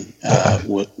 thing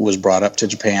was brought up to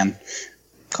Japan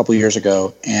a couple years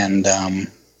ago, and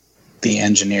the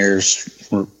engineers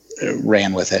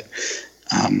ran with it.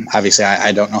 Obviously,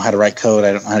 I don't know how to write code.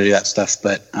 I don't know how to do that stuff.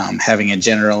 But having a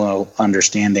general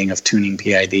understanding of tuning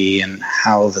PID and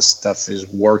how the stuff is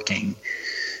working,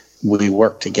 we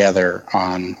work together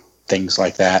on things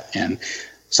like that. And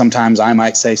sometimes I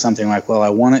might say something like, well, I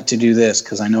want it to do this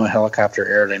because I know a helicopter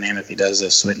aerodynamically does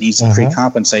this, so it needs to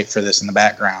pre-compensate for this in the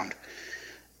background.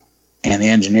 And the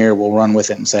engineer will run with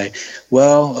it and say,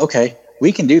 well, okay,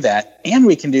 we can do that, and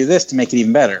we can do this to make it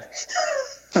even better.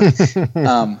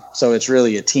 So it's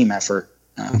really a team effort.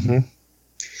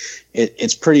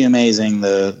 It's pretty amazing,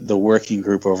 the working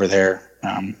group over there.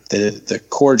 The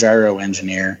core gyro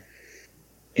engineer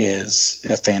is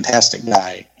a fantastic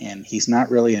guy, and he's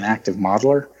not really an active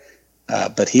modeler,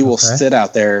 but he will sit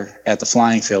out there at the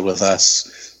flying field with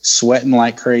us, sweating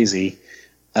like crazy,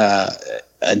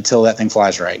 until that thing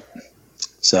flies right.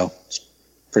 So it's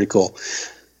pretty cool.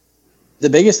 The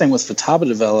biggest thing with Futaba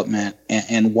development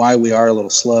and why we are a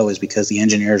little slow is because the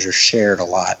engineers are shared a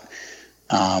lot.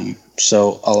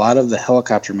 So a lot of the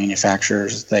helicopter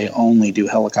manufacturers, they only do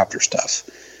helicopter stuff.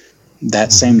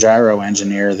 That same gyro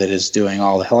engineer that is doing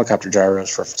all the helicopter gyros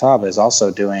for Futaba is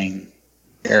also doing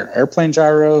airplane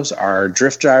gyros, our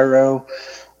drift gyro,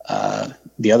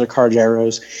 the other car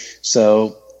gyros.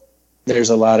 So there's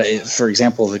a lot of, for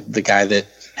example, the guy that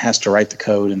has to write the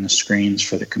code and the screens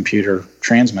for the computer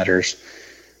transmitters,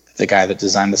 the guy that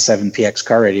designed the 7PX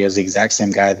car radio is the exact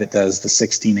same guy that does the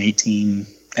 1618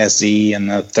 SZ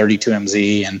and the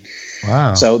 32MZ. And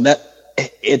wow. So that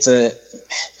it's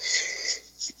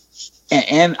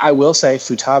and I will say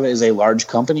Futaba is a large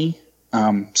company.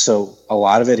 So a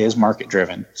lot of it is market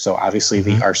driven. So obviously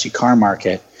the RC car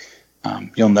market,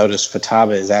 you'll notice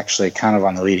Futaba is actually kind of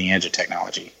on the leading edge of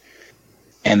technology.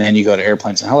 And then you go to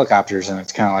airplanes and helicopters and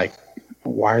it's kind of like,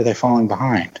 why are they falling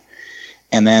behind?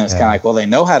 And then it's kind of like, well, they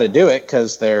know how to do it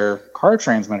because their car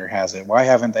transmitter has it. Why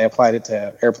haven't they applied it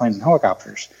to airplanes and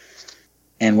helicopters?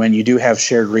 And when you do have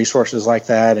shared resources like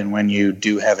that, and when you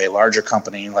do have a larger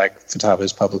company like Futaba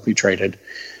is publicly traded,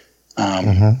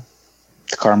 the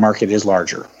car market is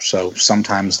larger. So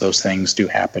sometimes those things do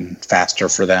happen faster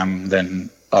for them than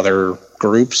other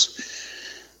groups.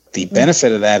 The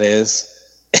benefit of that is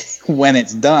when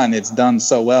it's done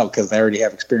so well because they already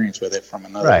have experience with it from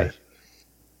another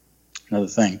another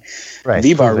thing. Right.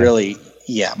 V-Bar really,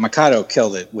 Mikado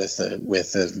killed it with the.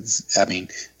 I mean,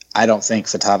 I don't think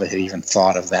Futaba had even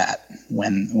thought of that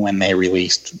when they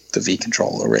released the V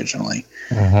Control originally.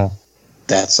 Mm-hmm.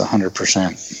 That's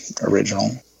 100%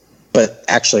 original. But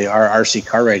actually, our RC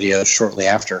car radio shortly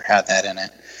after had that in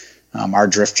it. Our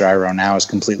drift gyro now is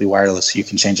completely wireless. You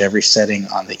can change every setting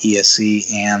on the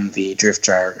ESC and the drift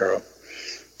gyro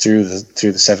through the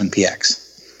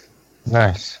 7PX.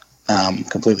 Nice.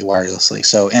 Completely wirelessly.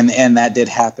 So, and that did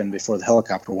happen before the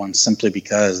helicopter one, simply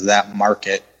because that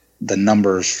market, the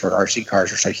numbers for RC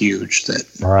cars are so huge that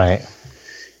right.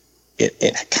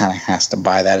 It kind of has to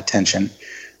buy that attention.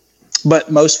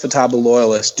 But most Futaba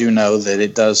loyalists do know that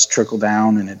it does trickle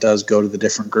down and it does go to the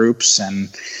different groups. And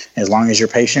as long as you're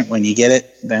patient when you get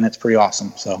it, then it's pretty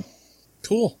awesome. So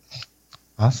cool.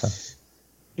 Awesome.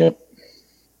 Yep.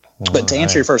 But to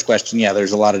answer your first question, yeah,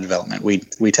 there's a lot of development. We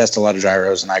test a lot of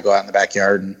gyros, and I go out in the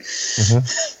backyard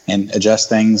and adjust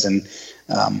things. And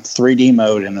 3D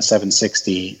mode and the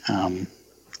 760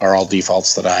 are all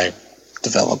defaults that I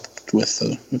developed with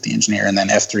the engineer. And then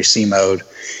F3C mode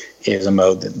is a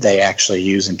mode that they actually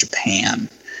use in Japan.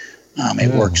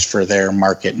 It works for their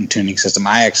market and tuning system.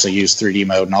 I actually use 3D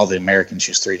mode, and all the Americans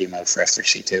use 3D mode for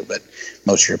F3C too, but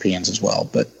most Europeans as well.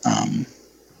 But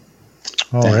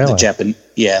really?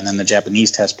 And then the Japanese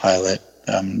test pilot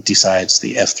decides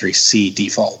the F3C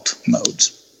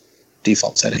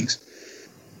default settings.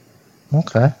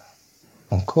 Okay.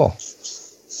 Oh, cool.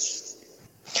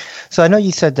 So I know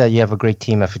you said that you have a great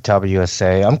team at Futaba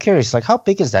USA. I'm curious, like, how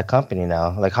big is that company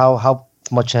now? Like, how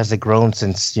much has it grown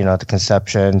since, the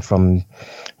conception from,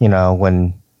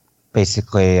 when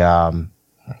basically, when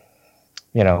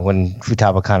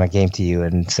Futaba kind of came to you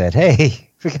and said, hey,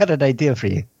 we got an idea for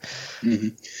you.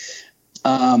 Mm-hmm.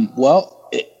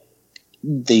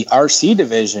 The RC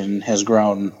division has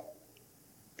grown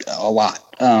a lot.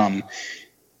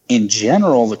 In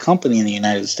general, the company in the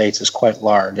United States is quite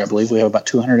large. I believe we have about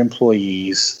 200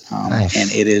 employees, nice.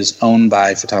 And it is owned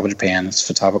by Futaba Japan. It's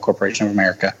Futaba Corporation of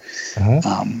America.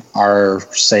 Our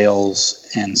sales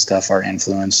and stuff are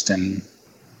influenced included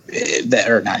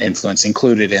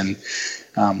in,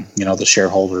 the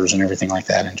shareholders and everything like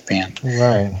that in Japan.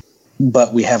 Right.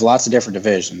 But we have lots of different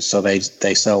divisions. So they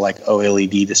sell like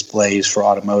OLED displays for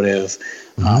automotive.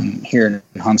 Here in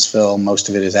Huntsville, most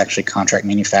of it is actually contract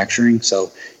manufacturing.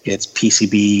 So it's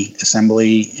PCB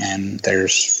assembly, and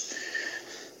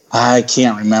I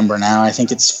can't remember now. I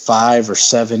think it's 5 or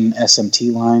 7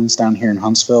 SMT lines down here in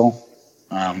Huntsville,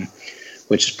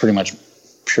 which is pretty much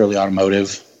purely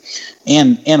automotive,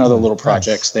 and other little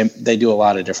projects. They do a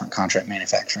lot of different contract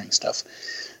manufacturing stuff.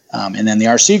 And then the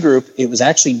RC group, it was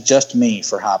actually just me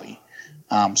for hobby.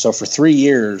 So for 3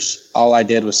 years, all I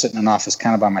did was sit in an office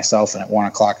kind of by myself, and at 1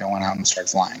 o'clock I went out and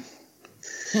started flying.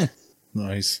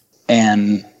 Nice.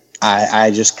 And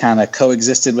I just kind of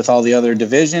coexisted with all the other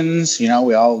divisions. We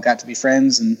all got to be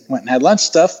friends and went and had lunch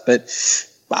stuff, but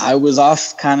I was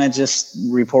off kind of just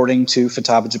reporting to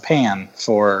Futaba Japan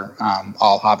for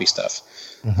all hobby stuff.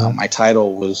 My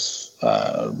title was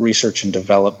Research and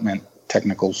Development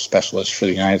Technical Specialist for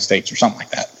the United States or something like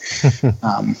that.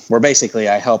 Where basically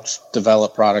I helped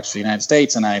develop products for the United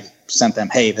States, and I sent them,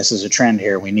 hey, this is a trend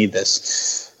here, we need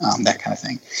this, that kind of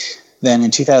thing. Then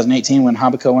in 2018, when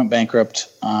Hobbico went bankrupt,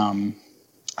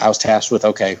 I was tasked with,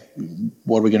 okay,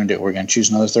 what are we going to do? We're going to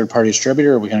choose another third-party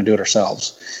distributor, or are we going to do it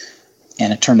ourselves?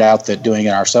 And it turned out that doing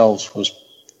it ourselves was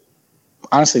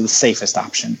honestly the safest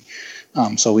option.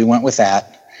 So we went with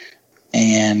that,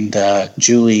 and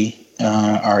Julie,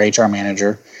 our HR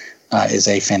manager, is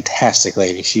a fantastic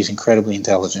lady. She's incredibly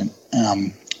intelligent.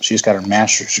 She's got her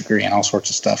master's degree and all sorts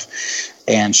of stuff.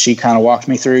 And she kind of walked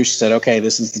me through. She said, okay,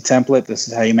 this is the template. This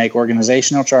is how you make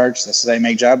organizational charts. This is how you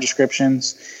make job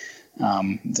descriptions.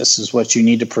 This is what you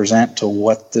need to present to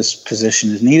what this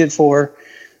position is needed for.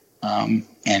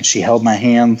 And she held my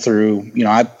hand through,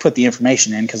 I put the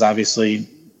information in because obviously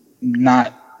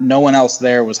no one else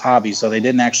there was hobby, so they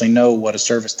didn't actually know what a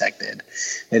service tech did.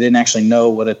 They didn't actually know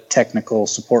what a technical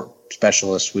support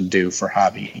specialist would do for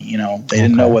hobby. They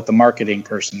didn't know what the marketing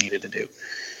person needed to do.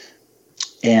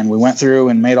 And we went through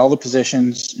and made all the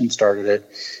positions and started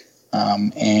it.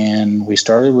 And we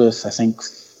started with, I think,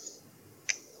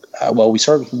 we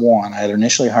started with one. I had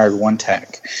initially hired one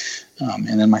tech,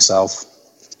 and then myself.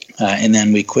 And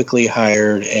then we quickly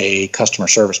hired a customer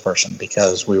service person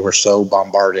because we were so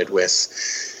bombarded with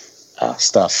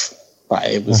stuff.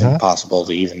 It was impossible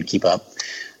to even keep up.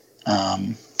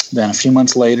 Then a few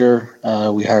months later,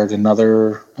 we hired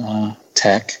another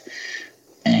tech.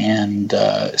 And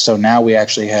so now we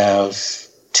actually have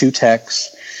 2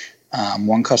 techs,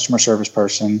 1 customer service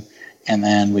person, And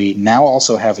then we now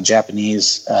also have a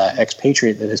Japanese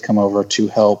expatriate that has come over to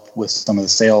help with some of the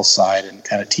sales side and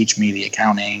kind of teach me the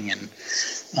accounting and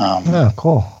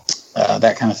cool.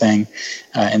 That kind of thing.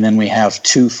 And then we have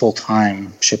 2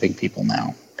 full-time shipping people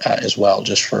now as well,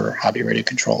 just for Hobby Radio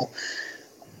Control.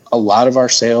 A lot of our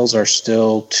sales are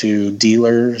still to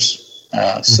dealers,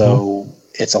 so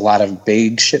it's a lot of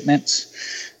big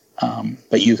shipments.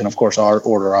 But you can, of course,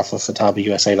 order off of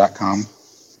FutabaUSA.com.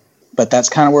 But that's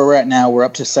kind of where we're at now. We're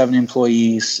up to 7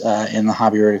 employees in the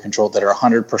Hobby Radio Control that are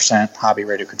 100% Hobby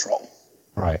Radio Control.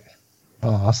 Right.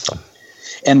 Oh, awesome.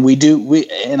 And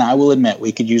and I will admit,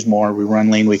 we could use more. We run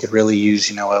lean. We could really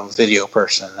use, a video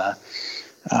person, all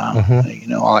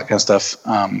that kind of stuff.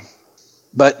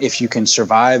 But if you can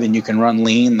survive and you can run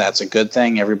lean, that's a good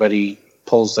thing. Everybody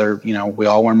pulls their, we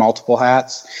all wear multiple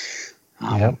hats.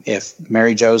 If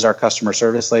Mary Jo's our customer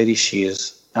service lady, she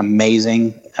is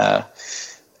amazing. I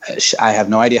have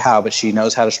no idea how, but she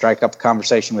knows how to strike up a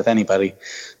conversation with anybody.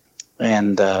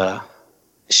 And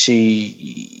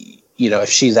she, if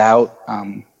she's out,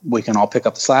 we can all pick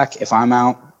up the slack. If I'm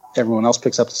out, everyone else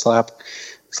picks up the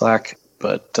slack.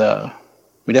 But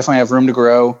we definitely have room to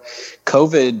grow.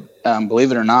 COVID,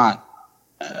 believe it or not,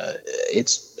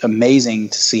 it's amazing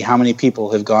to see how many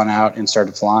people have gone out and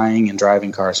started flying and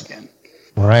driving cars again.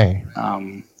 Right.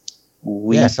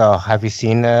 So have you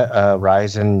seen a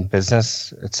rise in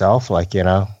business itself?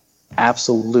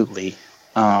 Absolutely.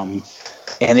 And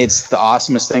it's the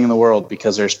awesomest thing in the world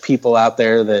because there's people out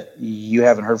there that you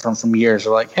haven't heard from years.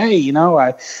 They're like, hey,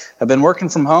 I've been working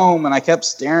from home and I kept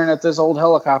staring at this old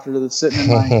helicopter that's sitting in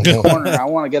my corner. I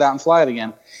want to get out and fly it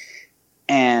again.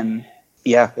 And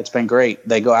yeah, it's been great.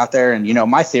 They go out there and,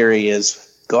 my theory is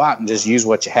go out and just use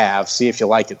what you have. See if you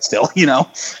like it still,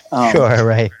 Sure,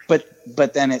 right.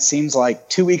 But then it seems like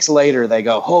 2 weeks later they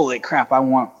go, holy crap, I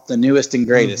want the newest and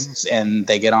greatest. And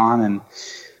they get on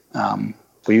and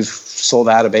we've sold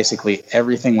out of basically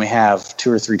everything we have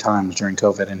 2 or 3 times during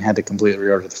COVID and had to completely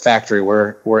reorder the factory.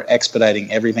 We're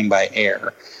expediting everything by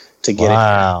air to get it.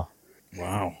 Wow.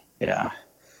 Yeah.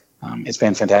 It's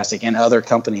been fantastic. And other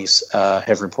companies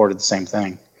have reported the same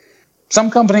thing. Some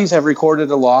companies have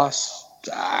recorded a loss.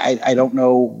 I don't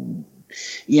know.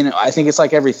 I think it's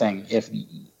like everything.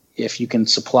 If you can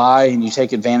supply and you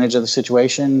take advantage of the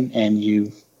situation and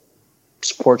you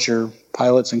support your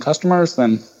pilots and customers,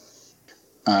 then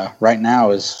right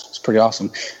now is pretty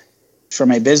awesome.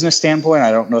 From a business standpoint,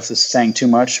 I don't know if this is saying too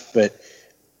much, but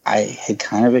I had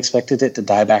kind of expected it to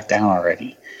die back down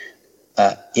already.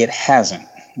 It hasn't,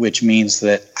 which means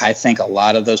that I think a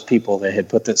lot of those people that had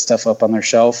put that stuff up on their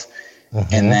shelf,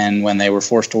 and then when they were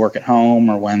forced to work at home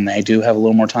or when they do have a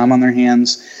little more time on their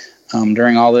hands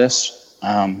during all this,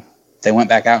 they went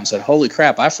back out and said, holy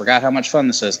crap, I forgot how much fun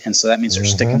this is. And so that means they're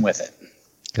sticking with it.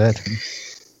 Good.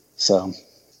 So,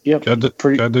 yep.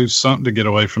 Gotta do something to get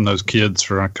away from those kids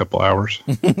for a couple hours.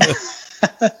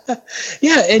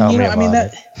 Yeah.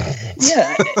 And,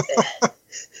 yeah.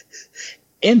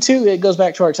 And two, it goes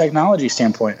back to our technology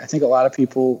standpoint. I think a lot of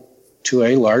people, to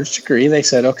a large degree, they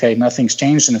said, okay, nothing's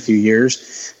changed in a few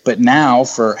years, but now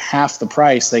for half the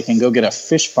price, they can go get a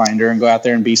fish finder and go out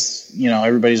there and be,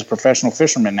 everybody's a professional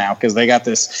fisherman now because they got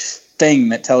this thing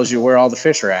that tells you where all the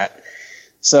fish are at.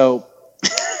 So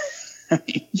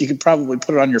you could probably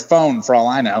put it on your phone for all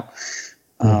I know.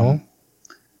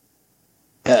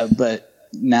 But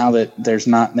now that there's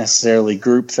not necessarily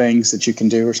group things that you can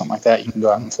do or something like that, you can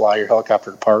go out and fly your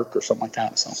helicopter to park or something like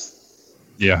that. So,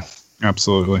 yeah,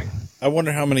 absolutely. I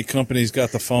wonder how many companies got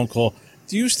the phone call.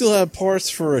 Do you still have parts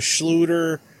for a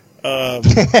Schluter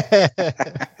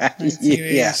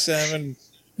 1987?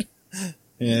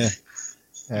 Yeah.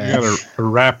 I got a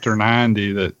Raptor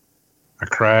 90 that I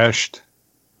crashed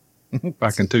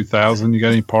back in 2000. You got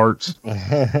any parts?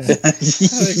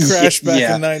 It crashed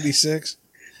back in 96.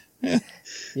 I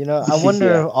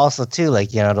wonder also too,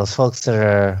 those folks that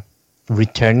are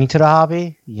returning to the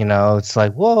hobby, it's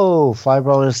like, whoa,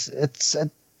 Flybro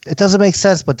it doesn't make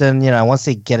sense. But then, once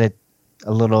they get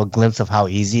a little glimpse of how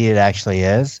easy it actually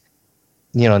is,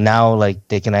 now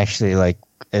they can actually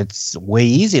it's way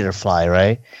easier to fly,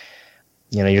 right?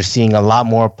 You're seeing a lot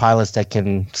more pilots that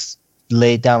can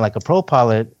lay it down like a pro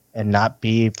pilot and not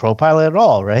be pro pilot at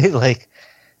all, right? Because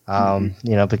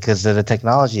of the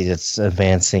technology that's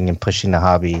advancing and pushing the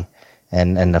hobby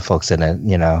and the folks in it,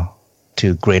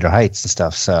 to greater heights and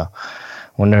stuff. So I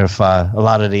wonder if a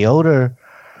lot of the older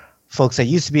folks that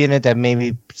used to be in it that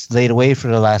maybe laid away for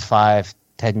the last 5-10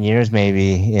 years,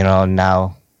 maybe,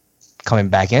 now coming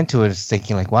back into it is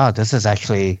thinking wow, this is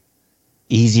actually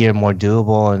easier, more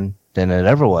doable than it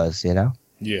ever was, Yeah.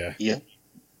 Yeah.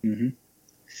 Mm-hmm.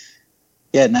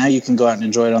 Yeah, now you can go out and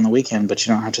enjoy it on the weekend, but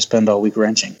you don't have to spend all week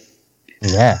wrenching.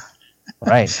 Yeah,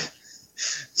 right.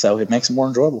 So it makes it more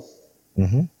enjoyable.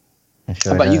 Mm-hmm.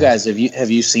 How about you guys? Have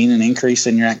you seen an increase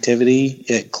in your activity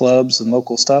at clubs and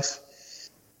local stuff?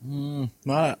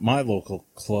 My local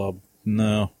club,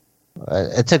 no.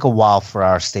 It took a while for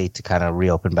our state to kind of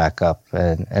reopen back up,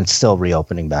 and still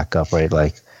reopening back up, right?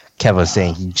 Like Kevin was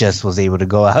saying, he just was able to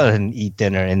go out and eat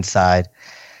dinner inside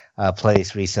a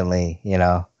place recently, you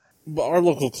know. But our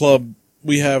local club,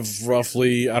 we have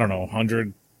roughly,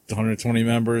 100, 120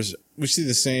 members. We see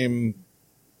the same,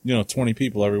 20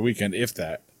 people every weekend, if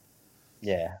that.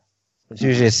 Yeah. It's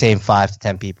usually the same 5 to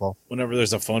 10 people. Whenever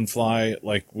there's a fun fly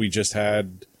like we just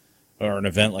had, or an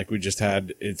event like we just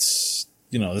had, it's,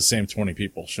 the same 20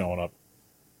 people showing up.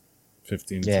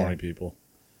 15 to 20 people.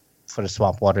 For the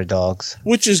swamp water dogs.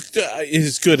 Which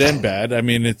is good and bad. I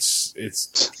mean, it's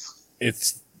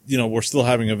we're still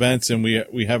having events and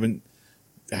we haven't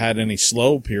had any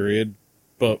slow period,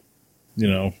 but,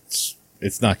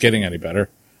 it's not getting any better.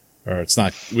 Or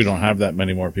we don't have that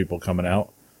many more people coming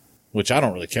out, which I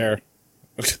don't really care.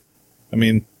 I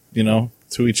mean,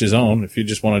 to each his own. If you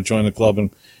just want to join the club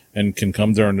and can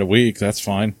come during the week, that's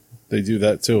fine. They do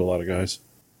that too, a lot of guys.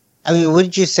 I mean,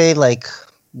 wouldn't you say, like,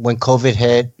 when COVID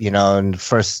hit, in the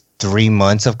first 3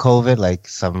 months of COVID, like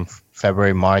some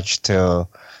February, March to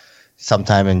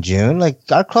sometime in June, like,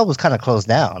 our club was kind of closed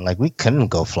down. Like, we couldn't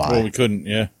go fly. Well, we couldn't,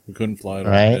 yeah. We couldn't fly at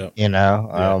all. Right?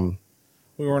 Yeah.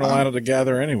 We weren't allowed to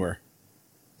gather anywhere.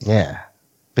 Yeah.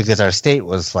 Because our state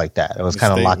was like that. It was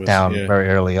kind of locked down very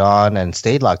early on and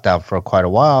stayed locked down for quite a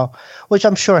while, which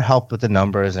I'm sure helped with the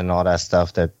numbers and all that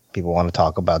stuff that people want to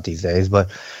talk about these days. But,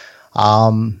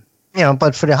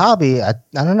 but for the hobby, I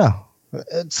don't know.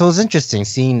 So it's interesting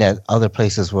seeing that other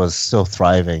places was still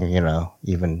thriving,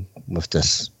 even with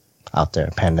this out there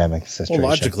pandemic situation.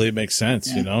 Well, logically, it makes sense,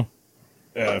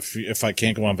 if I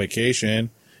can't go on vacation,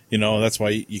 that's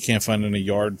why you can't find any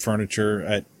yard furniture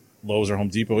at Lowe's or Home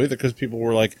Depot either, because people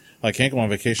were like, I can't go on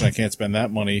vacation. I can't spend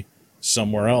that money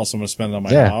somewhere else. I'm going to spend it on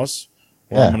my house,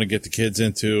 or I'm going to get the kids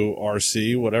into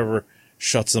RC, whatever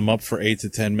shuts them up for 8 to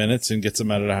 10 minutes and gets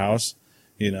them out of the house.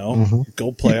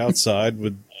 Go play outside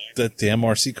with that damn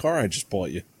RC car I just bought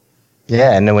you.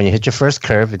 Yeah, and then when you hit your first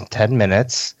curve in 10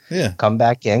 minutes, come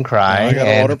back in, cry,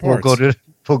 and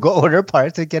we'll go order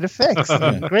parts and get it fixed.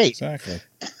 Great. Exactly.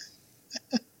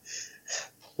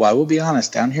 Well, I will be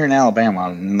honest, down here in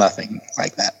Alabama, nothing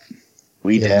like that.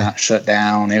 We did not shut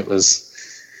down. It was,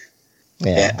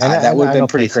 that would have been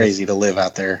pretty crazy to live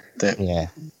out there. That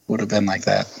would have been like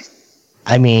that.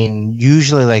 I mean,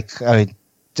 usually,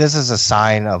 this is a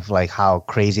sign of like how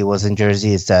crazy it was in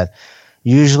Jersey. Is that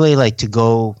usually like to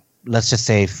go, let's just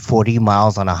say 40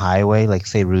 miles on a highway, like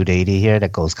say Route 80 here,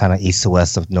 that goes kind of east to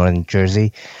west of northern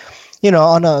Jersey.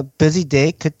 On a busy day,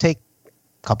 it could take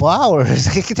couple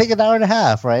hours. It could take an hour and a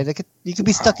half, right? You could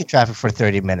be stuck in traffic for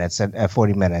 30 minutes at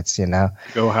 40 minutes,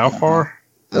 Go how far?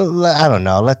 I don't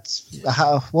know.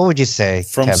 What would you say,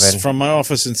 Kevin? From my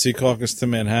office in Secaucus to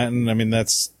Manhattan, I mean,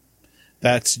 that's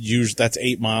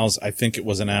 8 miles. I think it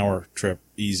was an hour trip,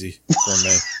 easy for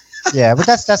me. Yeah, but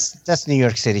that's New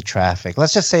York City traffic.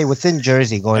 Let's just say within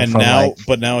Jersey going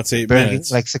but now it's 8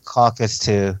 minutes. Like Secaucus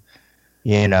to,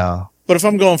 But if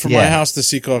I'm going from my house to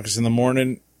Secaucus in the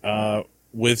morning,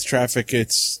 with traffic,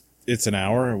 it's an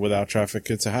hour. Without traffic,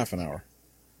 it's a half an hour.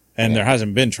 And there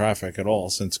hasn't been traffic at all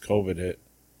since COVID hit.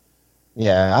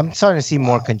 Yeah, I'm starting to see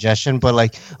more congestion.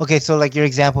 But so your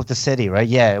example of the city, right?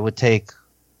 Yeah, it would take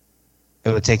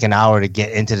an hour to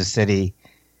get into the city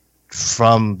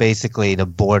from basically the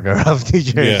border of New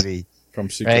Jersey. From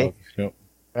Secaucus, right? Yep.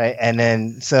 Right, and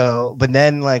then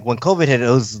when COVID hit, it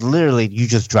was literally you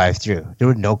just drive through. There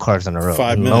were no cars on the road.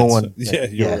 5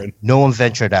 minutes. No one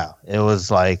ventured out. It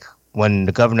was like when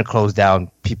the governor closed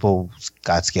down, people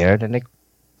got scared and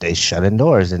they shut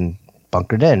indoors and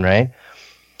bunkered in. Right,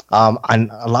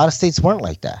 and a lot of states weren't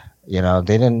like that.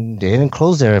 They didn't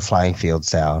close their flying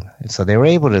fields down, and so they were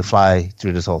able to fly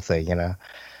through this whole thing.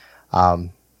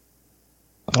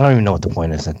 I don't even know what the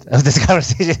point is of this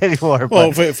conversation anymore.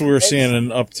 Well, if we were seeing an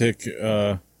uptick,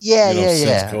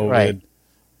 since COVID, right,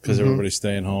 because everybody's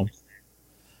staying home.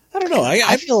 I don't know.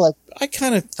 I feel like I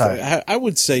kind of I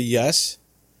would say yes,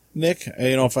 Nick.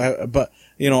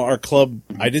 Our club.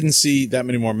 I didn't see that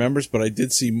many more members, but I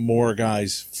did see more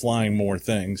guys flying more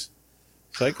things.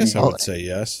 So I guess I would say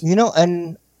yes.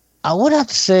 And I would have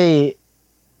to say,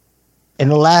 in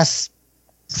the last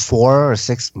 4 or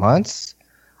 6 months,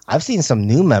 I've seen some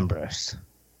new members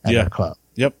at our club.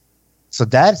 Yep. So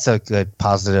that's a good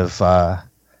positive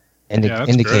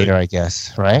indicator, great. I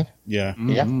guess, right? Yeah.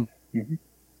 Mm-hmm.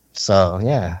 So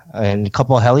yeah, and a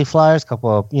couple of heli flyers, couple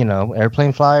of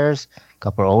airplane flyers,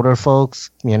 couple of older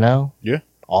folks, Yeah.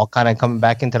 all kind of coming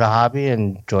back into the hobby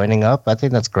and joining up. I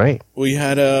think that's great. We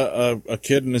had a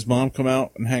kid and his mom come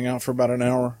out and hang out for about an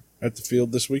hour at the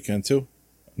field this weekend too.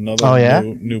 Another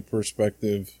new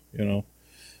perspective, Yeah,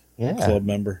 club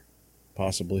member,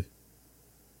 possibly.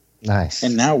 nice.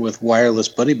 And now with wireless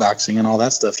buddy boxing and all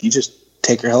that stuff, you just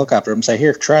take your helicopter and say,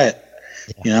 "Here, try it."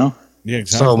 Yeah,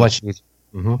 exactly. So much easier.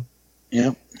 Mm-hmm.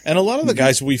 Yeah. And a lot of the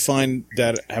guys we find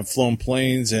that have flown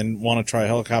planes and want to try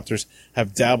helicopters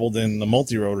have dabbled in the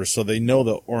multi-rotor, so they know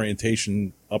the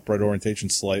upright orientation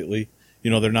slightly.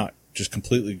 They're not just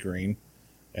completely green.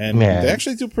 And they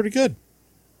actually do pretty good.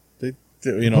 They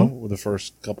with the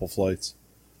first couple flights.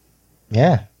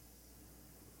 Yeah.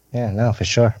 Yeah, no, for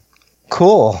sure.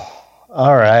 Cool.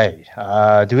 All right.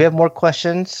 Do we have more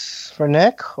questions for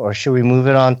Nick, or should we move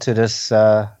it on to this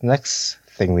next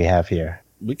thing we have here?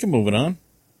 We can move it on.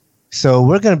 So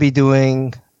we're going to be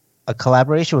doing a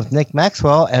collaboration with Nick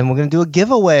Maxwell, and we're going to do a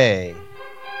giveaway.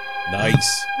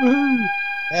 Nice.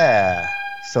 Yeah.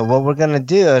 So what we're going to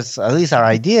do is, at least our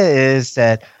idea is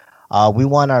that we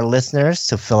want our listeners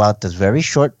to fill out this very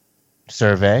short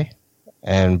survey.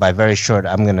 And by very short,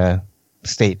 I'm going to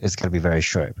state it's going to be very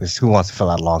short, because who wants to fill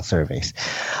out long surveys?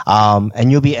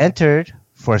 And you'll be entered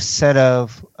for a set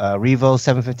of Revo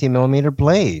 715mm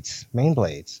blades, main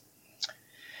blades.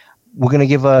 We're going to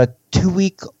give a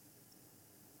 2-week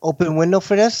open window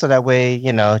for this, so that way,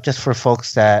 just for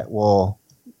folks that will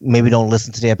maybe don't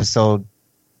listen to the episode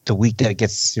the week that it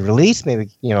gets released, maybe,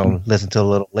 listen to it a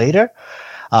little later.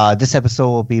 This episode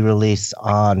will be released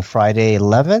on Friday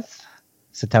 11th,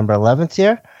 September 11th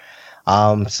here.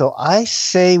 So I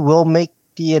say we'll make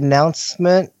the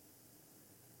announcement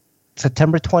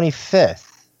September 25th.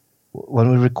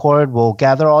 When we record, we'll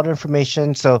gather all the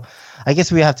information. So I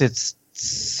guess we have to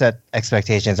set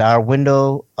expectations. Our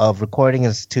window of recording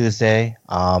is Tuesday,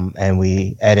 and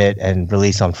we edit and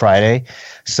release on Friday.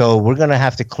 So we're going to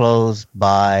have to close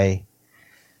by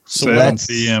 7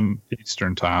 p.m.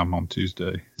 Eastern time on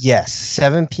Tuesday. Yes,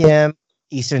 7 p.m.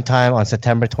 Eastern time on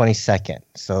September 22nd.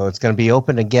 So it's going to be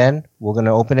open again. We're going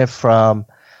to open it from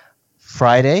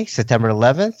Friday, September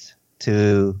 11th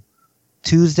to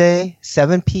Tuesday,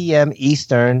 7 p.m.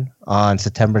 Eastern on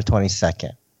September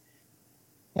 22nd.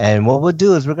 And what we'll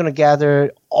do is we're going to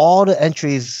gather all the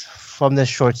entries from this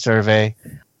short survey,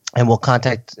 and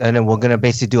and then we're going to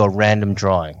basically do a random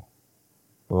drawing.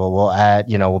 We'll add,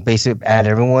 we'll basically add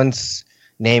everyone's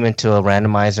name into a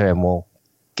randomizer, and we'll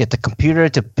get the computer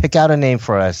to pick out a name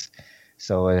for us.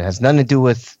 So it has nothing to do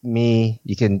with me.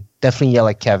 You can definitely yell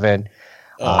at Kevin.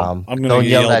 I'm going to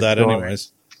yell at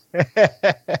anyways.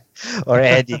 Or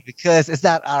Andy, because it's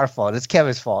not our fault. It's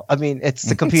Kevin's fault. I mean, it's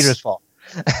the computer's fault.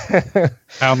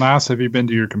 How nice have you been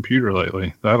to your computer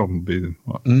lately? That'll be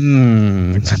what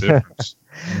makes a difference.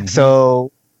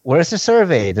 So where's the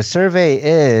survey? The survey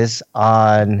is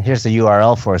on, here's the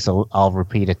URL for it, so I'll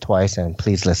repeat it twice, and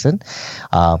please listen.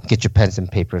 Get your pens and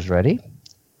papers ready,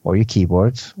 or your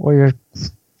keyboards, or your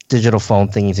digital phone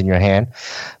thingies in your hand.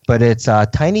 But it's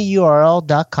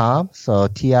tinyurl.com, so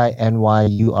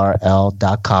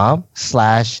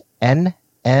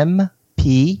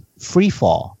tinyurl.com/NMP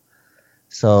freefall.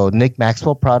 So Nick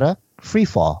Maxwell product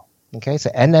freefall. Okay, so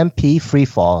NMP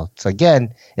freefall. So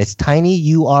again, it's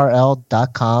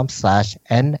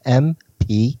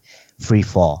tinyurl.com/NMP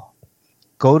freefall.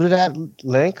 Go to that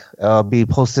link. It'll be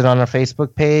posted on our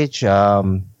Facebook page.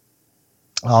 I'll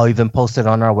even post it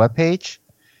on our webpage.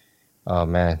 Oh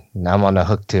man, now I'm on the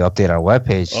hook to update our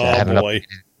webpage. Oh I haven't boy,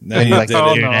 now in you like did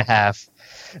a it. year and a half.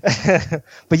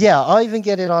 But yeah, I'll even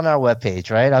get it on our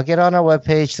webpage, right? I'll get it on our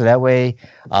webpage, so that way,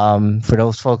 for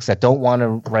those folks that don't want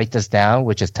to write this down,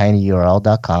 which is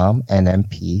tinyurl.com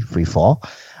NMP freefall,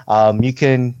 you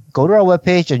can go to our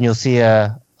webpage and you'll see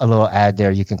a little ad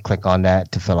there. You can click on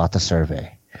that to fill out the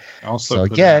survey. Also, So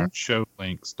put again- in our show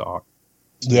link stock.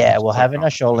 Yeah, we'll have it in our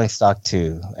show link stock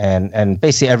too, and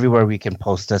basically everywhere we can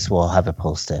post this, we'll have it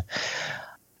posted.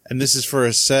 And this is for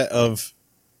a set of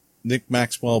Nick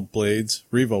Maxwell blades,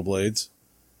 Revo blades,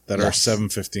 that are Yes.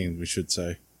 715, we should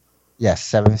say. Yes,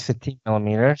 715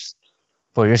 millimeters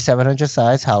for your 700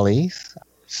 size Hollies.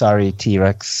 Sorry,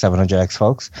 T-Rex 700X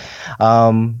folks.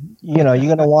 You're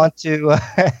gonna want to.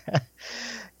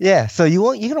 Yeah, so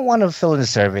you're gonna want to fill in the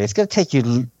survey. It's gonna take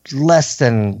you less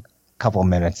than a couple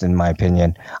minutes, in my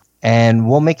opinion, and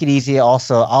we'll make it easy.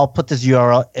 Also, I'll put this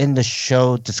URL in the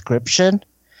show description.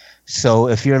 So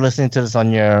if you're listening to this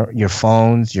on your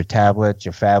phones, your tablets,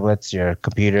 your phablets, your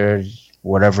computer,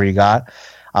 whatever you got,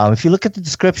 If you look at the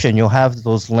description, you'll have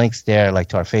those links there, like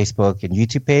to our Facebook and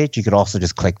YouTube page. You could also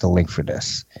just click the link for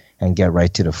this and get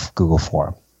right to the Google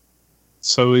form.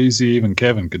 So easy, even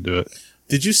Kevin could do it.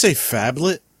 Did you say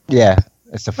phablet? Yeah,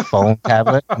 it's a phone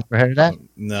tablet. Ever heard of that?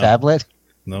 No. Tablet?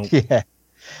 No. Yeah.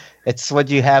 It's what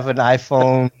you have an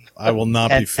iPhone. I will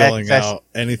not be filling out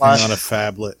anything on a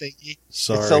phablet.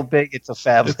 Sorry. It's so big, it's a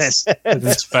phablet.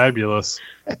 It's fabulous.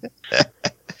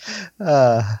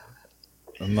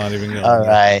 I'm not even going All there.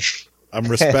 right. I'm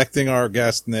respecting our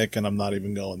guest, Nick, and I'm not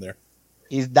even going there.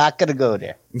 He's not going to go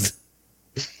there.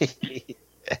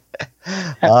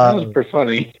 That was pretty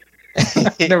funny.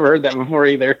 I've never heard that before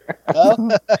either.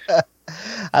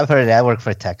 I've heard that. I work for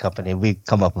a tech company. We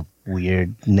come up with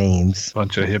weird names.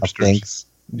 Bunch of hipsters. Things.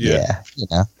 Yeah. You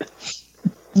know.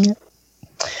 Yeah.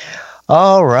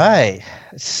 All right.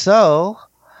 So,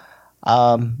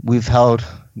 we've held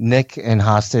Nick in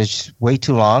hostage way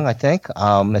too long, I think.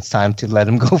 It's time to let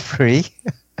him go free.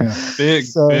 Yeah. Big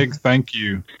thank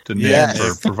you to Nick Yes.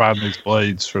 for providing these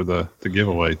blades for the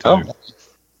giveaway, too. Oh.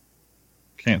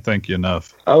 Can't thank you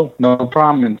enough. Oh, no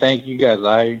problem, and thank you guys.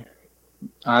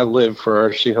 I live for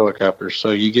RC helicopters,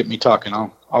 so you get me talking,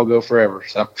 I'll go forever.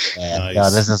 So Yeah. Nice. No,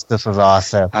 this was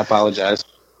awesome. I apologize.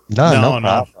 No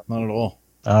problem. not at all.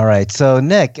 All right. So,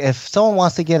 Nick, if someone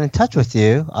wants to get in touch with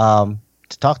you to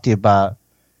talk to you about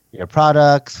your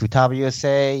products, Futaba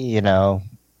USA, your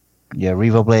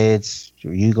Revo blades,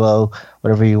 your Uglo,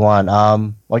 whatever you want,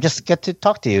 or just get to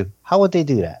talk to you, how would they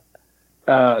do that?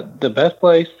 The best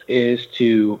place is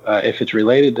to, if it's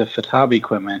related to Futaba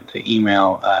equipment, to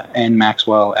email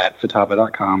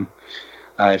nmaxwell@futaba.com.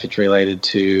 If it's related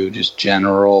to just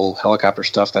general helicopter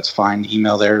stuff, that's fine.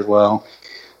 Email there as well.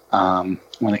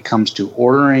 When it comes to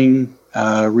ordering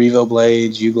Revo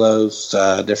blades,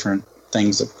 Uglos, different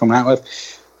things that we're coming out with,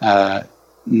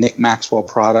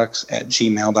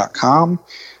 nickmaxwellproducts@gmail.com.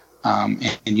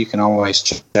 And you can always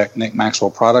check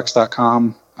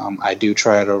nickmaxwellproducts.com. I do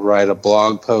try to write a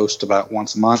blog post about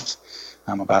once a month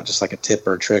about just like a tip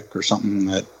or a trick or something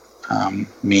that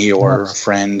me or a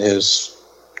friend has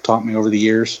taught me over the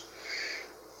years.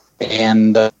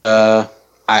 And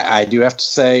I do have to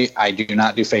say, I do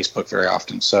not do Facebook very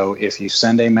often. So if you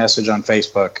send a message on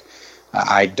Facebook,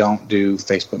 I don't do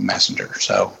Facebook Messenger.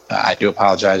 So I do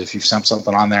apologize if you've sent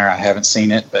something on there. I haven't seen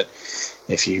it, but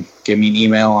if you give me an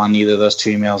email on either of those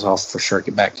two emails, I'll for sure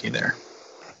get back to you there.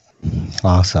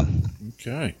 Awesome.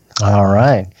 Okay. All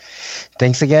right.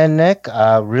 Thanks again, Nick.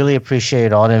 Really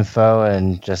appreciate all the info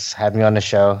and just having you on the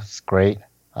show. It's great.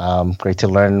 Great to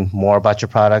learn more about your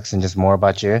products and just more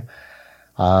about you.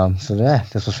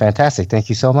 This was fantastic. Thank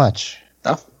you so much.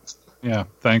 Oh, Yeah.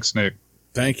 Thanks, Nick.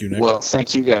 Thank you, Nick. well,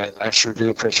 thank you guys. I sure do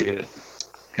appreciate it.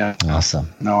 Yeah.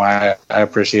 Awesome. No, I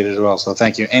appreciate it as well. So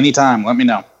thank you. Anytime, let me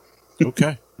know.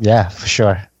 Okay. Yeah, for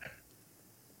sure.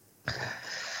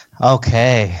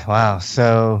 Okay. Wow.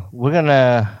 So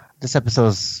this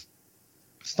episode's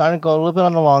starting to go a little bit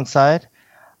on the long side.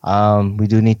 We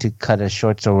do need to cut it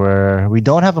short, so we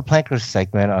don't have a planker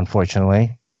segment,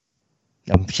 unfortunately.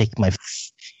 I'm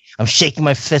shaking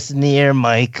my fist in the air,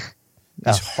 Mike.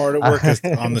 He's hard at work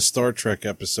on the Star Trek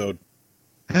episode,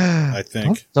 I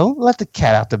think. Don't let the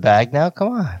cat out the bag now.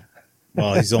 Come on.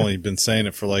 Well, he's only been saying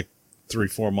it for like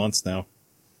 3-4 months now.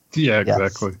 Yeah, Yes.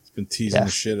 exactly. He's been teasing the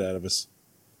Yes. shit out of us.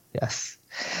 Yes.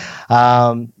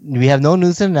 We have no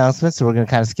news and announcements, so we're going to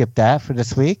kind of skip that for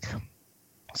this week.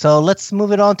 So let's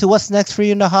move it on to what's next for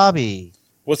you in the hobby.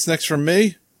 What's next for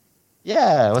me?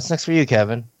 Yeah, what's next for you,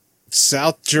 Kevin?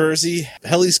 South Jersey.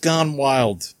 Heli's gone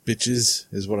wild, bitches,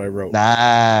 is what I wrote.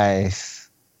 Nice.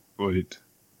 Sweet.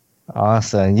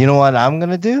 Awesome. You know what I'm going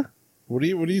to do? What are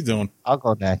you doing? I'll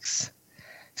go next.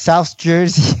 South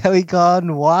Jersey, heli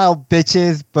gone wild,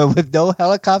 bitches, but with no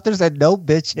helicopters and no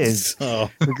bitches. Oh,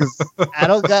 Because I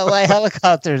don't got my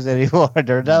helicopters anymore.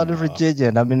 They're down in Virginia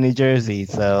and I'm in New Jersey,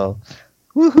 so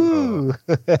woohoo!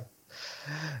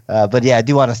 But yeah, I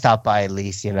do want to stop by at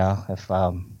least, if yeah.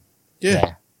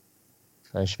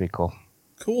 So that should be cool.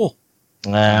 Cool.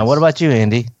 What about you,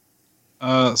 Andy?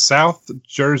 South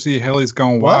Jersey heli's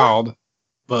gone What? wild,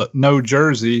 but no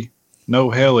Jersey, no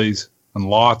helis, and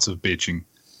lots of bitching.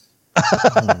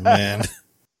 Oh, man.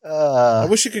 I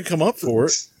wish you could come up for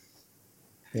it.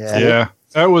 Yeah,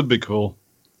 that would be cool.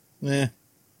 Yeah.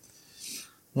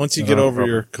 Once you get over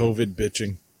your COVID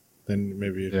bitching, then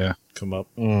maybe you come up.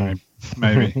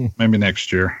 Maybe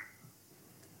next year.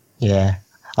 Yeah.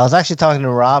 I was actually talking to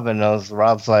Rob, and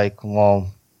Rob's like, well,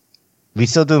 we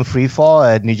still doing free fall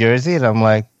at New Jersey? And I'm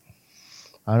like,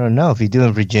 I don't know. If you do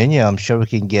in Virginia, I'm sure we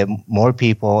can get more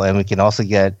people, and we can also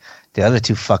get the other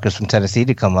two fuckers from Tennessee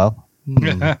to come up.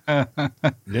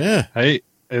 Yeah. Hey,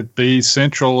 It'd be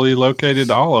centrally located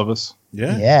to all of us.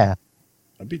 Yeah, Yeah.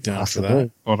 I'd be down for Possibly.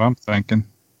 that. What I'm thinking.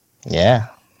 Yeah.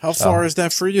 How far is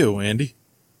that for you, Andy?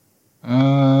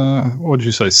 What'd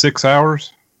you say? 6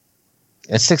 hours?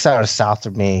 It's 6 hours south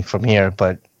of me from here,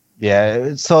 but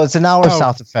yeah, so it's an hour Oh,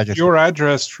 south of Fredericksburg. Your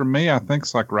address from me, I think,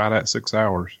 is like right at 6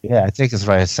 hours. Yeah, I think it's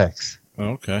right at 6. Oh,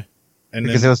 okay. And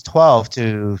Because then, it was 12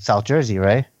 to South Jersey,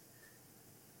 right?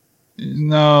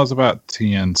 No, it's about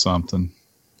 10 something.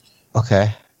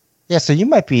 Okay. Yeah, so you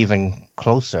might be even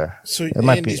closer. so it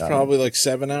might Andy's be, probably like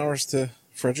 7 hours to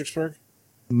Fredericksburg.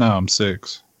 No, I'm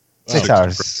 6. 6 Oh,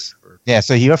 hours. Yeah,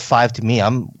 so you're 5 to me.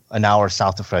 I'm an hour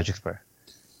south of Fredericksburg.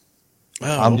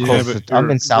 Oh, I'm okay. close but to- I'm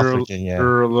in South you're- Virginia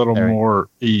You're a little area. more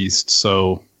east,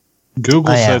 so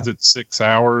Google I am. says it's 6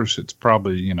 hours. It's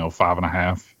probably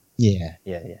 5.5. Yeah. Oh,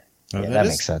 Yeah, that that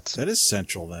is- makes sense. That is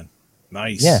central then.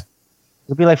 Nice. Yeah.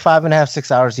 It'll be like 5.5,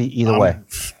 6 hours either way.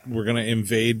 We're gonna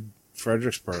invade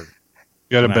Fredericksburg.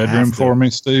 You got a And I have bedroom to. for me,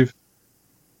 Steve?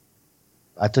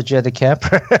 I thought you had the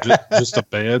camper. Just a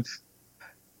bed?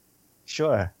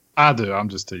 Sure. I do. I'm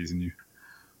just teasing you.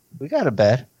 We got a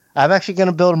bed. I'm actually going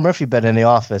to build a Murphy bed in the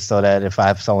office so that if I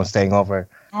have someone staying over,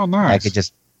 Oh, nice. I could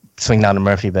just swing down the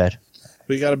Murphy bed.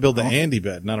 We got to build the Andy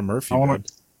bed, not a Murphy I wanna-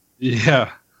 bed.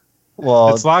 Yeah.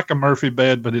 Well, It's like a Murphy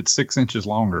bed, but it's 6 inches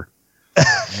longer.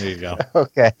 There you go.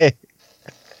 okay.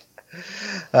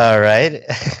 All right.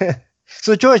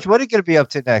 So, George, what are you going to be up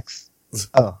to next?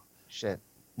 Oh, shit.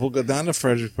 We'll go down to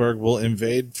Fredericksburg. We'll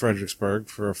invade Fredericksburg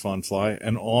for a fun fly,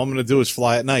 and all I'm going to do is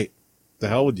fly at night. The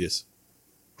hell with you?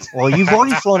 Well, you've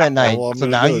already flown at night, All I'm so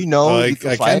gonna now do you is- know I you can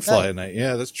can fly fly at at night.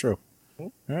 Yeah, that's true.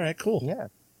 All right, cool. night.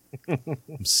 Yeah.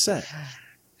 I'm set.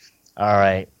 All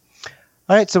right.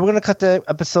 All right, so we're going to cut the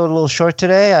episode a little short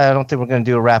today. I don't think we're going to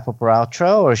do a wrap-up or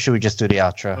outro, or should we just do the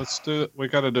outro? Let's do it. We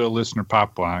got to do a listener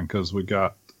pipeline because we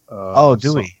got.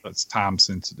 Do we? That's time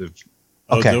sensitive.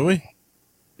 Okay. Oh, do we?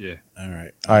 Yeah. All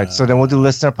right. All right, so then we'll do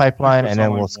listener pipeline, There's and then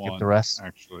only we'll skip one, the rest.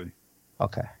 Actually.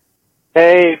 Okay.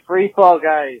 Hey, free fall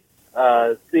guys,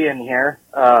 Cian here.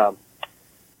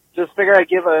 Just figure I'd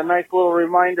give a nice little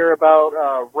reminder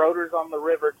about Rotors on the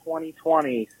River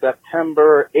 2020,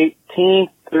 September 18th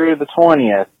through the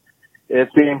 20th.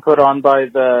 It's being put on by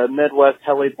the Midwest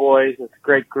Heli Boys. It's a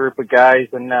great group of guys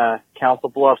in Council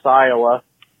Bluffs, Iowa.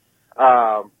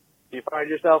 If you find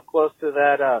yourself close to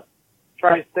that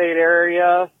tri-state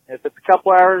area, if it's a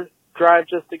couple hours drive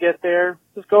just to get there,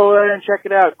 just go there and check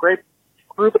it out. Great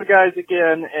group of guys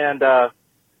again, and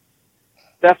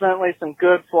definitely some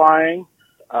good flying.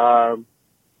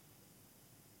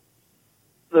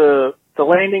 The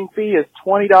landing fee is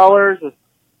 $20. It's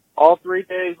all 3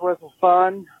 days worth of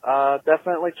fun.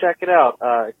 Definitely check it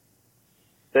out.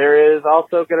 There is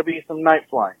also going to be some night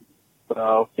flying.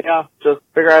 So yeah, just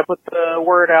figure I put the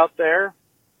word out there.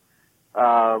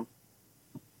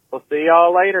 We'll see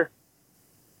y'all later.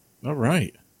 All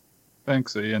right.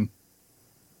 Thanks, Ian.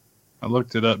 I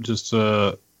looked it up just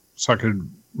so I could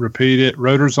repeat it.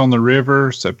 Rotors on the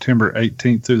River, September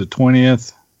 18th through the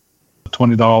 20th.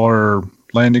 $20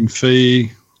 landing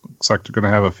fee. Looks like they're going to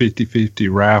have a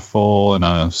 50-50 raffle and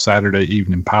a Saturday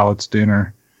evening pilots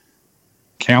dinner.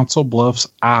 Council Bluffs,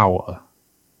 Iowa.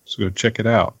 So go check it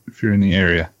out if you're in the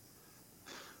area.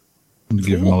 I'm going to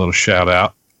give them a little shout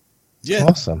out. Yeah.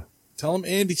 Awesome. Tell them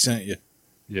Andy sent you.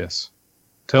 Yes.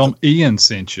 Tell them Ian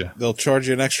sent you. They'll charge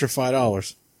you an extra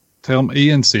 $5. Tell them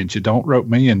Ian sent you. Don't rope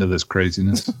me into this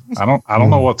craziness. I don't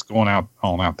know what's going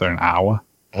on out there in Iowa.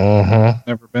 Mm-hmm.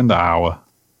 Never been to Iowa.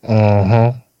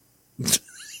 Mm-hmm.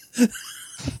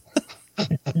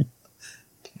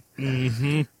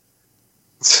 Mm-hmm.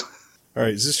 All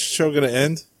right. Is this show going to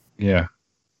end? Yeah.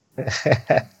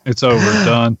 It's over.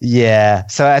 Done. Yeah.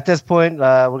 So at this point,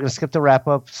 we're going to skip the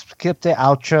wrap-up, skip the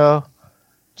outro.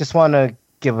 Just want to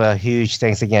give a huge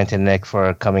thanks again to Nick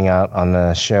for coming out on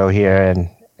the show here and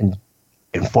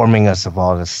informing us of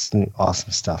all this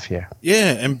awesome stuff here.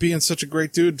 Yeah, and being such a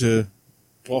great dude to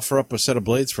offer up a set of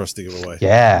blades for us to give away.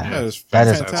 Yeah. it was That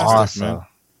is fantastic, awesome. man.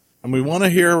 And we want to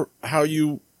hear how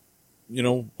you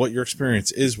know, what your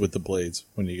experience is with the blades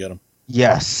when you get them.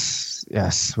 Yes.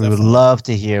 Yes. We would Definitely. love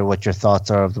to hear what your thoughts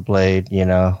are of the blade,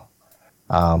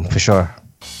 for sure.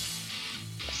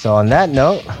 So on that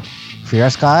note, free our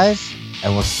skies,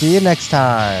 and we'll see you next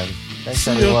time. Thanks,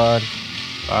 See ya. everyone.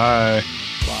 Bye.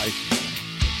 Bye.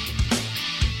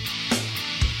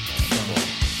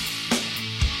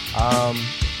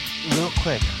 Real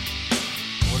quick,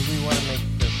 what do we want to make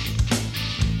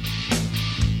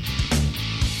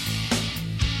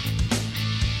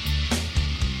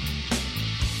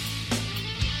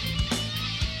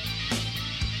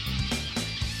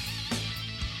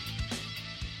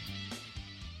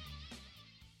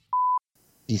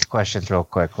these questions real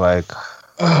quick. Like,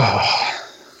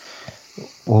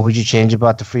 what would you change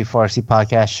about the Free for RC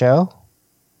podcast show?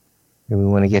 Do we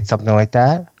want to get something like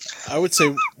that? I would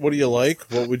say, what do you like?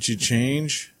 What would you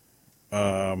change?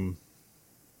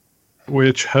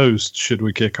 Which host should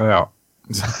we kick out?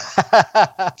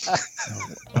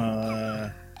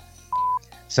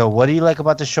 So what do you like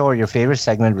about the show, or your favorite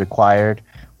segment? Required.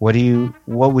 What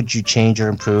would you change or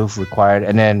improve? Required.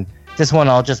 And then this one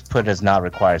I'll just put as not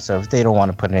required. So if they don't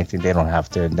want to put anything, they don't have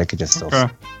to. They could just still. Okay.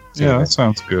 Yeah, that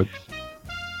sounds good.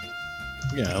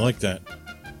 Yeah, I like that.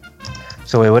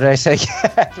 So wait, what did I say?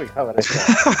 I forgot what I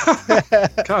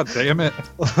said. God damn it.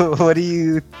 What do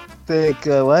you think?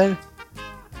 What?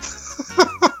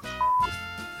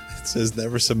 It says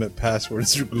never submit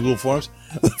passwords through Google Forms.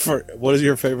 For what is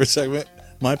your favorite segment?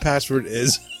 My password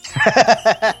is. You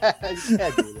can't do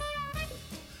that.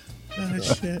 Oh,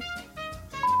 shit.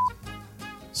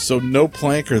 So no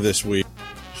planker this week.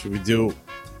 Should we do?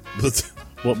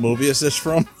 What movie is this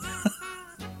from?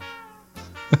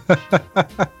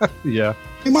 Yeah.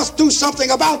 We must do something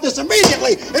about this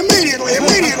immediately! Immediately!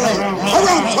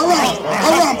 Harumph!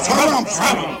 Harumph!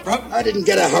 Harumph! I didn't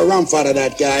get a harumph out of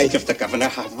that guy. Give the governor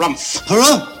harumph.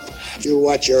 Harumph! You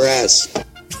watch your ass.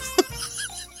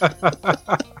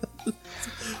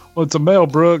 Well, it's a Mel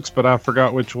Brooks, but I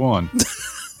forgot which one.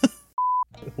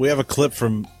 We have a clip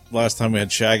from last time we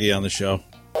had Shaggy on the show.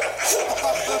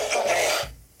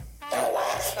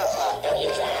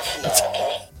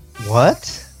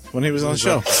 What? When he was on the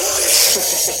show.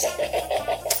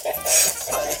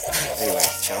 Anyway,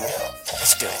 shall we?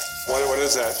 Let's do it. What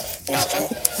is that?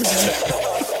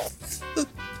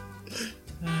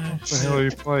 What the hell are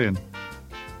you playing?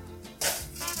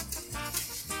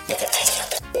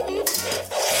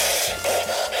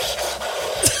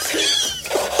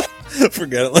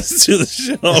 Forget it. Let's do the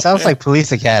show. It sounds like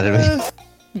Police Academy.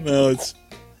 No, it's.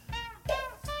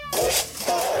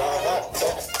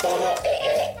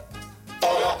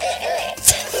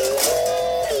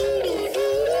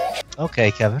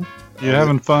 Okay, Kevin. You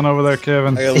having fun over there,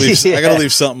 Kevin? I gotta leave. Yeah. I gotta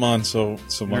leave something on so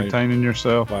my Entertaining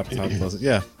yourself? laptop doesn't.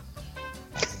 Yeah.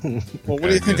 Well, what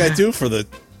do you think I do for the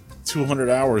 200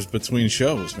 hours between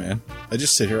shows, man? I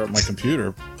just sit here at my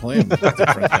computer playing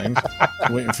different things,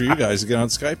 waiting for you guys to get on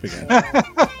Skype again.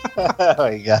 Oh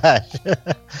my gosh.